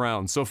time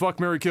around. So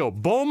fuck, marry, kill.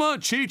 Bulma,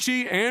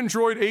 Chi-Chi,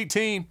 Android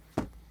 18.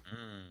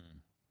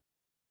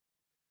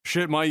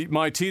 Shit,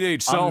 my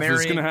teenage self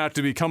is gonna have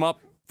to come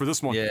up for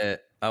this one. Yeah.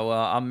 Oh, well,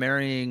 I'm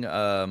marrying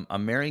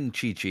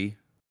Chi-Chi.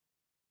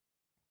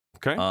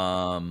 Okay.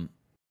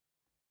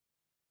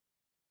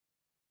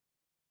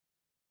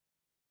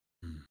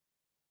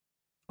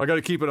 I got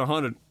to keep it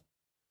 100.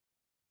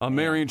 I'm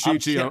marrying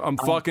Chi-Chi. I'm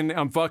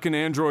fucking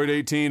Android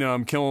 18. And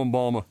I'm killing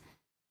Bulma.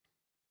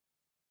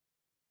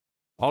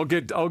 I'll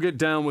get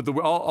down with the.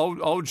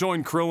 I'll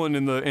join Krillin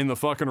in the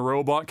fucking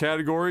robot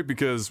category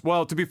because,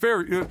 well, to be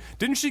fair,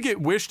 didn't she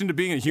get wished into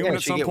being a human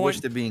at some point? Yeah, she get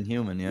wished to being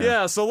human. Yeah.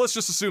 Yeah. So let's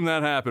just assume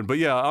that happened. But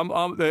yeah,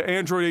 I'm the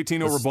Android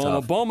 18 over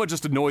Bulma. Tough. Bulma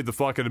just annoyed the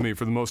fuck out of me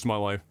for the most of my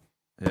life.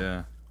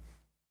 Yeah.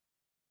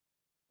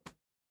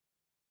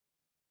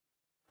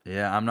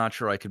 Yeah, I'm not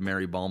sure I could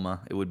marry Bulma.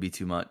 It would be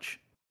too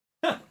much.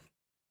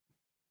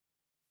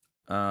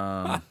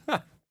 But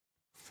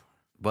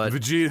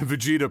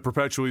Vegeta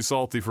perpetually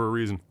salty for a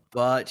reason.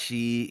 But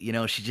she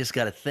just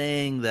got a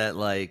thing that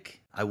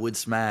like I would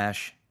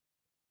smash.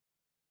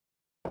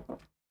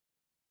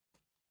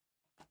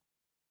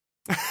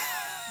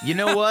 You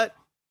know what?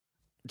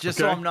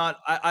 Just okay. So I'm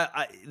not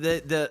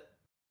the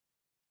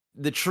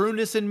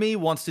trueness in me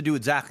wants to do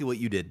exactly what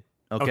you did.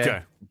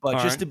 Okay. But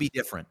all just right. to be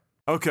different.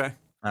 Okay.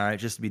 All right,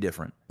 just to be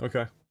different.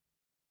 Okay.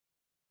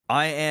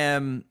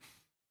 I'm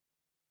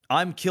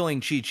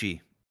killing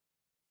Chi-Chi.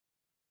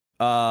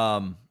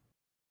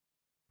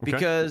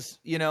 Because,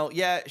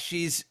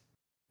 she's,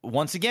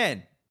 once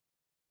again,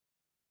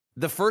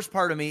 the first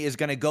part of me is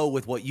going to go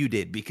with what you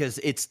did because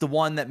it's the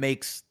one that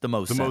makes the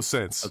most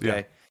sense.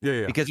 Okay.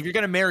 Yeah. Because if you're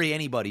going to marry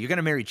anybody, you're going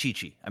to marry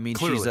Chi-Chi. I mean,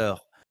 Clearly. she's a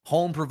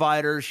home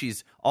provider.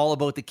 She's all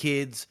about the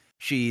kids.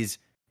 She's,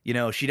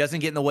 she doesn't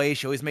get in the way.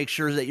 She always makes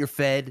sure that you're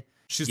fed.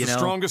 She's the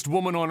strongest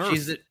woman on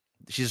earth.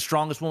 She's the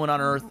strongest woman on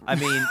earth. I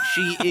mean,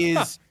 she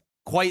is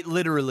quite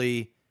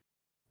literally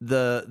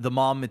the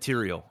mom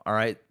material. All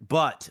right.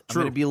 But I'm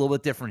going to be a little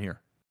bit different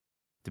here.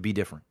 To be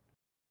different.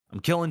 I'm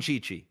killing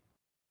Chi-Chi.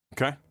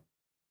 Okay.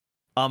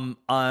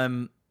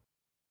 I'm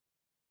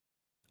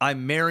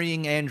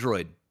marrying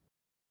Android.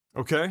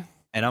 Okay.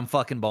 And I'm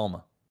fucking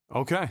Bulma.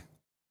 Okay.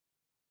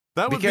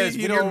 That would because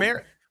be,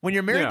 when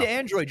you're married to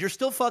Android, you're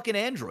still fucking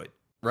Android,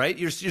 right?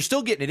 You're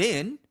still getting it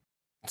in,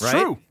 right?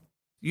 True.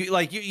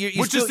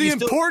 Which is the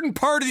important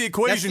part of the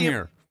equation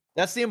here.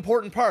 That's the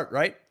important part,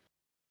 right?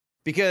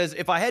 Because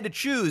if I had to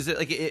choose,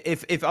 like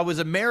if I was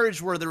a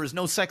marriage where there was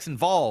no sex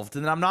involved,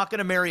 then I'm not going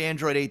to marry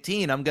Android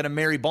 18. I'm going to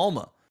marry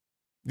Bulma.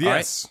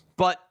 Yes. Right?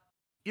 But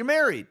you're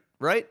married,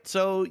 right?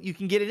 So you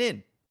can get it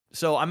in.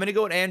 So I'm going to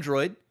go with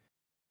Android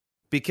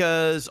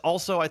because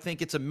also I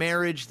think it's a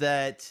marriage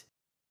that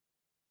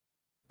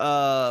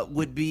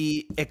would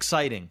be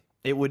exciting.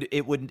 It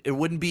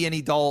wouldn't be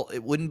any dull.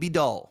 It wouldn't be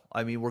dull.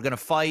 I mean, we're going to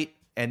fight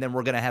and then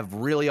we're going to have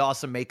really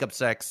awesome makeup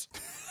sex.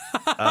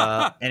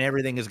 And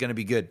everything is going to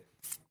be good.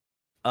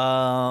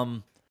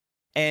 And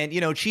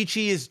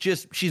Chi-Chi is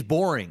she's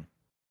boring,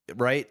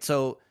 right?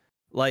 So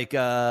like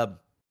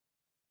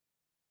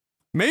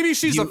maybe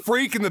she's a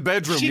freak in the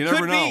bedroom. You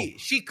never know.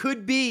 She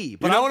could be.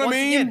 But you know what I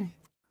mean? Again,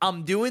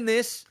 I'm doing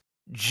this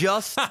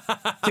just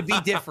to be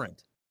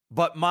different.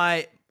 But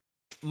my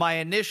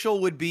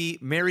initial would be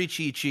marry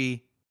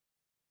Chi-Chi.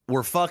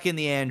 We're fucking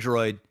the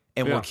android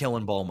and we're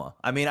killing Bulma.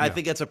 I mean, I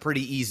think that's a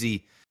pretty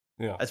easy.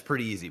 Yeah, that's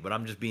pretty easy. But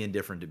I'm just being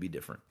different to be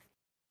different.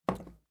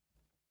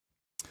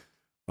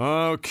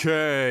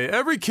 Okay.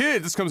 Every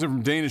kid, this comes in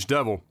from Danish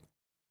Devil.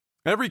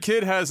 Every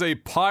kid has a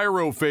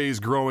pyro phase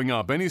growing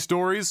up. Any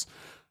stories?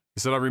 He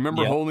said, I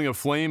remember holding a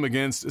flame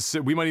against,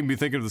 we might even be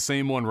thinking of the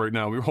same one right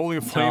now. We were holding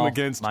a flame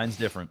against. Mine's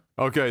different.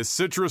 Okay.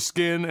 Citrus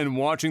skin and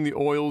watching the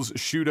oils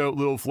shoot out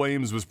little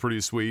flames was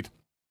pretty sweet.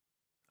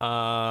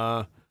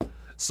 All right.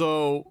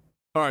 So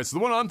the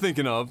one I'm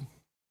thinking of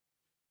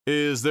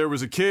is there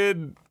was a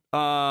kid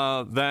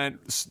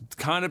that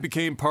kind of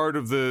became part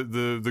of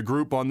the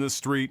group on this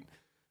street.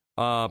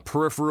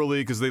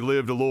 Peripherally, because they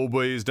lived a little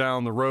ways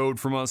down the road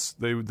from us.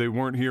 They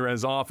weren't here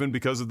as often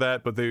because of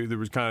that, but they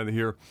was kind of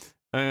here.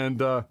 And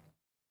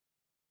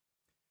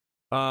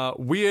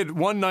we had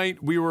one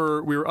night we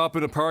were up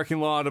in a parking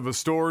lot of a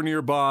store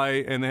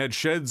nearby, and they had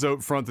sheds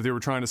out front that they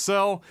were trying to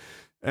sell,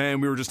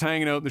 and we were just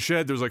hanging out in the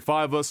shed. There was like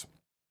 5 of us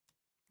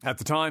at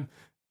the time,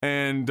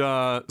 and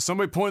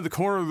somebody pointed the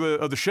corner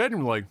of the shed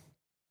and were like,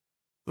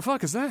 "The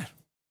fuck is that?"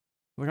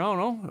 I'm like, I don't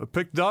know. I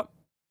picked it up.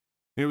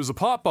 It was a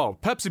pop bottle,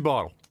 Pepsi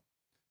bottle.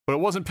 But it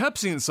wasn't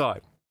Pepsi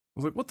inside. I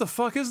was like, what the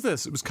fuck is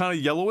this? It was kind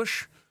of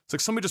yellowish. It's like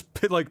somebody just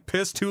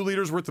pissed 2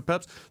 liters worth of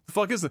Pepsi. The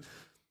fuck is it?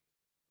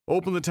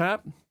 Opened the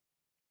tap.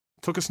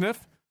 Took a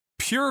sniff.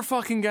 Pure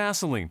fucking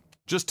gasoline.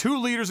 Just 2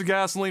 liters of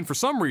gasoline for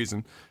some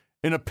reason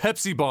in a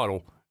Pepsi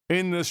bottle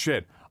in this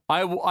shed.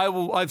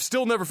 I've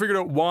still never figured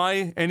out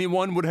why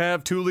anyone would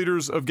have 2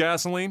 liters of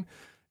gasoline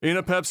in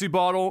a Pepsi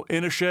bottle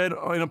in a shed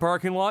in a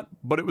parking lot,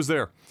 but it was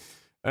there.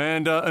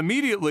 And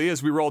immediately,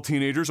 as we were all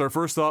teenagers, our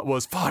first thought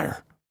was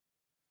fire.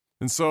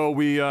 And so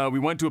we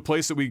went to a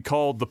place that we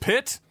called the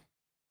Pit,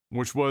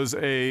 which was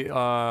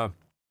a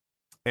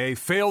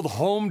failed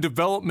home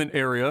development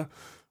area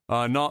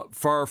not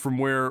far from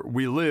where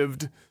we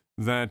lived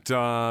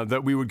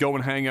that we would go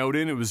and hang out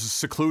in. It was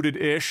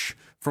secluded-ish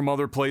from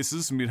other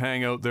places, and we'd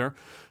hang out there.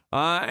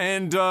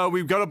 And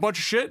we've got a bunch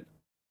of shit,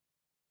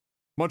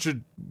 bunch of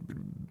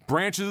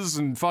branches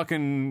and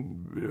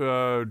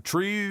fucking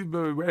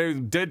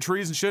dead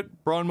trees and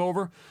shit. Brought them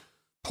over,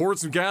 poured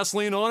some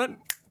gasoline on it.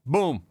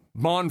 Boom.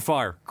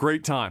 Bonfire.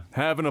 Great time.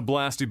 Having a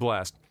blasty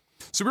blast.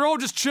 So we were all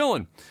just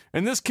chilling.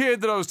 And this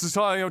kid that I was just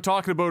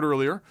talking about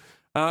earlier,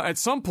 at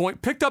some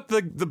point, picked up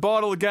the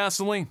bottle of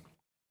gasoline.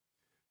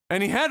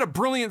 And he had a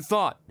brilliant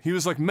thought. He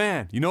was like,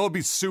 man, you know it'd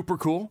be super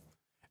cool?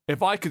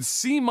 If I could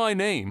see my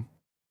name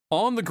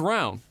on the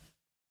ground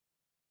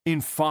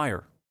in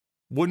fire.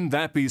 Wouldn't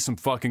that be some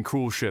fucking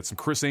cool shit? Some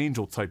Chris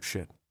Angel type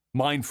shit.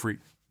 Mind freak.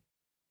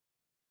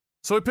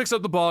 So he picks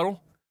up the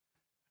bottle.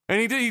 And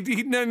he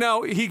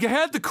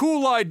had the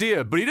cool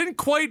idea, but he didn't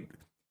quite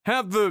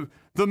have the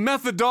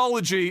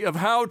methodology of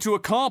how to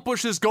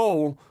accomplish his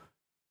goal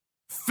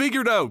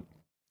figured out.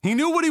 He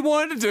knew what he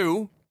wanted to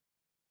do.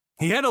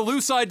 He had a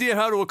loose idea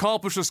how to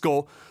accomplish this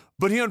goal,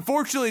 but he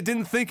unfortunately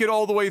didn't think it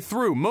all the way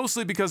through,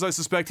 mostly because I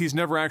suspect he's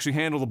never actually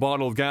handled a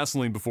bottle of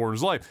gasoline before in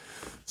his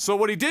life. So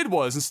what he did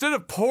was, instead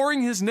of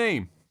pouring his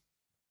name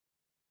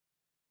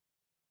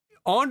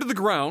onto the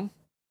ground,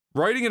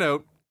 writing it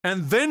out,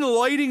 and then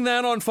lighting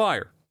that on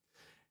fire,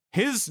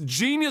 his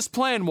genius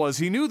plan was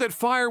he knew that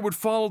fire would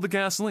follow the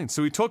gasoline.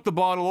 So he took the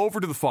bottle over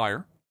to the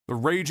fire, the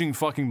raging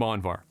fucking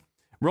bonfire,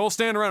 We're all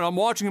standing around. I'm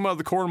watching him out of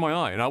the corner of my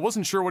eye, and I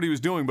wasn't sure what he was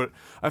doing, but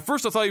at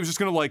first I thought he was just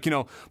going to, like, you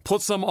know,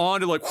 put some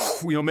on to, like,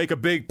 you know, make a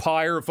big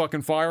pyre of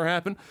fucking fire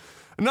happen.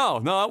 No,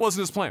 that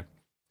wasn't his plan.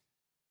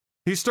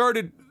 He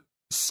started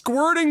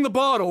squirting the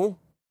bottle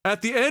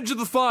at the edge of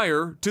the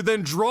fire to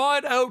then draw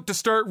it out to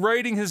start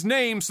writing his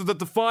name so that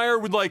the fire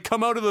would, like,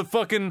 come out of the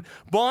fucking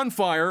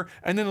bonfire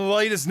and then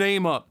light his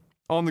name up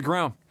on the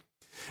ground.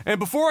 And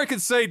before I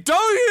could say,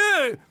 "Don't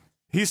you?"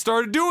 he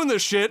started doing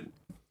this shit.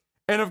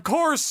 And of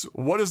course,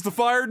 what does the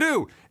fire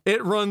do?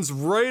 It runs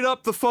right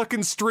up the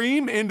fucking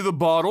stream into the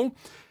bottle,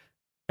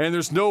 and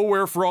there's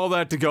nowhere for all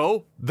that to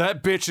go.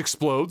 That bitch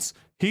explodes.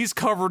 He's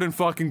covered in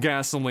fucking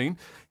gasoline.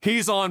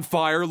 He's on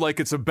fire like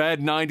it's a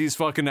bad 90s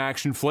fucking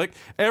action flick.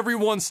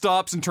 Everyone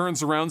stops and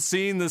turns around,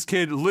 seeing this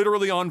kid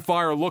literally on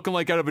fire, looking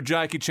like out of a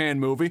Jackie Chan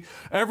movie.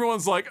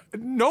 Everyone's like,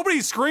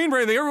 nobody screamed or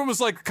anything. Everyone was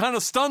like kind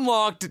of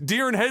stun-locked,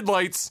 deer in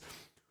headlights.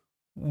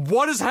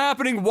 What is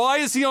happening? Why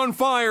is he on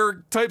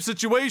fire? Type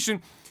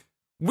situation.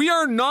 We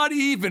are not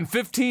even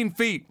 15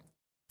 feet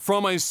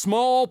from a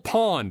small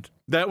pond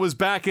that was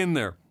back in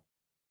there.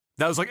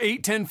 That was like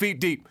 8-10 feet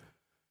deep.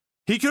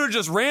 He could have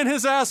just ran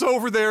his ass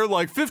over there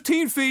like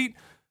 15 feet.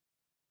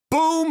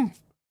 Boom.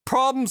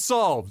 Problem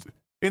solved.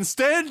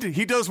 Instead,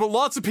 he does what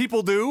lots of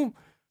people do.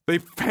 They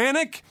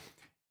panic.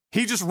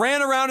 He just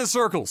ran around in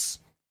circles.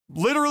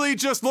 Literally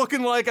just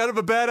looking like out of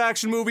a bad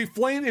action movie.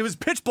 Flame. It was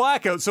pitch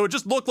black out, so it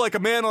just looked like a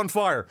man on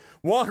fire.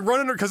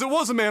 Running, because it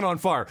was a man on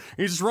fire.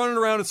 He's just running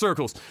around in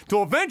circles.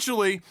 Till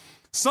eventually,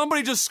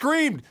 somebody just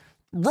screamed,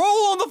 "Roll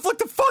on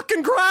the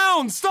fucking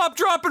ground! Stop,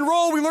 drop, and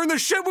roll! We learned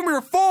this shit when we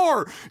were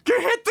 4!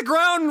 Hit the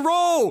ground and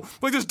roll!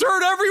 Like, there's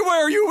dirt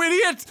everywhere, you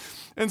idiot!"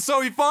 And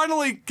so he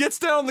finally gets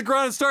down on the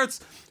ground and starts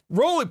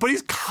rolling, but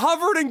he's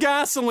covered in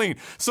gasoline,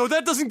 so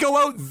that doesn't go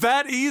out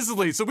that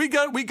easily. So we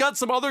got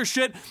some other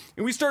shit,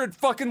 and we started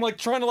fucking, like,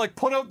 trying to, like,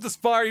 put out this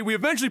fire. We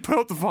eventually put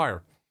out the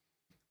fire.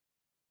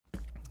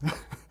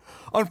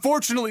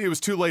 Unfortunately, it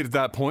was too late at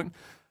that point.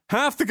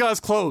 Half the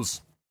guy's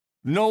clothes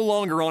no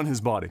longer on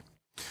his body.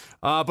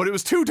 But it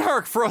was too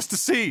dark for us to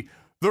see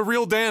the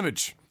real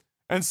damage.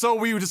 And so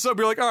we were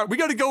like, all right, we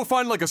got to go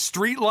find like a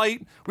street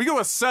light. We go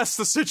assess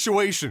the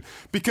situation,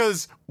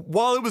 because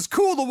while it was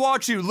cool to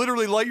watch you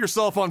literally light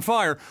yourself on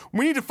fire,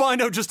 we need to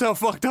find out just how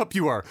fucked up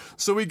you are.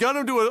 So we got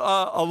him to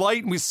a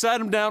light, and we sat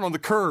him down on the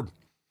curb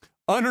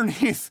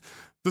underneath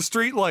the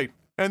street light.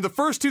 And the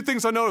first two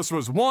things I noticed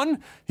was,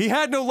 1, he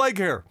had no leg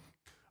hair.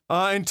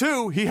 And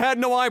 2, he had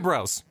no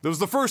eyebrows. Those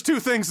were the first two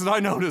things that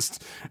I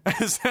noticed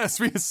as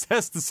we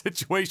assessed the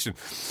situation.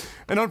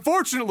 And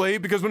unfortunately,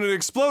 because when it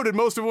exploded,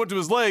 most of it went to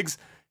his legs,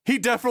 he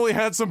definitely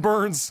had some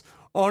burns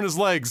on his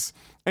legs.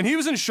 And he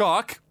was in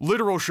shock,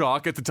 literal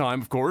shock at the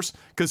time, of course,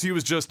 because he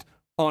was just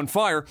on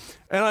fire.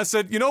 And I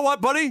said, "You know what,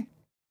 buddy?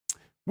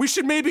 We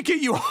should maybe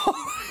get you home."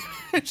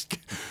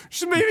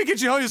 Should maybe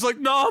get you home. He's like,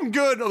 "No, I'm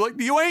good." I'm like,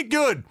 "You ain't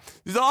good.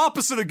 You're the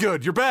opposite of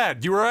good. You're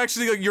bad. You are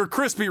actually, like, you're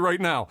crispy right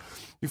now.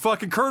 You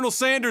fucking Colonel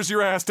Sanders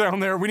your ass down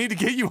there. We need to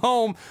get you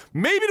home,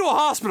 maybe to a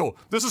hospital.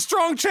 There's a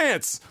strong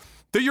chance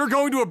that you're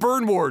going to a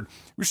burn ward.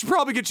 We should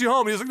probably get you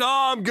home." He's like, "No,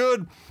 I'm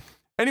good."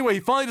 Anyway,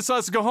 he finally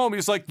decides to go home.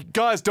 He's like,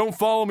 "Guys, don't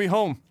follow me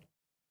home,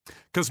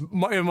 because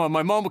my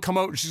mom will come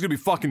out and she's going to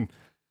be fucking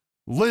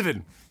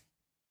livid."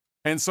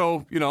 And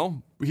so, you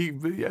know, he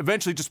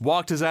eventually just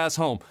walked his ass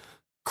home.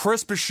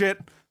 Crisp as shit,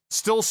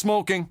 still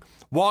smoking,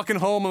 walking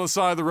home on the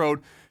side of the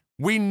road.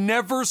 We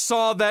never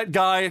saw that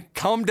guy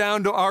come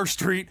down to our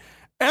street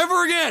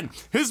ever again.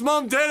 His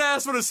mom dead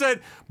ass would have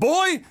said,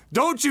 "Boy,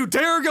 don't you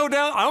dare go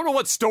down." I don't know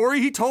what story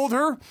he told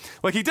her.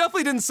 Like, he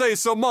definitely didn't say,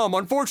 "So, Mom,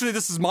 unfortunately,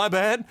 this is my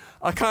bad.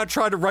 I kind of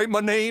tried to write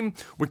my name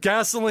with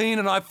gasoline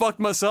and I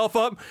fucked myself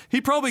up." He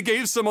probably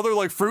gave some other,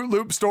 like, Fruit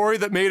Loop story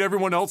that made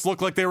everyone else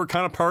look like they were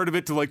kind of part of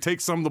it to, like, take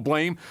some of the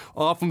blame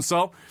off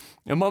himself.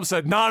 And Mom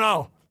said,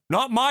 No,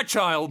 not my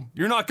child.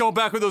 You're not going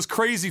back with those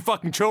crazy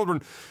fucking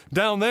children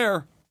down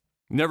there."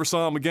 Never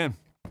saw him again.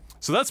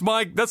 So that's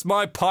my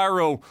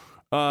Pyro.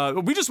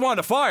 We just wanted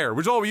a fire,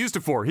 which is all we used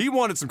it for. He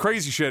wanted some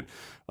crazy shit,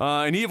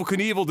 and Evel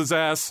Knievel'd his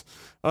ass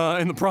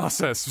in the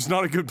process. It's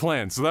not a good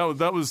plan. So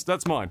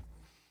that's mine.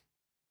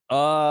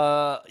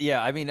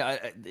 Yeah, I mean,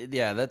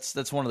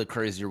 that's one of the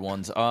crazier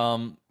ones.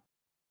 I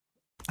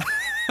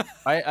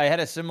had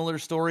a similar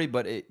story,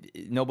 but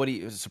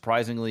nobody,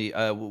 surprisingly,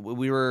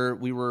 we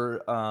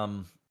were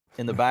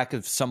in the back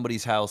of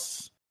somebody's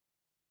house.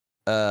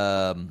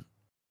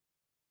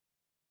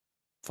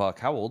 Fuck,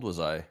 how old was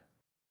I?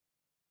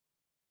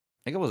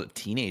 I think I was a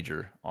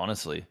teenager,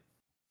 honestly.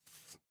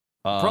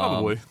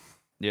 Probably.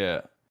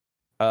 Yeah.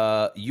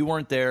 You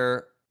weren't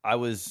there. I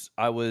was,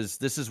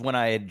 this is when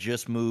I had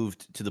just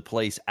moved to the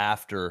place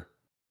after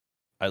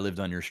I lived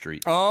on your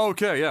street. Oh,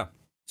 okay, yeah.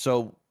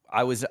 So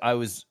I was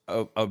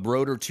a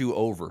road or two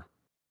over,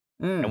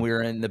 and we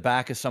were in the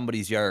back of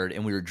somebody's yard,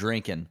 and we were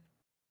drinking.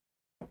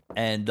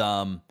 And,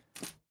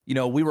 you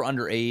know, we were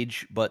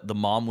underage, but the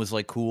mom was,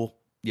 like, cool.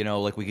 You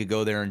know, like, we could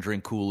go there and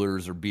drink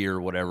coolers or beer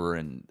or whatever,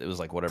 and it was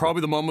like, whatever.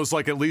 Probably the mom was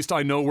like, "At least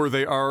I know where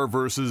they are,"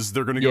 versus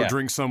they're going to go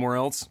drink somewhere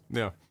else.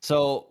 Yeah.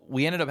 So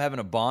we ended up having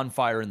a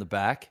bonfire in the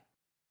back,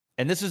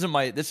 and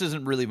this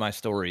isn't really my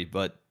story,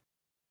 but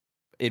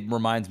it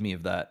reminds me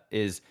of that,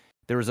 is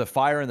there was a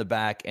fire in the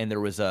back, and there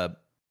was a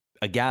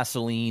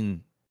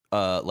gasoline,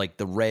 like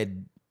the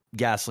red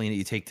gasoline that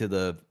you take to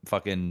the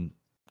fucking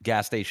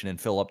gas station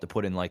and fill up to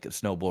put in like a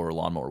snowblower or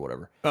lawnmower or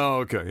whatever. Oh,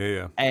 okay.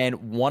 Yeah.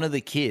 And one of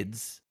the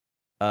kids,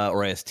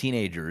 or as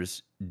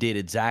teenagers, did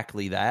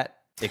exactly that,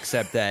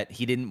 except that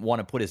he didn't want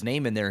to put his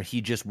name in there.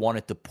 He just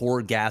wanted to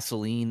pour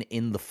gasoline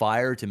in the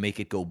fire to make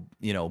it go,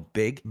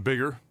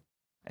 bigger.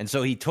 And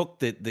so he took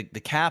the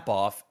cap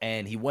off,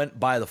 and he went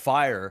by the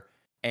fire,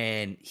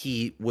 and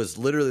he was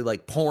literally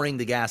like pouring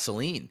the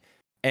gasoline.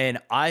 And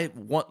I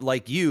want,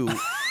 like you,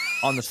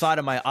 on the side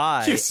of my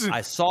eye,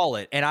 I saw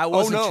it, and I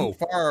wasn't too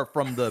far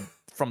from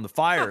the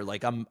fire.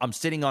 Like I'm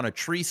sitting on a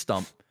tree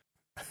stump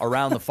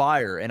around the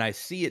fire, and I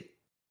see it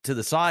to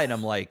the side. And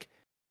I'm like,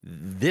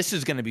 this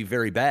is going to be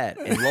very bad.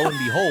 And lo and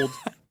behold,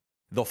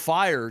 the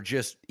fire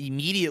just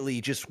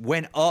immediately just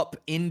went up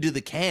into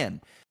the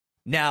can.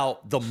 Now,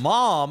 the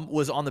mom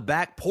was on the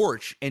back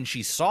porch, and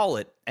she saw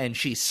it, and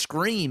she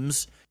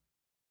screams,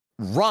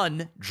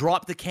 "Run,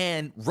 drop the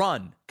can,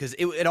 run." Because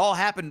it all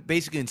happened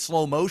basically in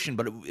slow motion,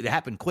 but it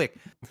happened quick.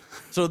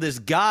 So this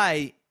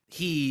guy,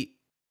 he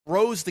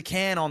throws the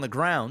can on the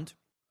ground,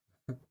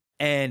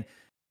 and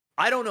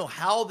I don't know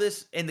how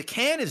and the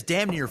can is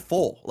damn near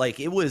full. Like,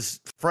 it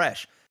was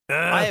fresh.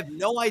 I have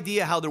no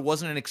idea how there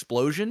wasn't an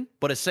explosion,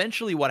 but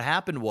essentially what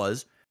happened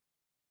was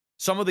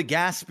some of the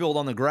gas spilled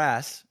on the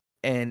grass,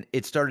 and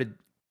it started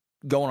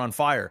going on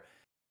fire.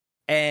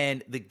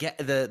 And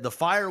the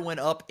fire went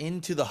up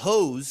into the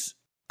hose,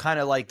 kind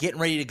of like getting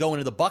ready to go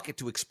into the bucket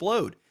to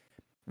explode.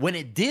 When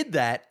it did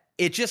that,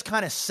 it just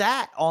kind of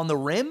sat on the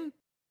rim,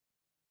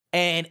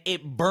 and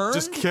it burned.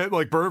 Just kept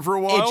burn for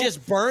a while? It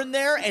just burned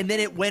there, and then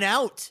it went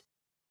out.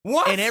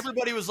 What? And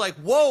everybody was like,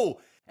 whoa.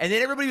 And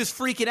then everybody was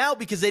freaking out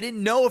because they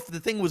didn't know if the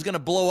thing was going to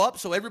blow up.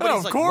 So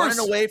everybody's running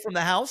away from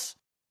the house.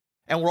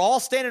 And we're all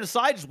standing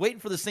aside just waiting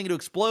for this thing to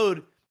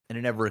explode. And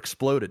it never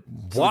exploded.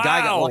 So the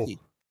guy got lucky.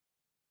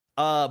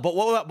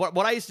 But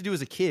what I used to do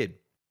as a kid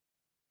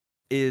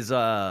is there's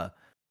a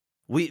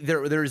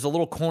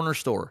little corner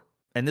store.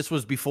 And this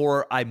was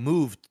before I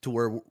moved to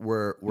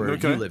where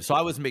you live. So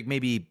I was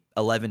maybe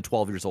 11,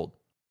 12 years old.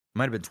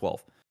 Might have been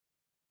 12.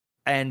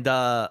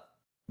 And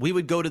we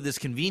would go to this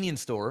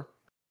convenience store.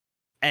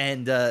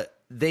 And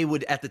they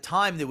would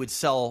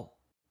sell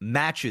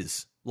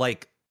matches.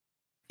 Like,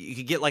 you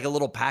could get like a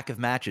little pack of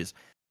matches.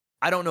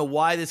 I don't know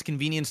why this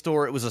convenience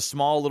store, it was a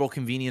small little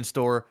convenience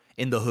store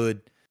in the hood.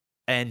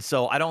 And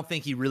so I don't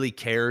think he really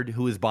cared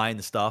who was buying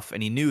the stuff.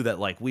 And he knew that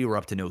like we were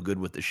up to no good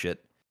with the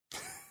shit.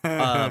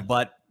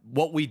 But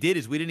what we did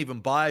is we didn't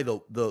even buy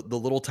the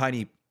little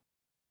tiny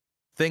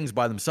things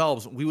by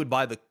themselves. We would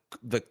buy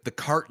the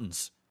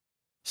cartons.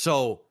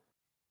 So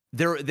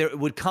there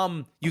would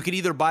come, you could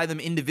either buy them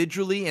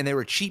individually, and they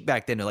were cheap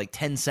back then. They're like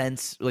 10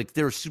 cents. Like,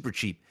 they were super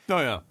cheap. Oh,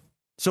 yeah.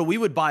 So we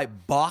would buy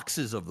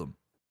boxes of them,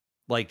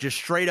 like just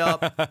straight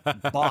up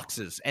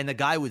boxes. And the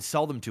guy would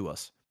sell them to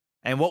us.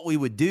 And what we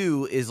would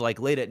do is, like,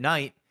 late at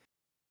night,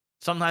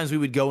 sometimes we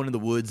would go into the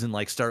woods and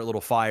like start little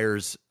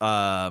fires,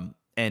 and,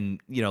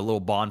 little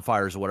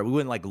bonfires or whatever. We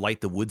wouldn't like light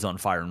the woods on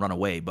fire and run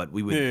away, but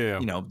we would,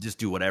 just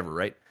do whatever.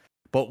 Right.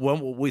 But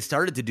what we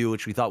started to do,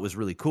 which we thought was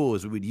really cool,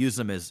 is we would use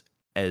them as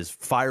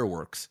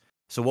fireworks.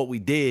 So what we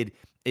did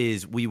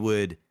is we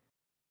would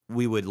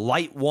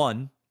light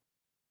one,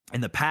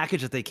 and the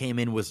package that they came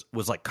in was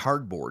like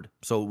cardboard,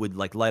 so it would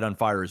like light on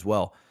fire as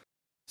well.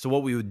 So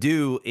what we would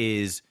do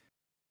is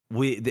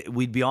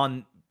we'd be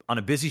on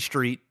a busy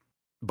street,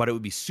 but it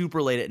would be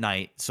super late at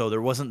night, so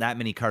there wasn't that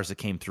many cars that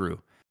came through.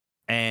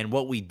 And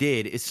what we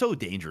did is so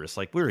dangerous.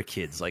 Like, we were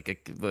kids.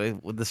 Like,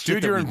 the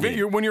shit.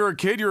 Dude, when you're a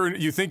kid,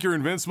 you think you're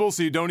invincible,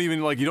 so you don't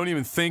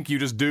even think, you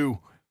just do.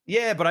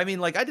 Yeah, but I mean,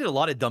 like, I did a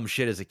lot of dumb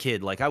shit as a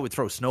kid. Like, I would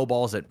throw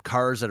snowballs at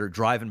cars that are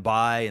driving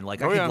by, and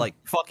like I could like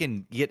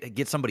fucking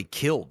get somebody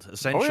killed,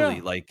 essentially.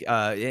 Like,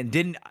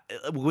 and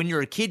when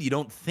you're a kid, you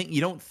don't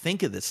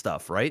think of this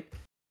stuff, right?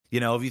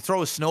 If you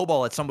throw a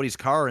snowball at somebody's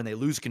car and they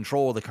lose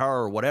control of the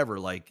car or whatever,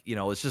 like,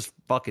 it's just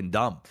fucking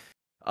dumb.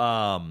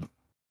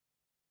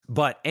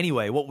 But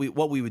anyway, what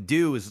we would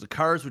do is the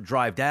cars would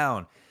drive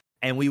down,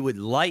 and we would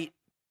light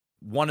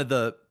one of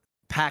the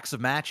packs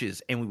of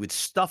matches, and we would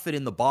stuff it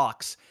in the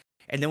box.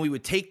 And then we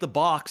would take the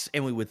box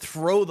and we would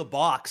throw the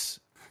box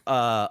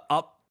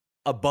up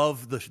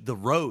above the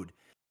road.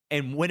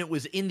 And when it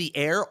was in the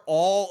air,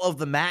 all of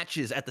the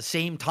matches at the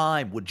same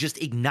time would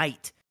just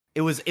ignite.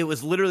 It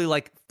was literally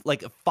like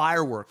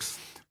fireworks.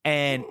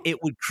 And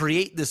it would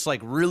create this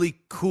like really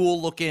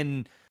cool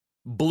looking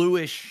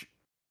bluish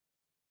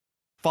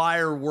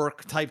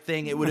firework type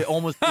thing. It would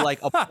almost be like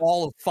a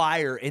ball of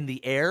fire in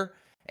the air.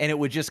 And it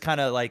would just kind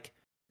of like,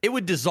 it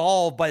would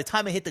dissolve. By the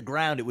time it hit the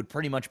ground, it would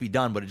pretty much be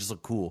done, but it just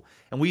looked cool.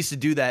 And we used to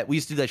do that. We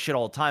used to do that shit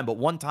all the time. But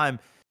one time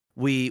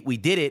we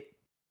did it,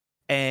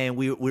 and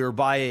we were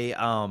by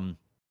a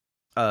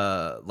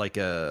what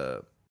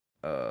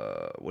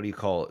do you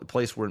call it? A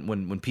place where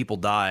when people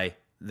die,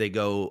 they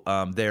go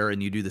there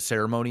and you do the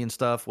ceremony and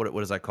stuff.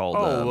 What is that called?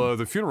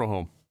 The funeral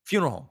home.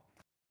 Funeral home.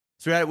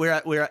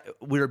 So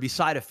we were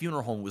beside a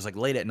funeral home. It was like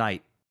late at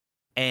night,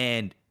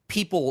 and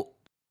people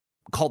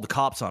called the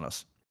cops on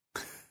us.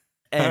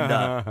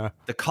 And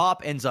the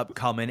cop ends up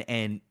coming,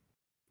 and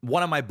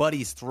one of my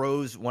buddies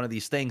throws one of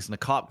these things, and the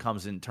cop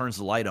comes and turns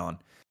the light on.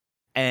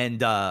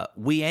 And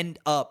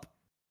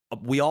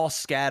we all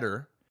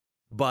scatter,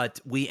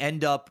 but we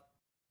end up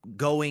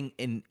going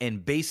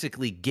and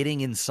basically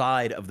getting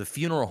inside of the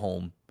funeral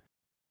home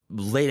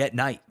late at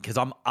night because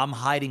I'm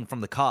hiding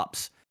from the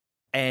cops.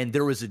 And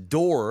there was a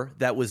door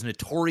that was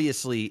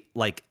notoriously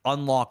like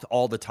unlocked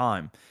all the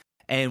time.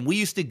 And we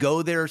used to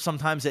go there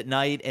sometimes at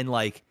night and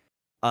like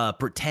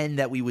pretend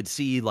that we would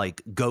see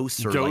like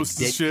ghosts or like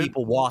dead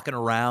people walking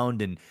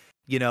around. And,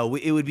 you know,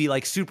 it would be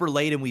like super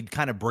late and we'd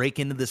kind of break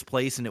into this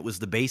place and it was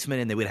the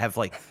basement and they would have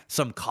like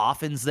some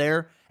coffins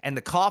there. And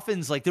the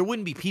coffins, like there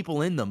wouldn't be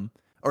people in them,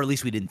 or at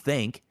least we didn't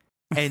think.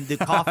 And the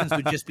coffins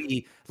would just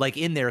be like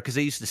in there because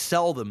they used to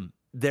sell them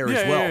there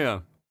as well.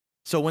 Yeah.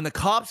 So when the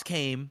cops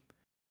came,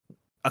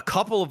 a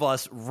couple of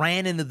us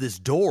ran into this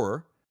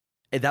door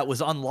that was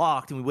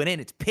unlocked and we went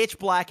in. It's pitch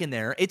black in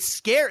there. It's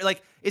scary.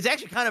 Like, it's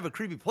actually kind of a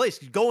creepy place.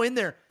 You go in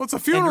there. Well, it's a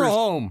funeral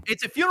home.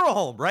 It's a funeral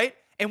home, right?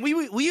 And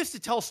we used to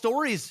tell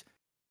stories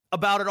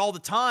about it all the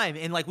time.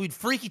 And like, we'd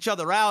freak each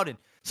other out. And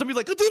somebody'd be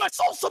like, oh, dude, I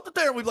saw something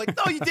there. And we'd be like,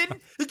 no, you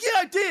didn't. Like, yeah,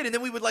 I did. And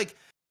then we would like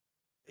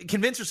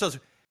convince ourselves.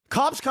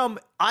 Cops come.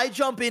 I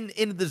jump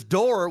into this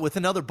door with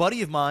another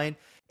buddy of mine.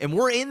 And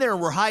we're in there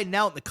and we're hiding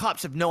out. And the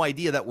cops have no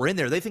idea that we're in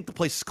there. They think the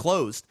place is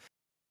closed.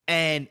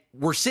 And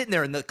we're sitting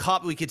there, and the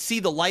cop, we could see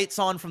the lights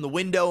on from the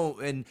window,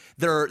 and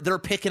they're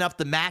picking up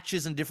the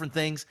matches and different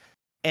things.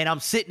 And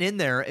I'm sitting in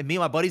there, and me and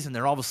my buddies in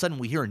there. All of a sudden,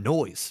 we hear a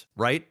noise,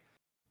 right?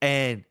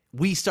 And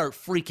we start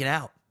freaking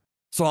out.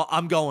 So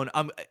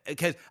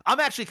because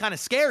I'm actually kind of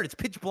scared. It's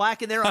pitch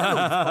black in there. I don't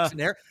know what the fuck's in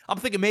there. I'm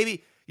thinking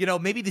maybe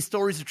the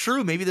stories are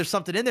true. Maybe there's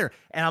something in there.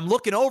 And I'm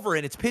looking over,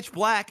 and it's pitch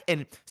black.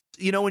 And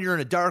you know when you're in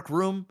a dark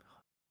room,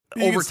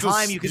 over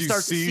time you can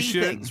start to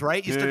see things,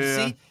 right? You start to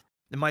see.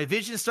 And my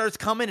vision starts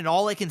coming, and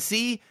all I can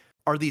see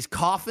are these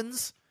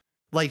coffins,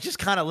 like just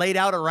kind of laid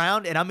out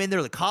around. And I'm in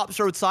there, the cops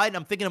are outside, and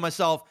I'm thinking to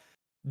myself,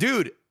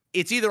 dude,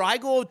 it's either I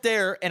go out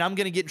there and I'm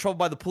going to get in trouble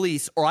by the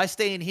police, or I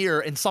stay in here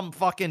and some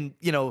fucking,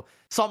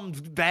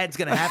 something bad's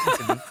going to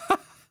happen to me.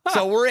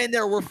 So we're in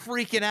there, we're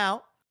freaking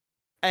out.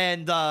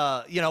 And,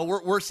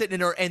 we're sitting in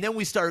there, and then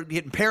we start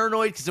getting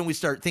paranoid because then we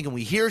start thinking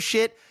we hear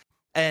shit.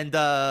 And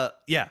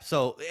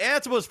so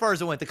that's about as far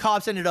as it went. The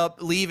cops ended up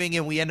leaving,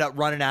 and we end up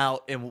running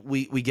out, and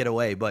we get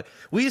away. But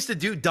we used to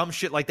do dumb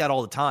shit like that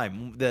all the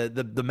time.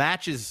 The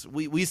matches,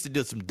 we used to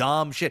do some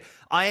dumb shit.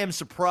 I am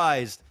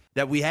surprised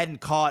that we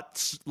hadn't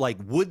caught like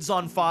woods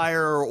on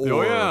fire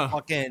or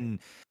fucking,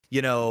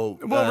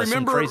 remember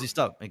some crazy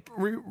stuff. Like,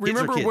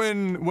 remember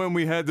when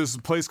we had this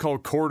place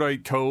called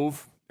Cordite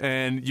Cove,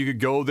 and you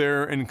could go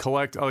there and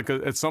collect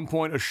at some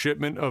point a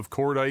shipment of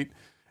cordite.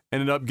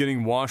 Ended up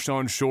getting washed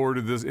on shore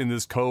in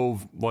this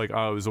cove, like it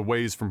was a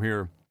ways from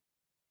here,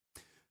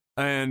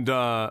 and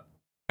some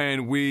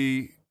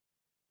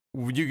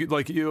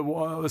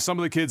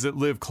of the kids that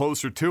live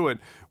closer to it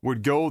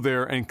would go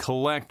there and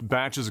collect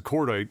batches of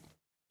cordite.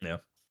 Yeah,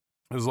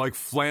 it was like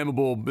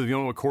flammable. You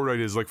know what cordite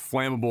is? Like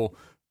flammable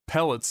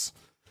pellets,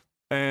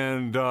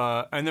 and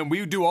then we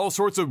would do all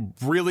sorts of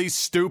really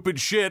stupid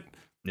shit.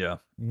 Yeah,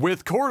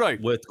 with cordite.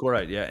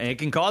 Yeah, and it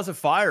can cause a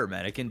fire,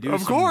 man. It can do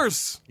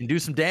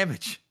some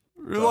damage.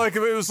 Like it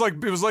was like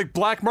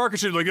black market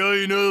shit. Like,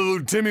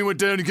 Timmy went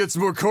down to get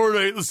some more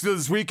cordite. Let's go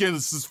this weekend.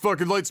 Let's just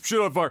fucking light some shit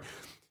on fire.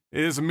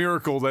 It is a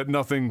miracle that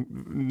nothing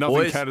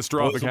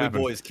catastrophic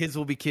happened. Boys, kids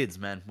will be kids,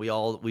 man.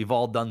 We've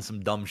all done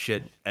some dumb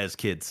shit as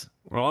kids.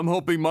 Well, I'm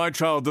hoping my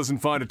child doesn't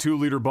find a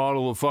 2-liter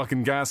bottle of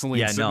fucking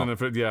gasoline sitting in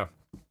it.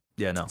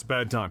 Yeah, no, it's a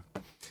bad time.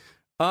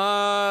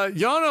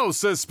 Yano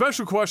says,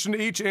 special question,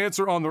 each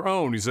answer on their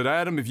own. He said,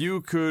 Adam, if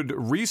you could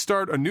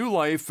restart a new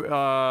life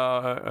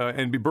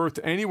and be birthed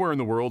anywhere in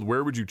the world,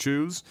 where would you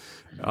choose?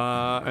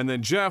 And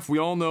then Jeff, we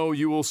all know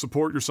you will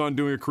support your son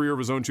doing a career of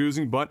his own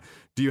choosing, but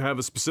do you have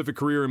a specific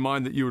career in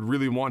mind that you would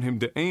really want him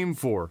to aim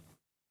for?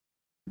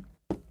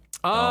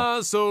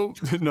 So,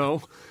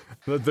 no.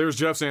 There's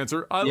Jeff's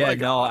answer.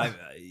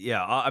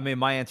 I mean,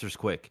 my answer's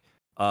quick.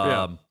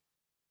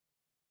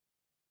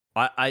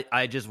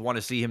 I just want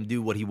to see him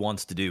do what he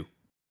wants to do.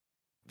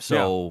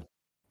 So,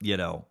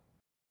 I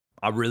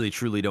really,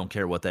 truly don't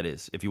care what that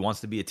is. If he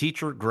wants to be a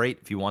teacher, great.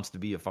 If he wants to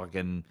be a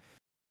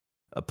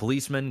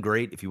policeman,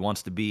 great. If he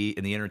wants to be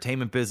in the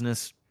entertainment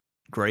business,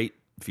 great.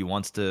 If he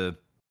wants to,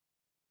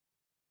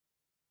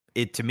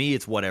 to me,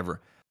 it's whatever.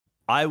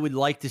 I would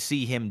like to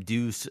see him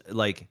do,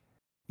 some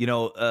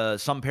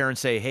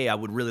parents say, hey, I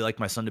would really like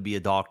my son to be a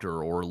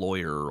doctor or a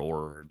lawyer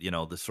or,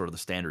 this sort of the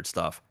standard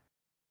stuff.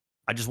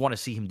 I just want to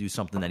see him do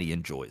something that he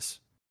enjoys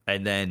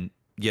and then,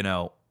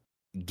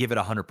 give it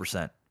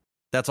 100%.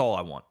 That's all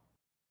I want.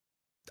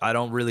 I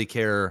don't really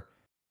care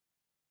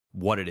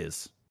what it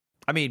is.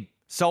 I mean,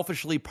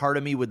 selfishly, part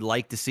of me would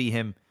like to see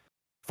him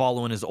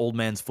following his old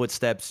man's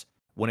footsteps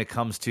when it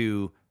comes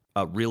to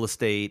real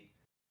estate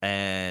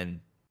and,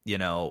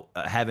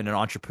 having an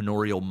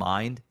entrepreneurial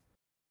mind.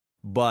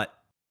 but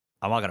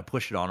I'm not going to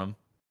push it on him.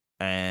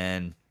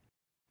 And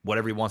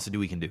whatever he wants to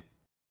do, he can do.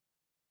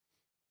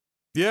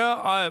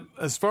 Yeah,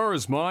 as far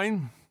as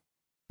mine,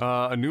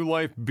 a new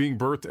life being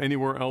birthed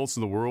anywhere else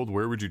in the world,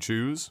 where would you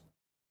choose?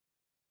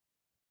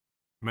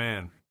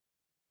 Man.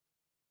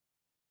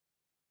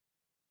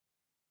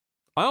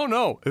 I don't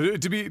know.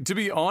 To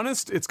be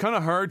honest, it's kind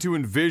of hard to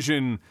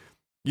envision,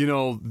 you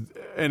know,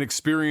 an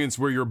experience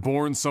where you're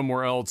born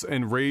somewhere else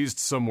and raised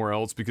somewhere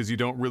else, because you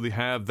don't really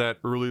have that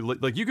early,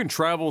 like you can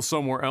travel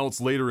somewhere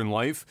else later in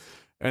life,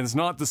 and it's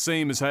not the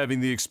same as having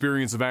the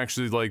experience of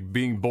actually like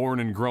being born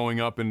and growing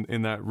up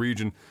in that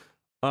region.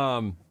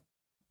 I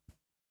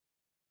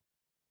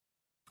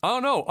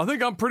don't know. I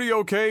think I'm pretty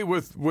okay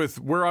with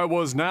where I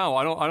was now.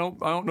 I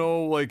don't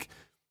know, like,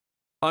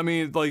 I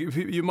mean, like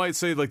you might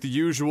say like the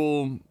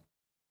usual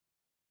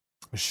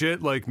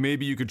shit, like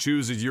maybe you could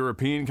choose a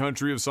European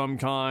country of some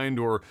kind,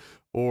 or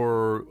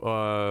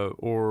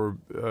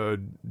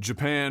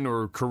Japan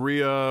or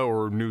Korea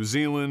or New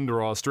Zealand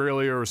or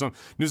Australia or some.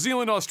 New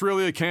Zealand,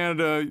 Australia,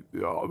 Canada,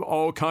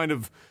 all kind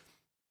of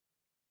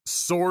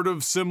sort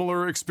of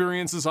similar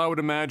experiences, I would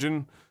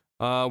imagine.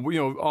 You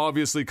know,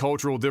 obviously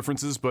cultural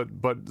differences, but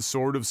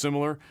sort of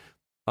similar.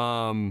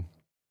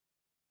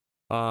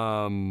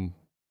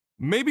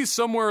 Maybe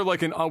somewhere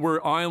like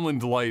where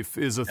island life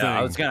is a thing.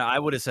 I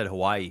would have said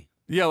Hawaii.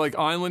 Yeah, like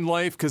island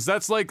life, because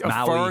that's like a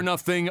Maui. far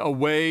enough thing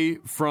away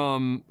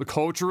from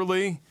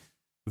culturally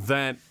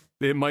that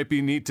it might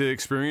be neat to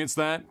experience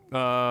that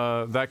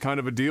kind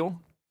of a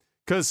deal.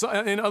 Because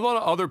in a lot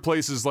of other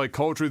places, like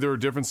culturally, there are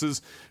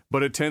differences,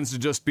 but it tends to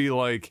just be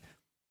like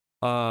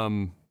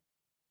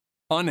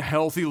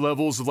unhealthy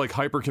levels of like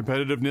hyper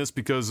competitiveness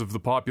because of the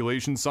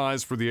population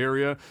size for the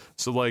area.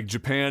 So like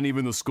Japan,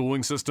 even the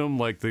schooling system,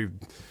 like the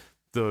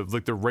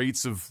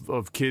rates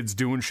of kids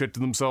doing shit to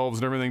themselves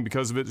and everything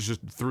because of it is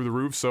just through the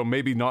roof. So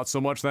maybe not so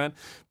much that,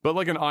 but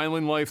like an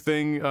island life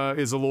thing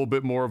is a little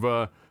bit more of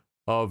a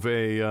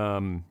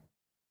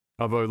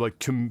like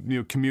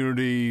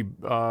community,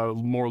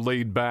 more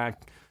laid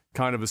back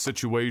kind of a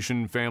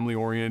situation, family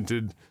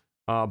oriented,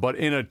 but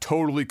in a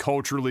totally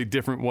culturally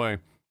different way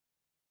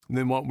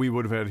than what we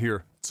would have had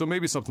here. So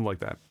maybe something like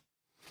that.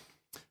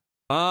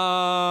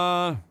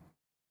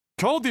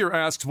 Caldeer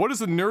asks, what is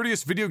the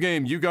nerdiest video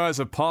game you guys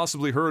have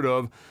possibly heard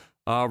of?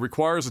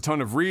 Requires a ton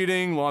of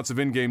reading, lots of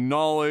in-game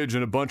knowledge,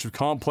 and a bunch of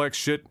complex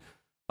shit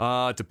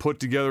to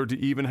put together to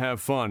even have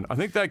fun. I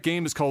think that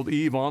game is called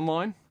EVE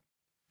Online.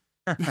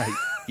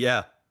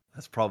 Yeah,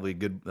 that's probably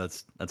good.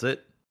 That's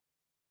it.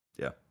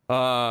 Yeah.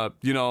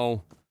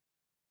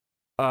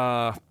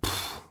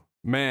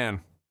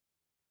 Man,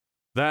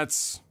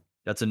 that's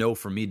a no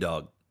for me,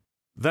 dog.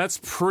 That's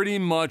pretty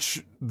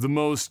much the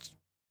most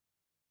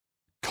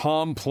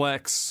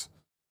complex.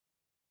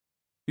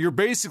 You're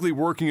basically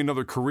working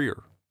another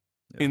career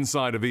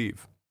inside of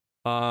EVE.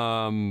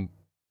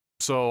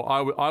 So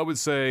I would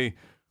say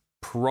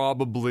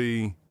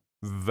probably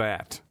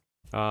that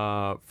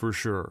for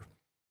sure.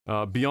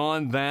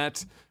 Beyond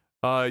that,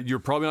 you're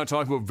probably not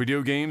talking about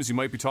video games. You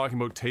might be talking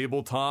about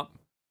tabletop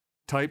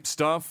type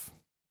stuff.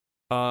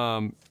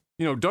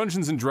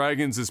 Dungeons and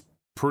Dragons is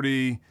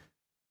pretty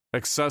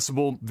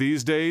accessible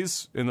these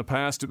days. In the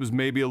past, it was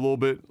maybe a little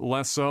bit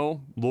less so,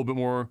 a little bit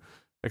more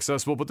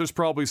accessible, but there's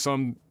probably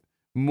some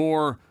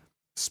more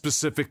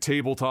specific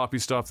tabletop-y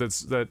stuff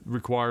that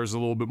requires a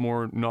little bit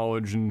more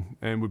knowledge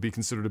and would be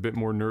considered a bit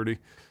more nerdy.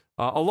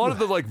 A lot of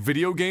the like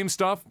video game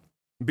stuff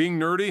being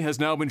nerdy has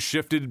now been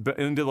shifted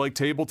into like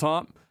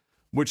tabletop,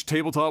 which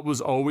tabletop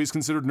was always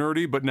considered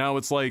nerdy, but now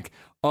it's like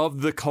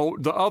of the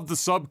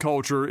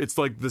subculture, it's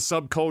like the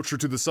subculture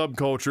to the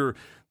subculture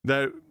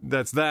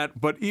that's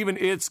that. But even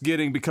it's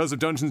getting, because of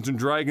Dungeons and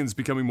Dragons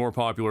becoming more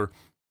popular,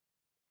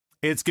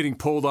 it's getting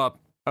pulled up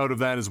out of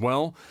that as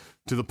well,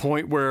 to the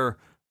point where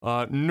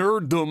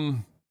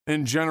nerddom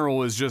in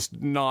general is just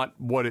not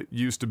what it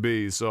used to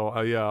be. So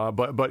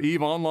but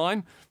EVE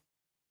Online,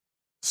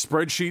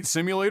 spreadsheet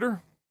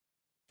simulator,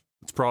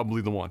 it's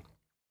probably the one.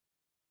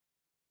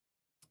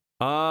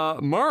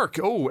 Mark,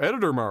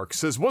 editor Mark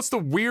says, what's the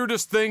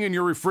weirdest thing in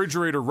your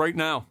refrigerator right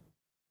now?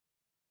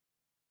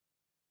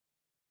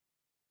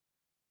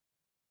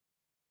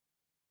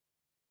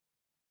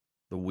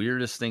 The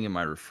weirdest thing in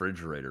my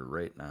refrigerator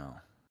right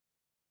now.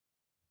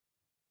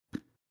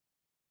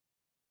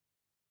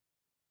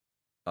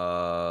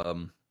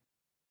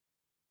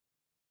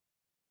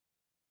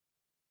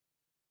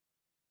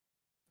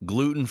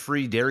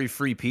 Gluten-free,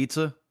 dairy-free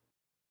pizza.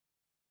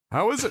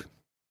 How is it?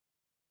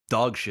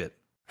 Dog shit.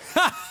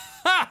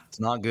 It's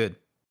not good.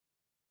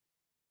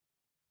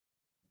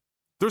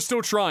 They're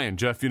still trying,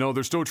 Jeff.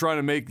 They're still trying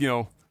to make,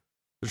 they're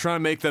trying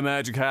to make the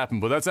magic happen,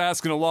 but that's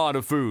asking a lot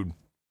of food.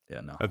 Yeah,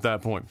 no. At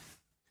that point.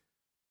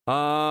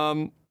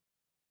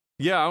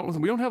 Yeah,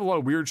 we don't have a lot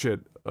of weird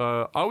shit.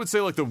 I would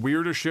say like the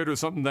weirdest shit or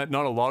something that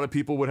not a lot of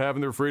people would have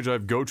in their fridge. I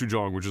have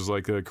gochujang, which is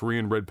like a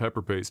Korean red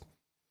pepper paste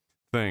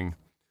thing.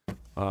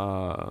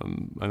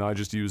 And I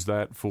just use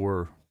that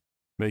for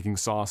making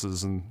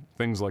sauces and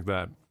things like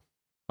that.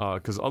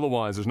 Because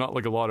otherwise, there's not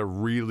like a lot of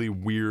really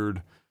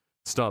weird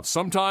stuff.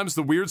 Sometimes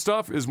the weird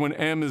stuff is when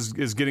M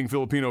is getting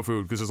Filipino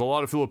food, because there's a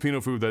lot of Filipino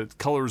food that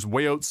colors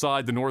way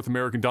outside the North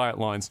American diet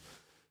lines.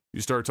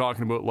 You start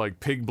talking about like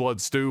pig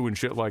blood stew and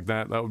shit like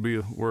that. That would be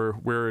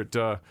where it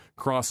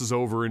crosses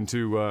over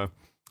into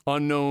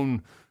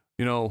unknown,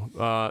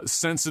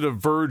 sensitive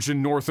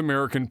virgin North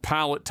American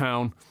palate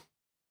town.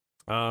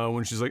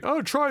 When she's like,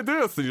 "Oh, try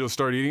this," and you'll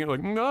start eating it.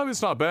 Like, no,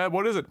 it's not bad.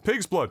 What is it?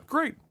 Pig's blood.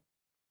 Great.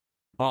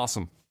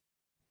 Awesome.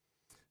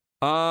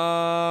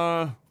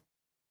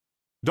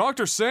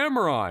 Dr.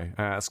 Samurai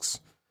asks,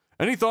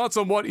 any thoughts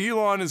on what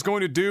Elon is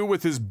going to do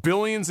with his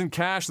billions in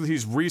cash that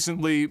he's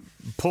recently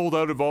pulled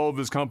out of all of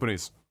his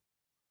companies?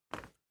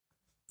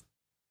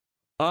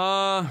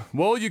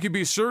 Well, you can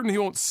be certain he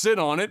won't sit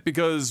on it,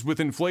 because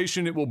with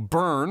inflation it will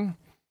burn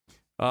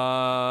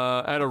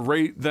at a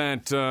rate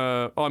that,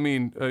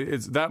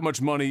 it's that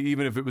much money.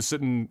 Even if it was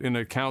sitting in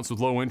accounts with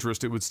low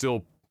interest, it would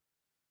still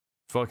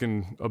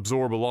fucking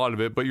absorb a lot of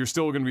it, but you're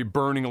still going to be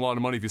burning a lot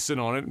of money if you sit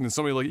on it. And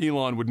somebody like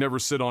Elon would never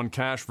sit on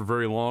cash for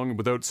very long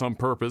without some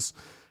purpose.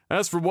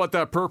 As for what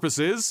that purpose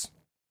is,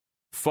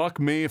 fuck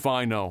me if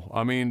I know.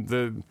 I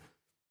mean,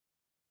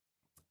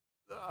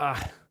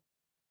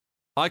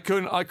 I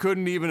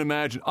couldn't even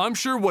imagine. I'm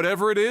sure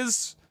whatever it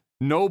is,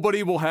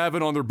 nobody will have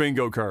it on their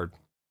bingo card.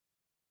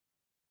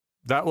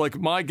 That, like,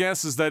 my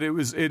guess is that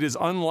it is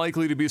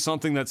unlikely to be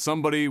something that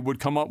somebody would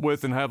come up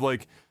with and have,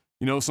 like,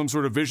 some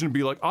sort of vision,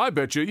 be like, I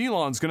bet you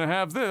Elon's gonna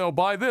have this, I'll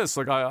buy this.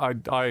 Like,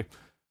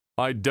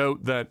 I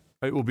doubt that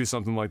it will be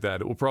something like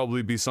that. It will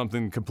probably be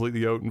something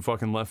completely out in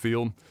fucking left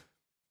field.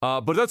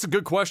 But that's a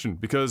good question,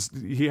 because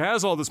he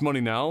has all this money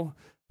now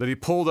that he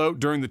pulled out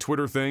during the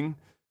Twitter thing,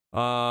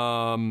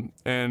 and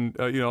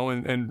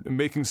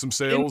making some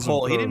sales.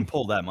 He didn't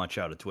pull that much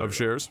out of Twitter of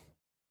shares.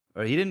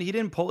 He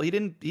didn't pull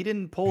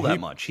that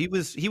much. He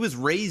was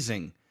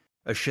raising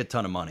a shit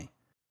ton of money.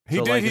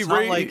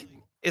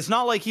 It's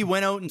not like he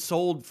went out and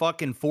sold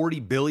fucking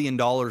 $40 billion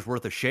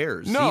worth of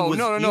shares. No.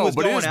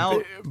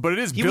 But it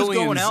is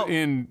billions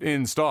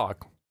in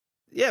stock.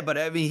 Yeah, but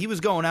I mean, he was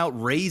going out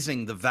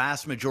raising the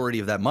vast majority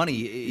of that money.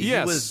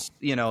 Yes.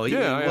 He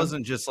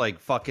wasn't just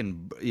like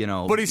fucking,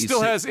 But he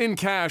still has, in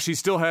cash, he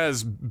still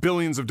has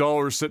billions of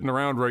dollars sitting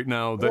around right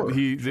now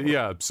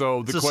that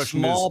so the question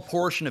is... a small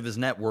portion of his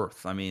net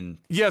worth, I mean...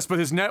 Yes, but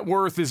his net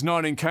worth is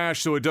not in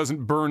cash, so it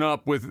doesn't burn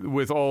up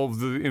with all of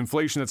the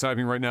inflation that's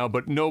happening right now.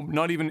 But no,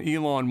 not even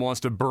Elon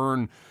wants to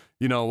burn,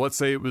 let's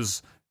say it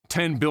was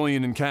 10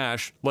 billion in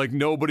cash. Like,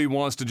 nobody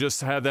wants to just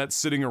have that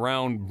sitting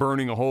around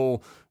burning a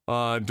hole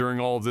during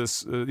all of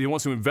this. He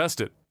wants to invest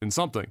it in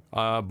something,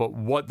 but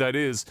what that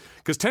is,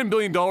 because $10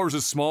 billion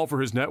is small for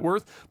his net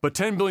worth, but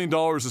 $10 billion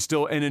is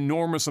still an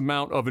enormous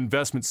amount of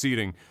investment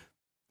seeding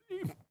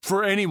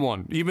for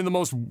anyone, even the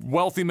most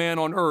wealthy man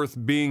on earth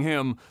being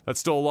him.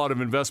 That's still a lot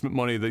of investment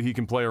money that he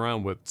can play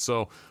around with.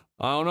 So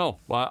I don't know.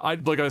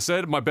 Like I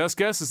said, my best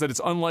guess is that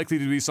it's unlikely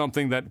to be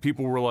something that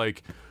people were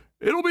like,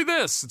 it'll be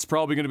this. It's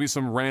probably going to be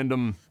some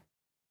random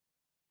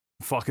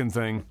fucking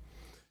thing.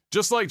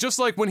 Just like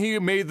when he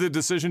made the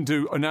decision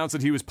to announce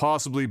that he was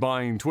possibly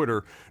buying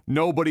Twitter,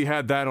 nobody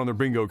had that on their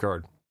bingo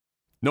card.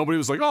 Nobody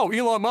was like, oh,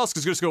 Elon Musk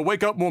is just going to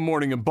wake up one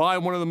morning and buy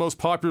one of the most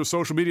popular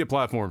social media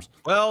platforms.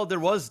 Well, there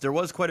was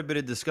quite a bit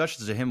of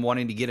discussions of him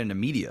wanting to get into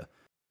media.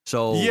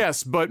 So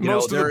yes, but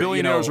most of the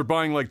billionaires are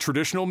buying like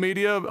traditional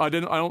media. I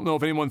don't know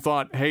if anyone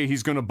thought, hey,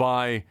 he's going to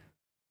buy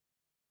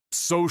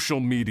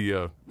social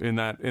media in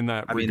that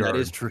regard. I mean, that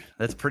is true.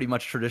 That's pretty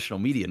much traditional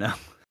media now.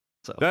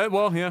 So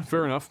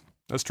fair enough.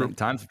 That's true.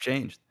 Times have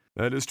changed.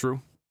 That is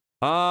true.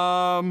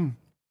 Volkus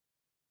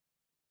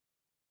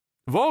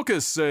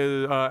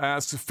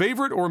asks,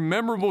 favorite or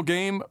memorable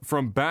game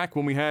from back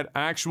when we had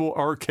actual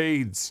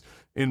arcades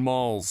in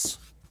malls?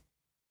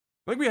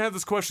 I think we had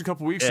this question a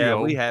couple weeks ago.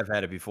 Yeah, we have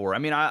had it before. I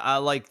mean, I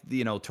like,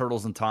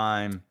 Turtles in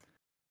Time.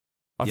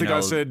 I think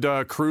I said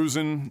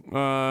Cruisin'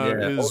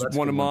 is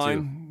one of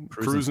mine.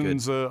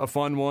 Cruisin's a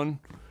fun one.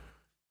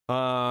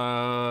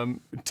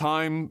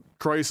 Time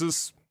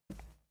Crisis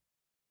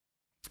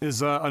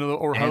is another,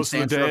 or House of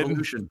the Dead.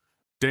 Revolution.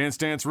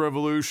 Dance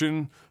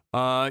Revolution.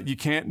 You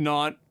can't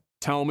not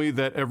tell me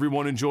that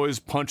everyone enjoys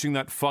punching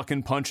that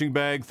fucking punching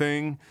bag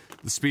thing,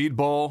 the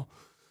speedball.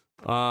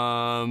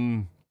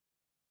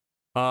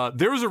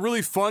 There was a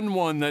really fun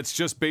one that's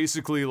just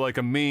basically like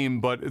a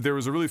meme, but there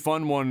was a really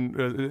fun one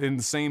in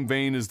the same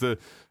vein as the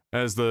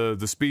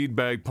speed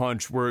bag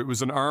punch, where it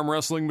was an arm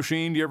wrestling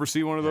machine. Do you ever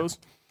see one of those?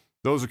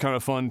 Those are kind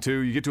of fun too.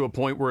 You get to a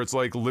point where it's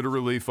like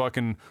literally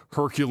fucking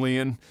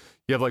Herculean.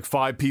 You have like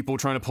 5 people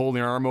trying to pull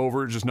the arm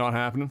over, it's just not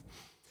happening.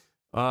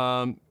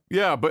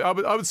 Yeah, but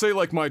I would say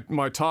like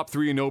my top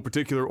 3 in no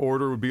particular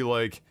order would be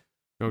like,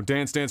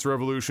 Dance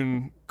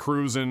Revolution,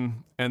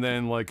 Cruisin', and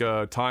then like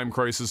a Time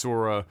Crisis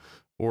or a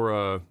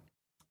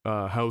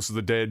House of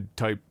the Dead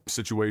type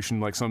situation,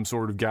 like some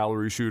sort of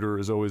gallery shooter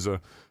is always a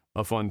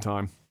fun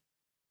time.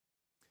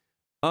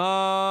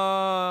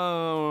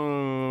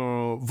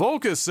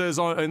 Volkus says,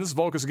 and this is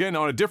Volkus again,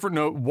 on a different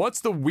note, what's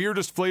the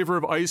weirdest flavor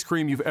of ice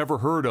cream you've ever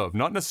heard of?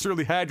 Not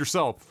necessarily had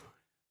yourself,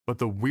 but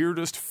the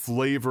weirdest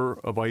flavor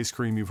of ice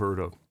cream you've heard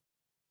of.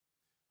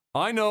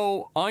 I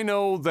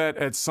know that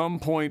at some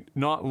point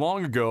not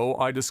long ago,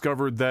 I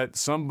discovered that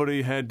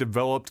somebody had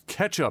developed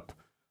ketchup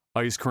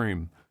ice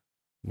cream,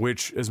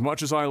 which, as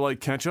much as I like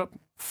ketchup,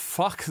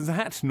 fuck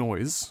that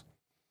noise.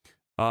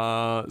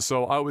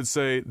 So I would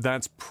say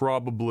that's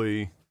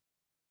probably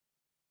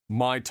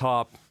my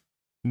top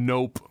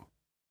nope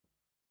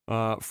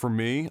for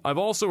me. I've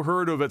also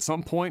heard of, at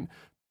some point,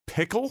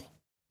 pickle.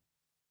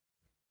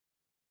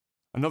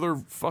 Another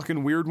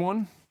fucking weird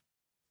one.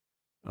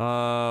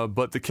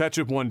 But the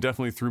ketchup one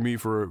definitely threw me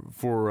for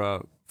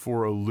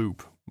a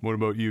loop. What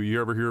about you?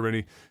 You ever hear of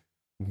any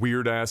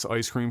weird ass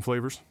ice cream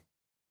flavors?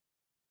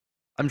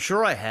 I'm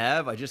sure I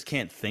have. I just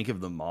can't think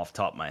of them off the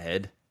top of my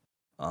head.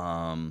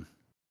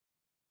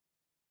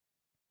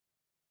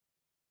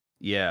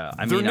 Yeah,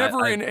 I mean, they're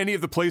never in any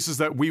of the places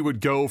that we would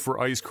go for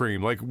ice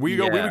cream. Like we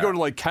would go to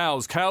like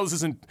Cows. Cows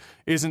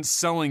isn't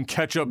selling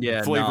ketchup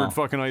flavored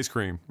fucking ice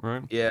cream,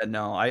 right? Yeah,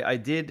 no. I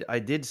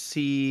did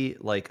see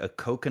like a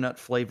coconut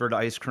flavored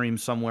ice cream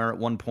somewhere at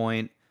one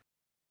point,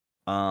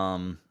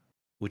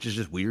 which is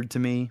just weird to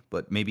me.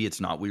 But maybe it's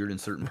not weird in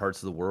certain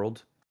parts of the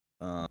world.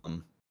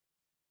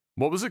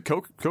 What was it?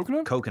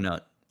 Coconut?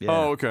 Coconut. Yeah.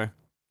 Oh, okay.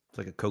 It's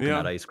like a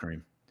coconut ice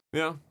cream.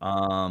 Yeah.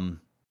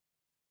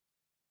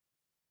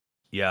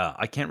 Yeah,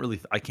 I can't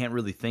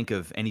really think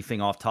of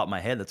anything off the top of my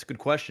head. That's a good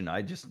question.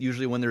 I just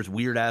usually when there's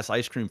weird ass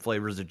ice cream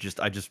flavors, it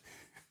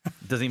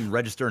doesn't even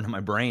register into my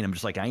brain. I'm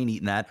just like, I ain't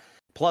eating that.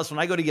 Plus, when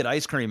I go to get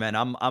ice cream, man,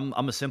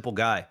 I'm a simple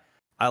guy.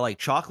 I like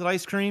chocolate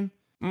ice cream,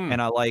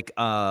 and I like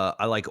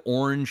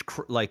orange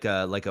like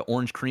a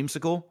orange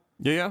creamsicle.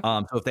 Yeah.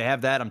 So if they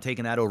have that, I'm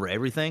taking that over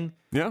everything.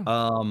 Yeah.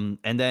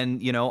 And then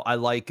I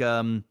like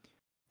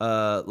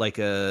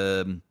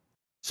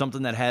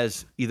something that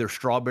has either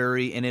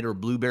strawberry in it or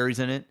blueberries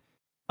in it.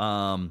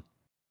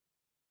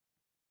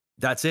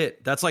 That's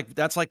it. That's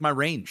like my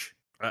range.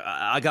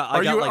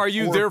 Are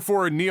you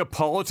therefore a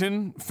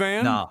Neapolitan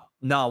fan?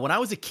 No. When I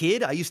was a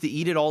kid, I used to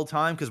eat it all the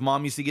time because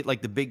Mom used to get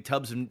like the big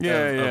tubs of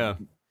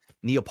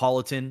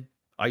Neapolitan.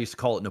 I used to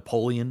call it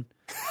Napoleon.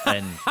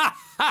 And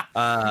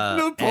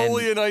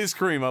Napoleon ice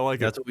cream. I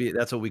like it.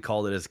 That's what we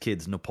called it as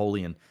kids,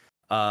 Napoleon.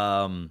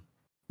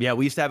 Yeah,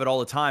 we used to have it all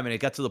the time, and it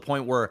got to the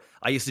point where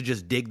I used to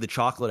just dig the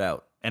chocolate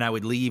out. And I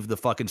would leave the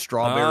fucking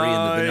strawberry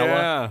and the vanilla.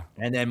 Yeah.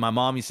 And then my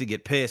mom used to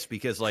get pissed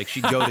because like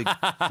she'd go to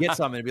get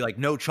something and be like,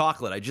 no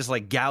chocolate. I just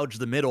like gouge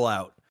the middle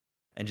out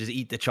and just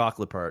eat the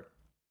chocolate part.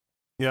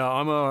 Yeah,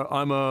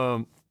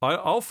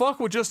 I'll fuck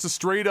with just a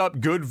straight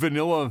up good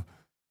vanilla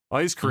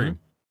ice cream.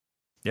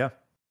 Mm-hmm.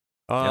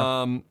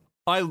 Yeah.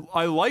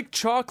 I like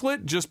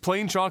chocolate, just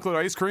plain chocolate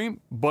ice cream,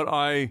 but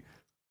I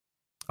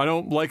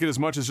don't like it as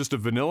much as just a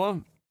vanilla.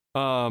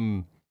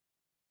 Peanut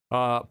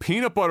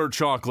butter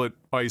chocolate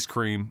ice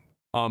cream.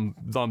 I'm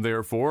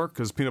there for,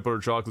 because peanut butter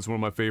chocolate is one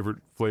of my favorite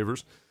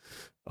flavors.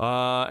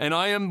 And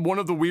I am one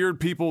of the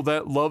weird people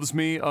that loves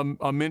me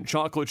a mint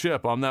chocolate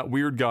chip. I'm that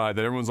weird guy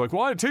that everyone's like,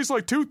 well, it tastes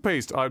like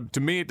toothpaste. To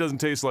me, it doesn't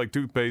taste like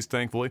toothpaste,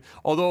 thankfully.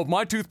 Although if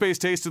my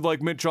toothpaste tasted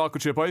like mint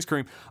chocolate chip ice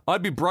cream,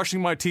 I'd be brushing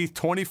my teeth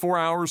 24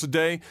 hours a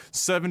day,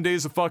 7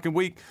 days a fucking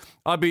week.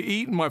 I'd be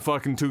eating my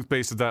fucking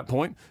toothpaste at that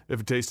point, if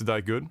it tasted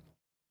that good.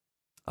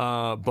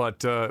 Yeah,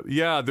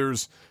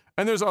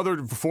 there's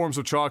other forms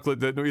of chocolate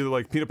that either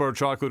like peanut butter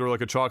chocolate or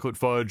like a chocolate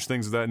fudge,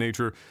 things of that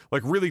nature.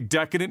 Like really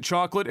decadent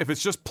chocolate. If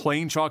it's just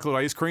plain chocolate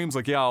ice creams,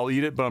 like, yeah, I'll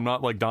eat it, but I'm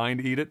not like dying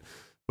to eat it.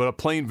 But a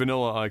plain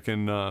vanilla, I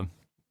can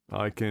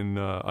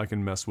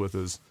mess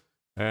with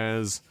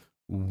as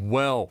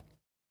well.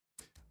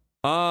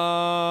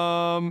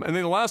 And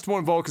then the last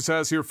one Volkus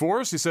has here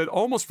for us, he said,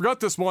 almost forgot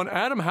this one.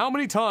 Adam, how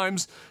many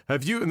times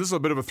have you, and this is a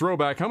bit of a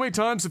throwback, how many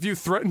times have you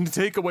threatened to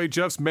take away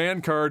Jeff's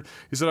man card?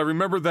 He said, I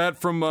remember that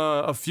from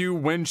a few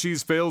When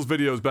Cheese Fails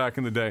videos back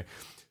in the day.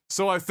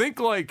 So I think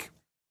the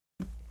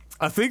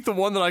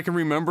one that I can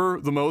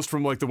remember the most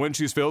from like the When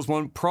Cheese Fails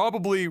one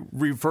probably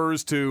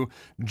refers to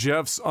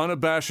Jeff's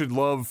unabashed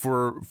love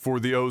for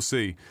the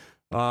OC.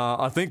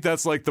 I think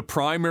that's like the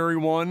primary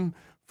one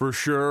for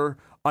sure.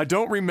 I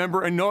don't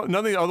remember, and none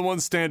of the other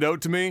ones stand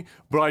out to me,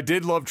 but I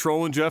did love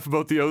trolling Jeff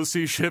about the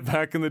OC shit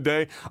back in the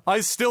day.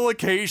 I still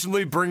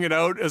occasionally bring it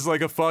out as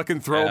like a fucking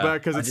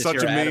throwback because it's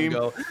such a meme.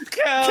 Go,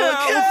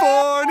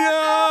 California!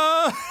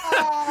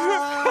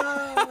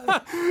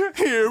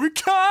 Here we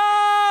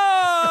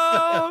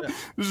come!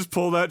 Just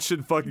pull that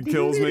shit, fucking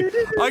kills me.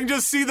 I can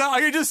just see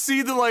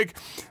the like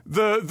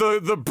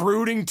the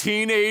brooding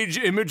teenage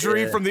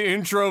imagery from the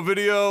intro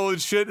video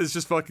and shit. It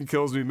just fucking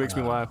kills me. It makes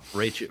me laugh.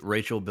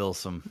 Rachel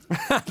Bilson.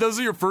 Those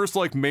are your first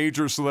like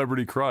major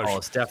celebrity crush. Oh,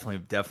 it's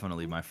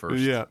definitely my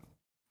first. Yeah.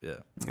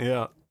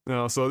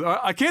 No, so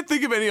I can't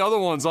think of any other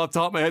ones off the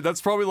top of my head.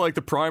 That's probably like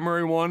the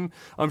primary one.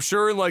 I'm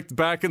sure like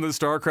back in the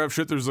StarCraft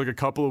shit, there's like a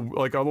couple of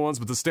like other ones,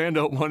 but the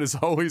standout one has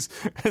always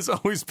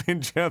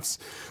been Jeff's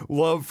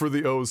love for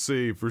the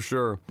OC for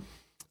sure.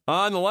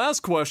 And the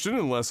last question,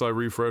 unless I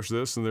refresh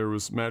this and there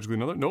was magically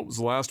another. Nope, it's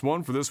the last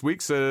one for this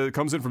week. It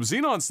comes in from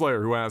Xenon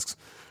Slayer, who asks,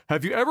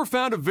 have you ever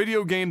found a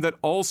video game that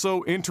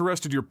also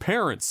interested your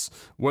parents,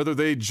 whether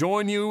they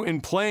join you in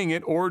playing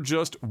it or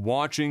just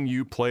watching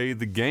you play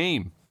the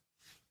game?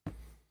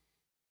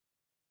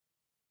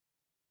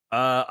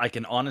 I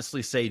can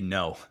honestly say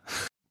no.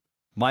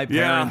 My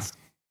parents,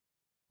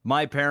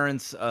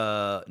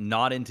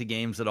 not into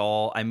games at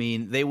all. I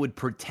mean, they would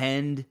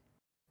pretend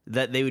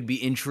that they would be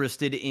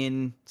interested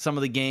in some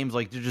of the games,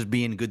 like they're just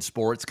being good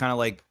sports. Kind of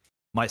like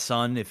my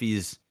son, if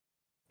he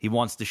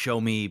wants to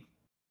show me,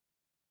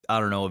 I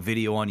don't know, a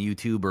video on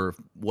YouTube or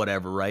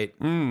whatever, right?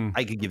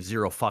 I could give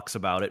zero fucks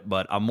about it,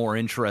 but I'm more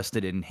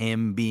interested in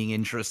him being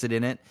interested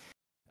in it.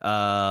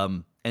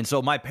 And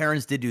so my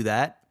parents did do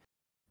that.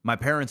 My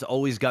parents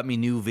always got me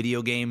new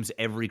video games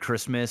every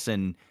Christmas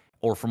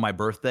or for my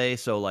birthday.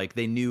 So like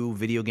they knew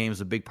video games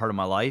was a big part of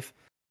my life,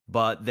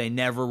 but they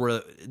never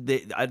were.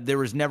 There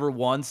was never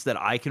once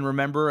that I can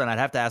remember, and I'd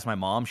have to ask my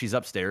mom. She's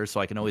upstairs, so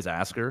I can always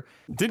ask her.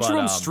 Did your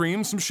mom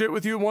stream some shit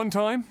with you at one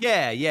time?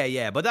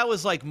 Yeah. But that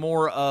was like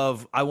more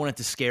of I wanted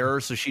to scare her,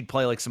 so she'd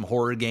play like some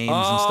horror games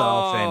and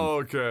stuff. And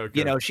okay.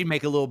 You know, she'd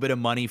make a little bit of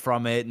money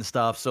from it and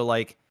stuff. So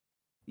like,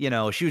 you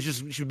know, she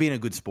was being a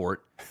good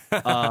sport.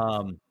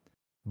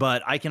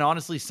 But I can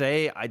honestly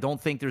say I don't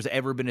think there's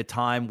ever been a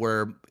time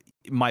where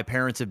my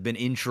parents have been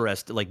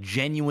interested, like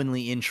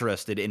genuinely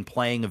interested in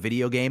playing a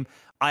video game.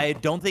 I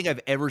don't think I've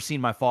ever seen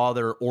my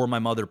father or my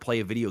mother play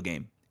a video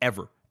game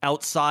ever,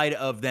 outside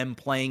of them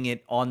playing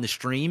it on the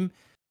stream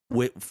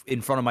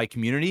in front of my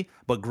community.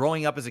 But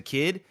growing up as a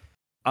kid,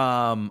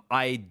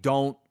 I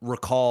don't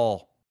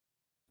recall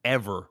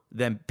ever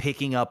them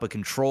picking up a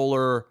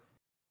controller,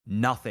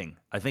 nothing.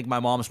 I think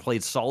my mom's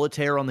played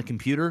solitaire on the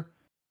computer,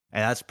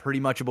 and that's pretty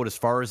much about as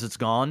far as it's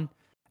gone,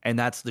 and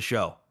that's the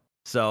show.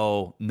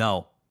 So,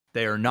 no,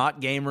 they are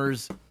not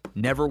gamers,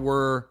 never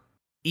were.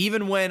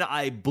 Even when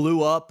I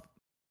blew up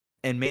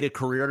and made a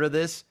career out of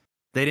this,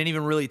 they didn't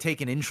even really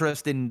take an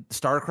interest in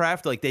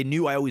StarCraft. Like, they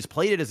knew I always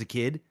played it as a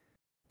kid,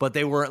 but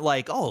they weren't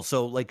like, oh,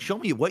 so, like, show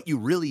me what you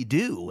really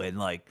do, and,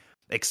 like,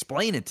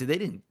 explain it to.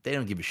 They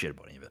don't give a shit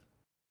about any of it.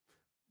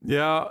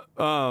 Yeah,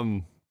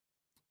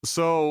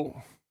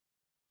 so...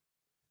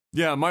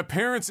 Yeah, my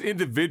parents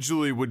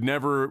individually would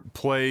never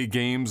play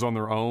games on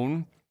their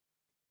own,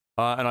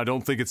 and I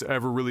don't think it's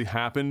ever really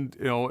happened.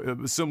 You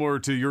know, similar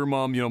to your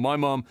mom. You know, my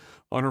mom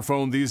on her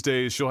phone these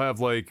days, she'll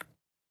have like,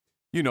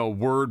 you know,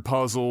 word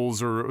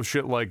puzzles or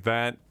shit like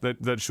that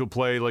she'll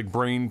play, like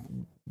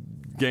brain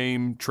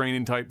game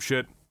training type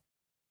shit.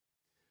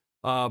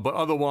 But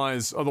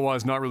otherwise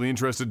not really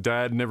interested.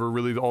 Dad never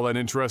really all that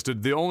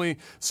interested.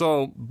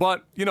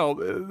 But you know,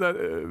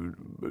 that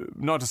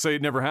not to say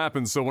it never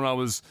happened. So when I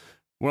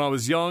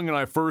was young and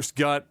I first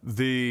got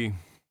the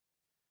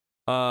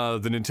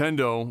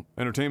Nintendo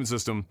Entertainment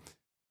System,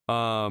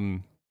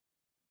 Mom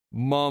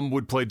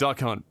would play Duck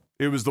Hunt.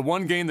 It was the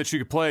one game that she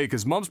could play,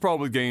 because Mom's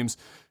probably games,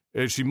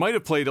 she might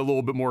have played a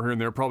little bit more here and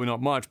there, probably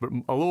not much, but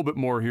a little bit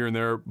more here and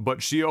there,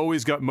 but she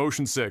always got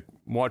motion sick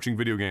watching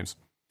video games.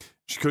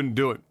 She couldn't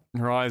do it.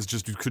 Her eyes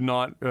just could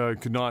not handle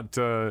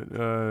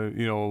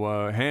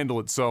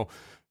it. So,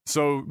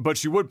 but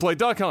she would play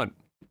Duck Hunt.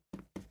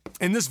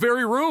 In this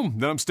very room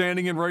that I'm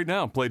standing in right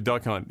now, played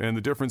Duck Hunt. And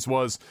the difference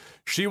was,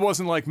 she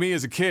wasn't like me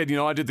as a kid. You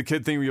know, I did the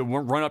kid thing where you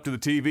run up to the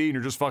TV and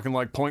you're just fucking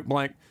like point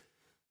blank,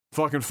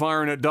 fucking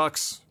firing at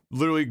ducks,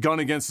 literally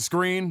gun against the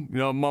screen. You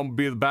know, Mom would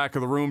be at the back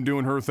of the room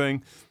doing her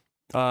thing.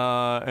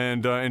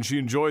 And she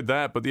enjoyed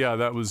that. But yeah,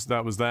 that was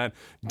that.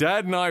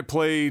 Dad and I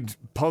played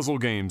puzzle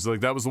games.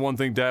 Like, that was the one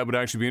thing Dad would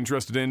actually be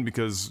interested in,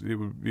 because it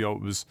would, you know,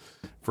 it was,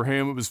 for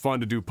him, it was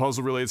fun to do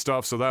puzzle related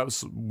stuff. So that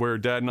was where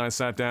Dad and I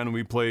sat down and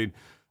we played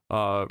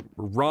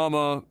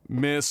Rama,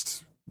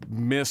 Myst,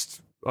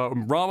 Riven,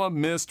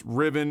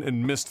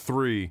 and Myst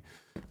 3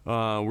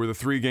 were the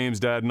three games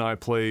Dad and I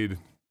played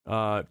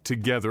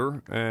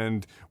together.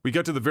 And we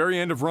got to the very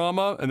end of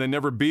Rama and then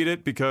never beat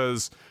it,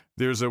 because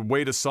there's a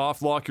way to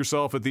soft lock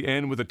yourself at the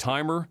end with a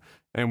timer,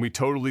 and we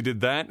totally did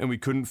that, and we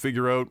couldn't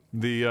figure out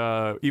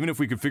even if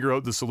we could figure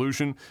out the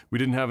solution, we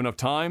didn't have enough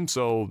time,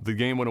 so the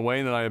game went away,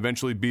 and then I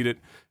eventually beat it.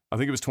 I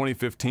think it was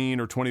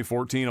 2015 or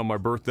 2014 on my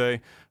birthday.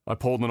 I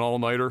pulled an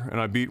all-nighter, and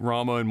I beat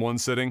Rama in one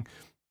sitting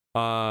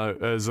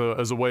as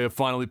a way of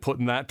finally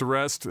putting that to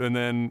rest. And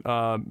then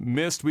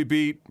Myst we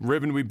beat,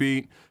 Riven we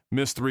beat,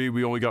 Myst 3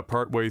 we only got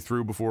part way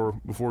through before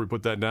we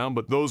put that down.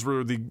 But those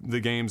were the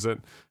games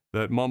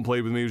that Mom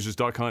played with me. It was just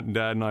Duck Hunt, and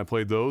Dad and I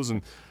played those.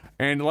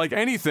 And like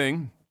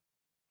anything,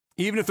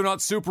 even if they're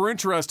not super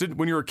interested,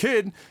 when you're a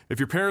kid, if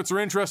your parents are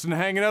interested in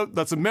hanging out,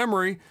 that's a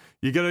memory.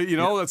 You gotta, you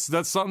know,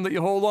 that's something that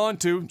you hold on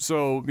to.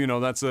 So, you know,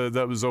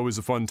 that was always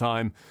a fun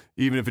time,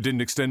 even if it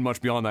didn't extend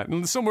much beyond that.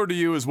 And similar to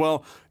you as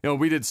well, you know,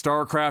 we did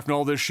StarCraft and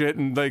all this shit,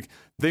 and like,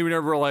 they were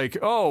never like,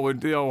 oh,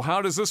 you know,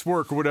 how does this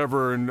work or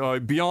whatever,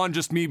 and beyond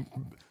just me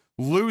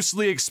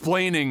loosely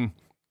explaining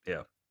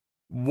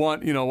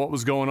what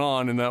was going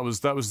on, and that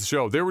was the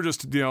show. They were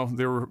just, you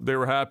know, they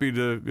were happy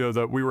to, you know,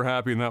 that we were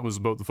happy, and that was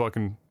about the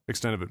fucking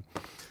extent of it.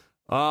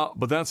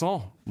 But that's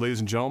all, ladies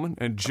and gentlemen,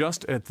 and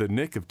just at the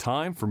nick of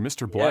time for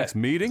Mr. Black's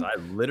meeting. I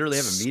literally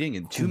have a meeting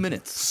in 2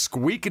 minutes.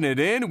 Squeaking it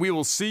in. We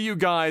will see you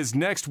guys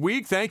next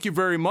week. Thank you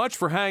very much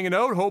for hanging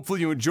out.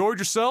 Hopefully you enjoyed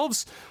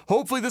yourselves.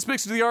 Hopefully this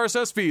makes it to the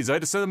RSS feeds. I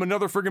had to send them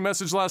another friggin'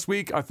 message last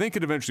week. I think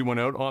it eventually went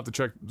out. I'll have to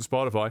check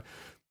Spotify.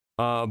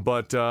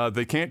 but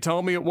they can't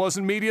tell me it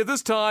wasn't media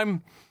this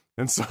time.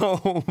 And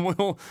so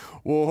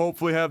we'll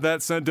hopefully have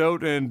that sent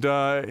out. And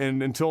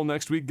until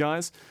next week,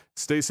 guys,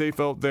 stay safe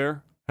out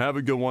there. Have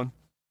a good one.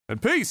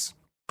 And peace.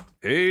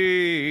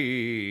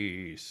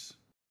 Peace.